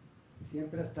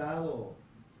 siempre ha estado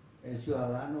el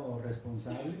ciudadano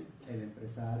responsable, el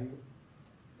empresario,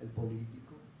 el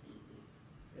político,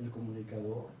 el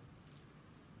comunicador,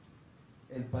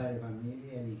 el padre de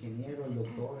familia, el ingeniero, el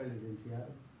doctor, el licenciado,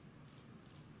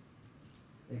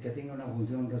 el que tenga una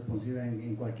función responsiva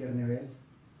en cualquier nivel.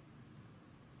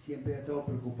 Siempre ha estado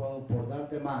preocupado por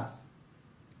darte más,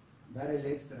 dar el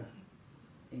extra,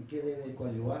 en qué debe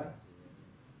coadyuvar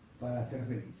para ser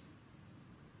feliz,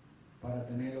 para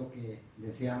tener lo que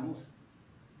deseamos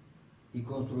y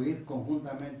construir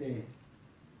conjuntamente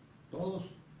todos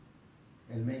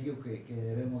el medio que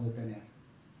debemos de tener.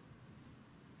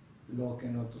 Lo que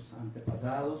nuestros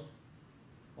antepasados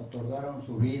otorgaron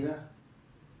su vida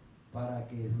para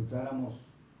que disfrutáramos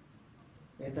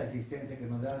esta existencia que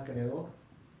nos da el Creador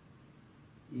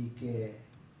y que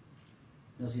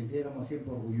nos sintiéramos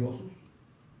siempre orgullosos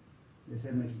de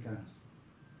ser mexicanos.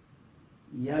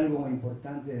 Y algo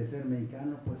importante de ser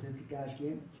mexicano pues es que cada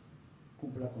quien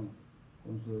cumpla con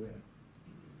su deber.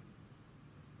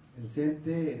 El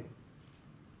CENTE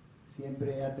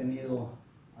siempre ha tenido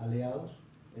aliados,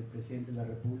 el presidente de la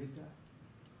República,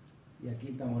 y aquí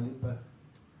en Tamaulipas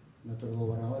nuestro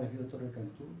gobernador Ejido Torre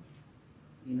Cantú,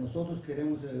 y nosotros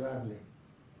queremos ayudarle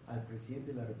al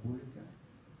presidente de la República,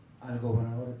 al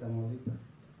gobernador de Tamaulipas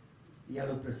y a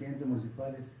los presidentes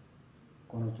municipales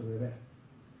con nuestro deber,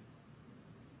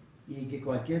 y que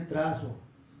cualquier trazo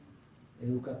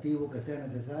educativo que sea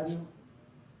necesario,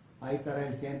 ahí estará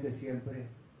el CENTE siempre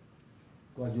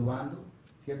coadyuvando,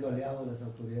 siendo aliado de las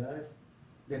autoridades,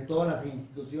 de todas las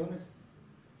instituciones,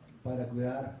 para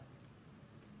cuidar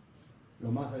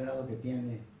lo más sagrado que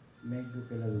tiene México,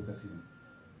 que es la educación.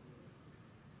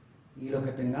 Y lo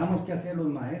que tengamos que hacer los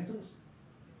maestros,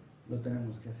 lo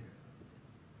tenemos que hacer.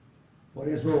 Por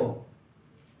eso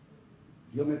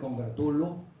yo me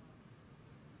congratulo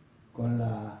con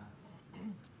la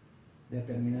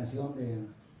determinación de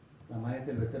la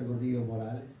maestra Elvester Gordillo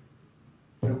Morales,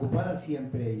 preocupada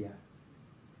siempre ella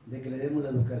de que le demos la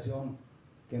educación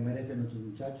que merecen nuestros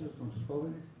muchachos, nuestros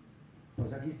jóvenes.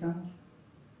 Pues aquí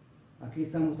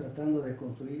estamos tratando de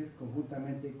construir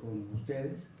conjuntamente con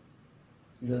ustedes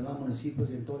y los demás municipios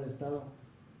y en todo el estado,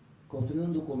 construir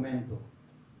un documento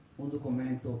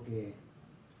que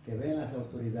vean las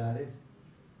autoridades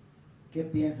qué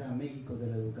piensa México de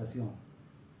la educación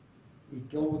y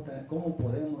cómo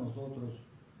podemos nosotros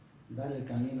dar el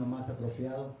camino más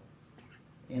apropiado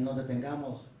en donde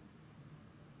tengamos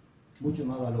muchos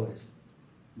más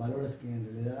valores que en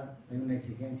realidad hay una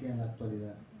exigencia en la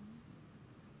actualidad.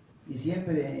 Y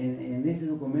siempre en ese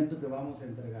documento que vamos a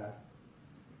entregar,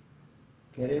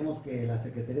 queremos que la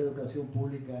Secretaría de Educación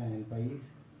Pública en el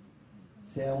país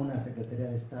sea una Secretaría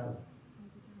de Estado,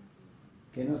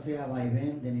 que no sea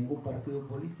vaivén de ningún partido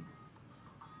político,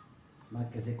 más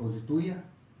que se constituya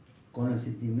con el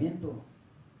sentimiento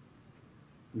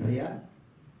real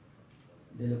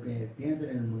de lo que piensa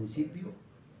en el municipio,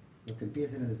 lo que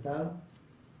piensa en el Estado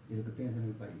y lo que piensa en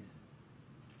el país.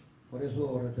 Por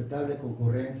eso, respetable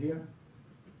concurrencia,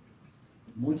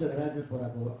 muchas gracias por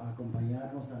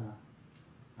acompañarnos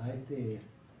a este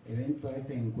evento, a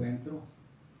este encuentro,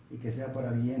 y que sea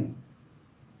para bien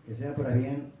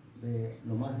de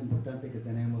lo más importante que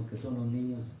tenemos, que son los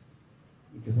niños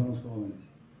y que son los jóvenes.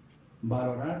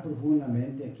 Valorar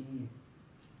profundamente aquí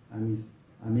a mis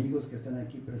amigos que están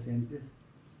aquí presentes,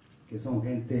 que son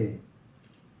gente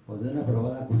pues, de una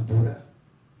probada cultura,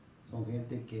 son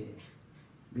gente que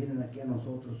vienen aquí con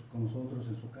nosotros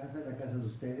en su casa, en la casa de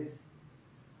ustedes,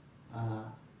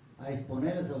 a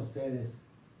exponerles a ustedes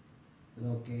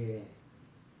lo que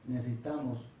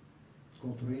necesitamos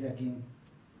construir aquí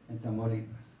en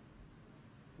Tamaulipas.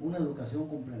 Una educación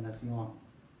con planeación,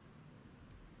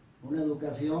 una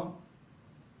educación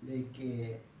de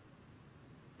que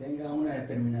tenga una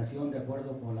determinación de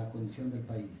acuerdo con la condición del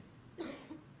país,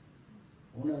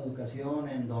 una educación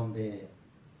en donde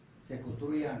se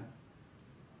construyan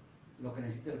lo que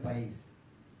necesita el país.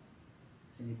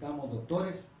 Si necesitamos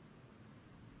doctores,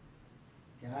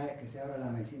 que se abra la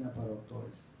medicina para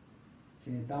doctores.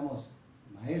 Si necesitamos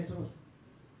maestros,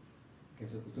 que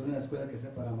se construya una escuela que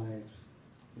sea para maestros.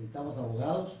 Si necesitamos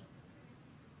abogados,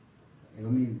 es lo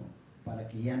mismo, para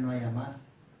que ya no haya más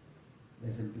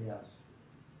desempleados.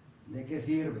 ¿De qué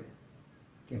sirve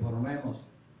que formemos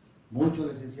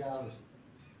muchos licenciados,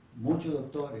 muchos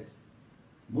doctores,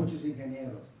 muchos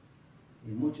ingenieros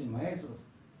y muchos maestros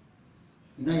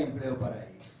y no hay empleo para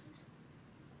ellos?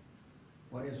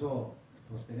 Por eso,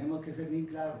 pues tenemos que ser bien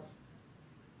claros.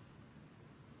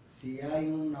 Si hay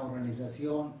una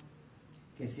organización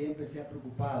que siempre se ha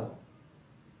preocupado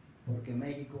porque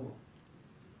México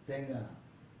tenga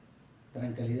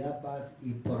tranquilidad, paz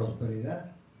y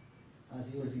prosperidad, ha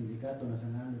sido el Sindicato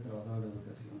Nacional de Trabajadores de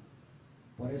Educación.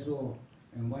 Por eso,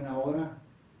 en buena hora,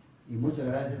 y muchas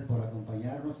gracias por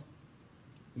acompañarnos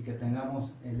y que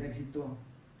tengamos el éxito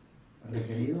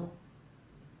requerido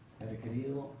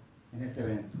en este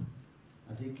evento.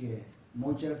 Así que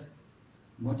muchas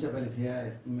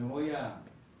felicidades. Y me voy a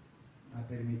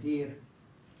permitir,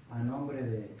 a nombre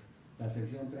de la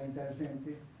sección 30 del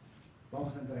CENTE,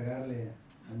 vamos a entregarle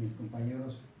a mis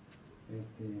compañeros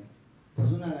pues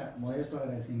un modesto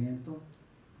agradecimiento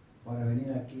para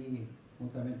venir aquí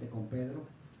juntamente con Pedro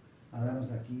a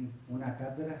darnos aquí una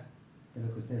cátedra de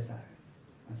lo que ustedes saben.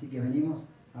 Así que venimos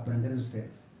a aprender de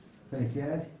ustedes.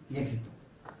 Felicidades y éxito.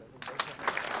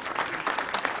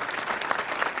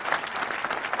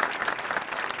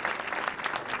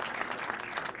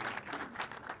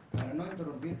 Para no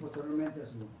interrumpir posteriormente a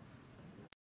su...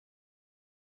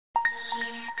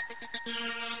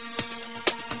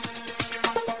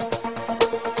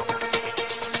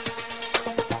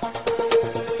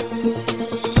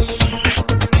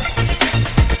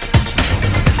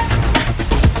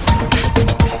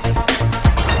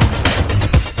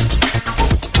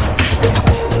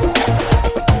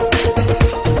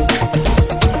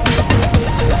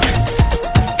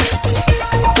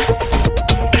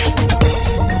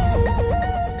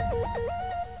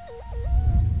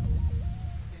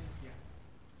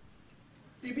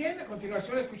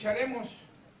 Escucharemos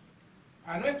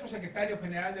a nuestro secretario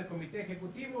general del Comité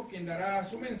Ejecutivo, quien dará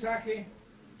su mensaje,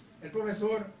 el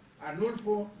profesor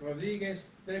Arnulfo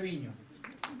Rodríguez Treviño.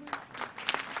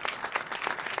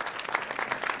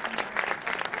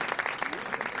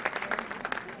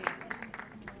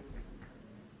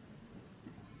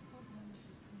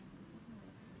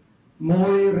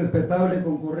 Muy respetable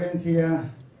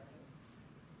concurrencia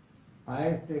a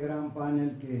este gran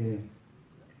panel que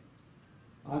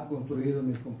han construido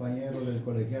mis compañeros del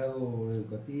colegiado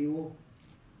educativo,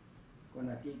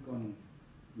 con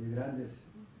mis grandes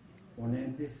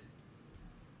ponentes.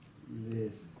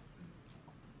 Les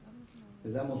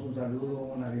damos un saludo,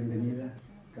 una bienvenida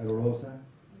calurosa,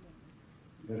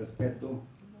 de respeto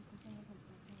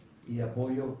y de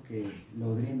apoyo que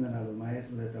nos brindan a los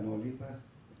maestros de Tamaulipas,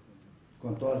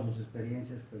 con todas sus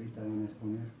experiencias que ahorita van a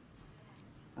exponer.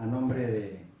 A nombre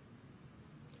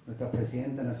de nuestra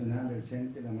presidenta nacional del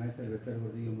CENTE, la maestra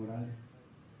Garcia Morales.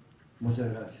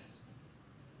 Muchas gracias.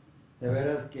 De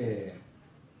veras que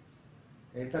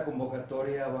esta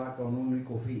convocatoria va con un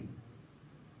único fin.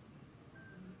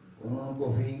 Con un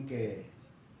único fin que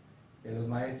los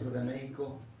maestros de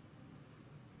México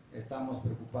estamos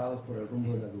preocupados por el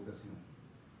rumbo de la educación.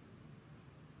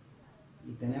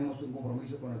 Y tenemos un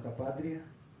compromiso con nuestra patria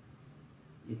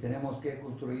y tenemos que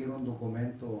construir un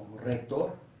documento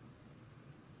rector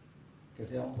que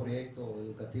sea un proyecto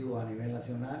educativo a nivel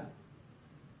nacional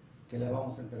que le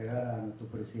vamos a entregar a nuestro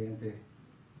presidente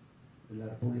de la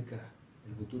República,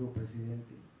 el futuro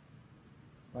presidente,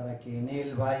 para que en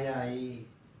él vaya ahí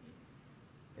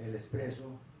el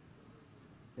expreso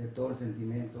de todo el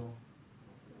sentimiento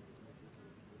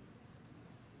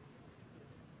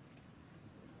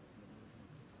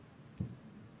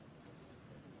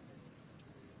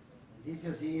dice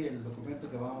así el documento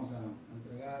que vamos a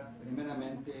entregar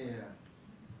primeramente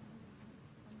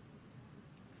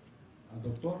al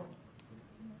doctor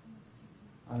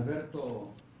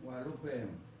Alberto Guadalupe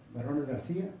Barrones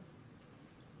García.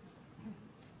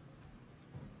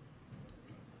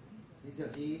 Dice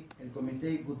así: el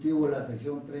Comité Ejecutivo de la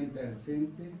sección 30 del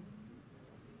CENTE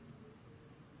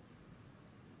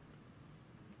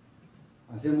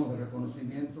hacemos el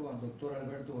reconocimiento al doctor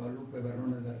Alberto Guadalupe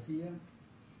Barrones García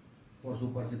por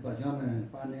su participación en el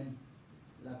panel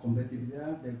La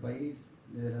competitividad del país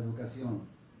desde la educación,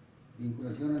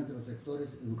 vinculación entre los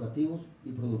sectores educativos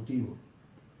y productivos,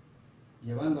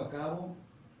 llevando a cabo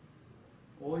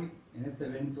hoy en este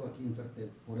evento aquí en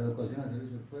SARTET por la Educación al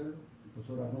Servicio del Pueblo, el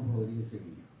profesor Arnulfo Rodríguez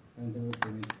Sevilla.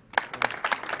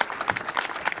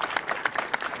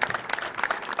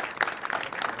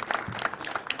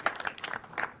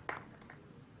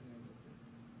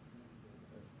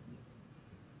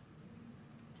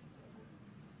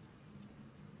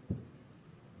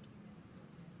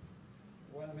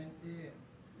 Igualmente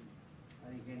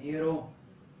al ingeniero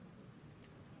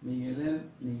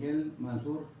Miguel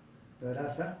Mansur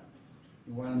Pedraza,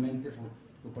 igualmente por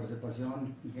su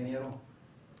participación, ingeniero.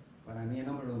 Para mí, en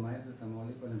nombre de los maestros de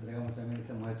Tamaulipas, le entregamos también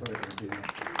este maestro de reconocimiento.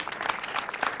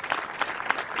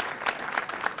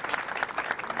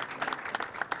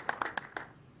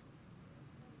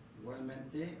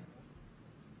 Igualmente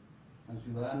al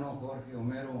ciudadano Jorge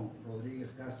Homero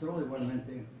Rodríguez Castro,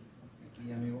 igualmente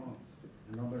aquí, amigo,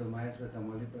 en nombre de los maestros de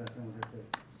Tamaulipas hacemos este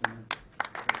reconocimiento.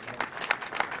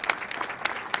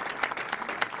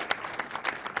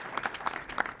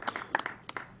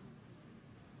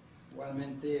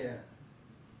 Igualmente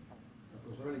al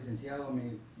profesor licenciado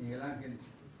Miguel Ángel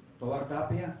Tobar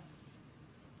Tapia.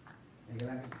 Miguel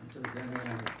Ángel, muchas gracias, Miguel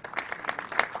Ángel.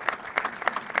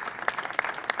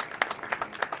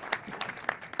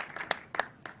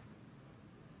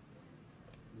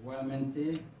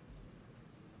 Igualmente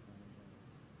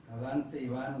a Dante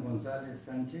Iván González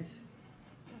Sánchez.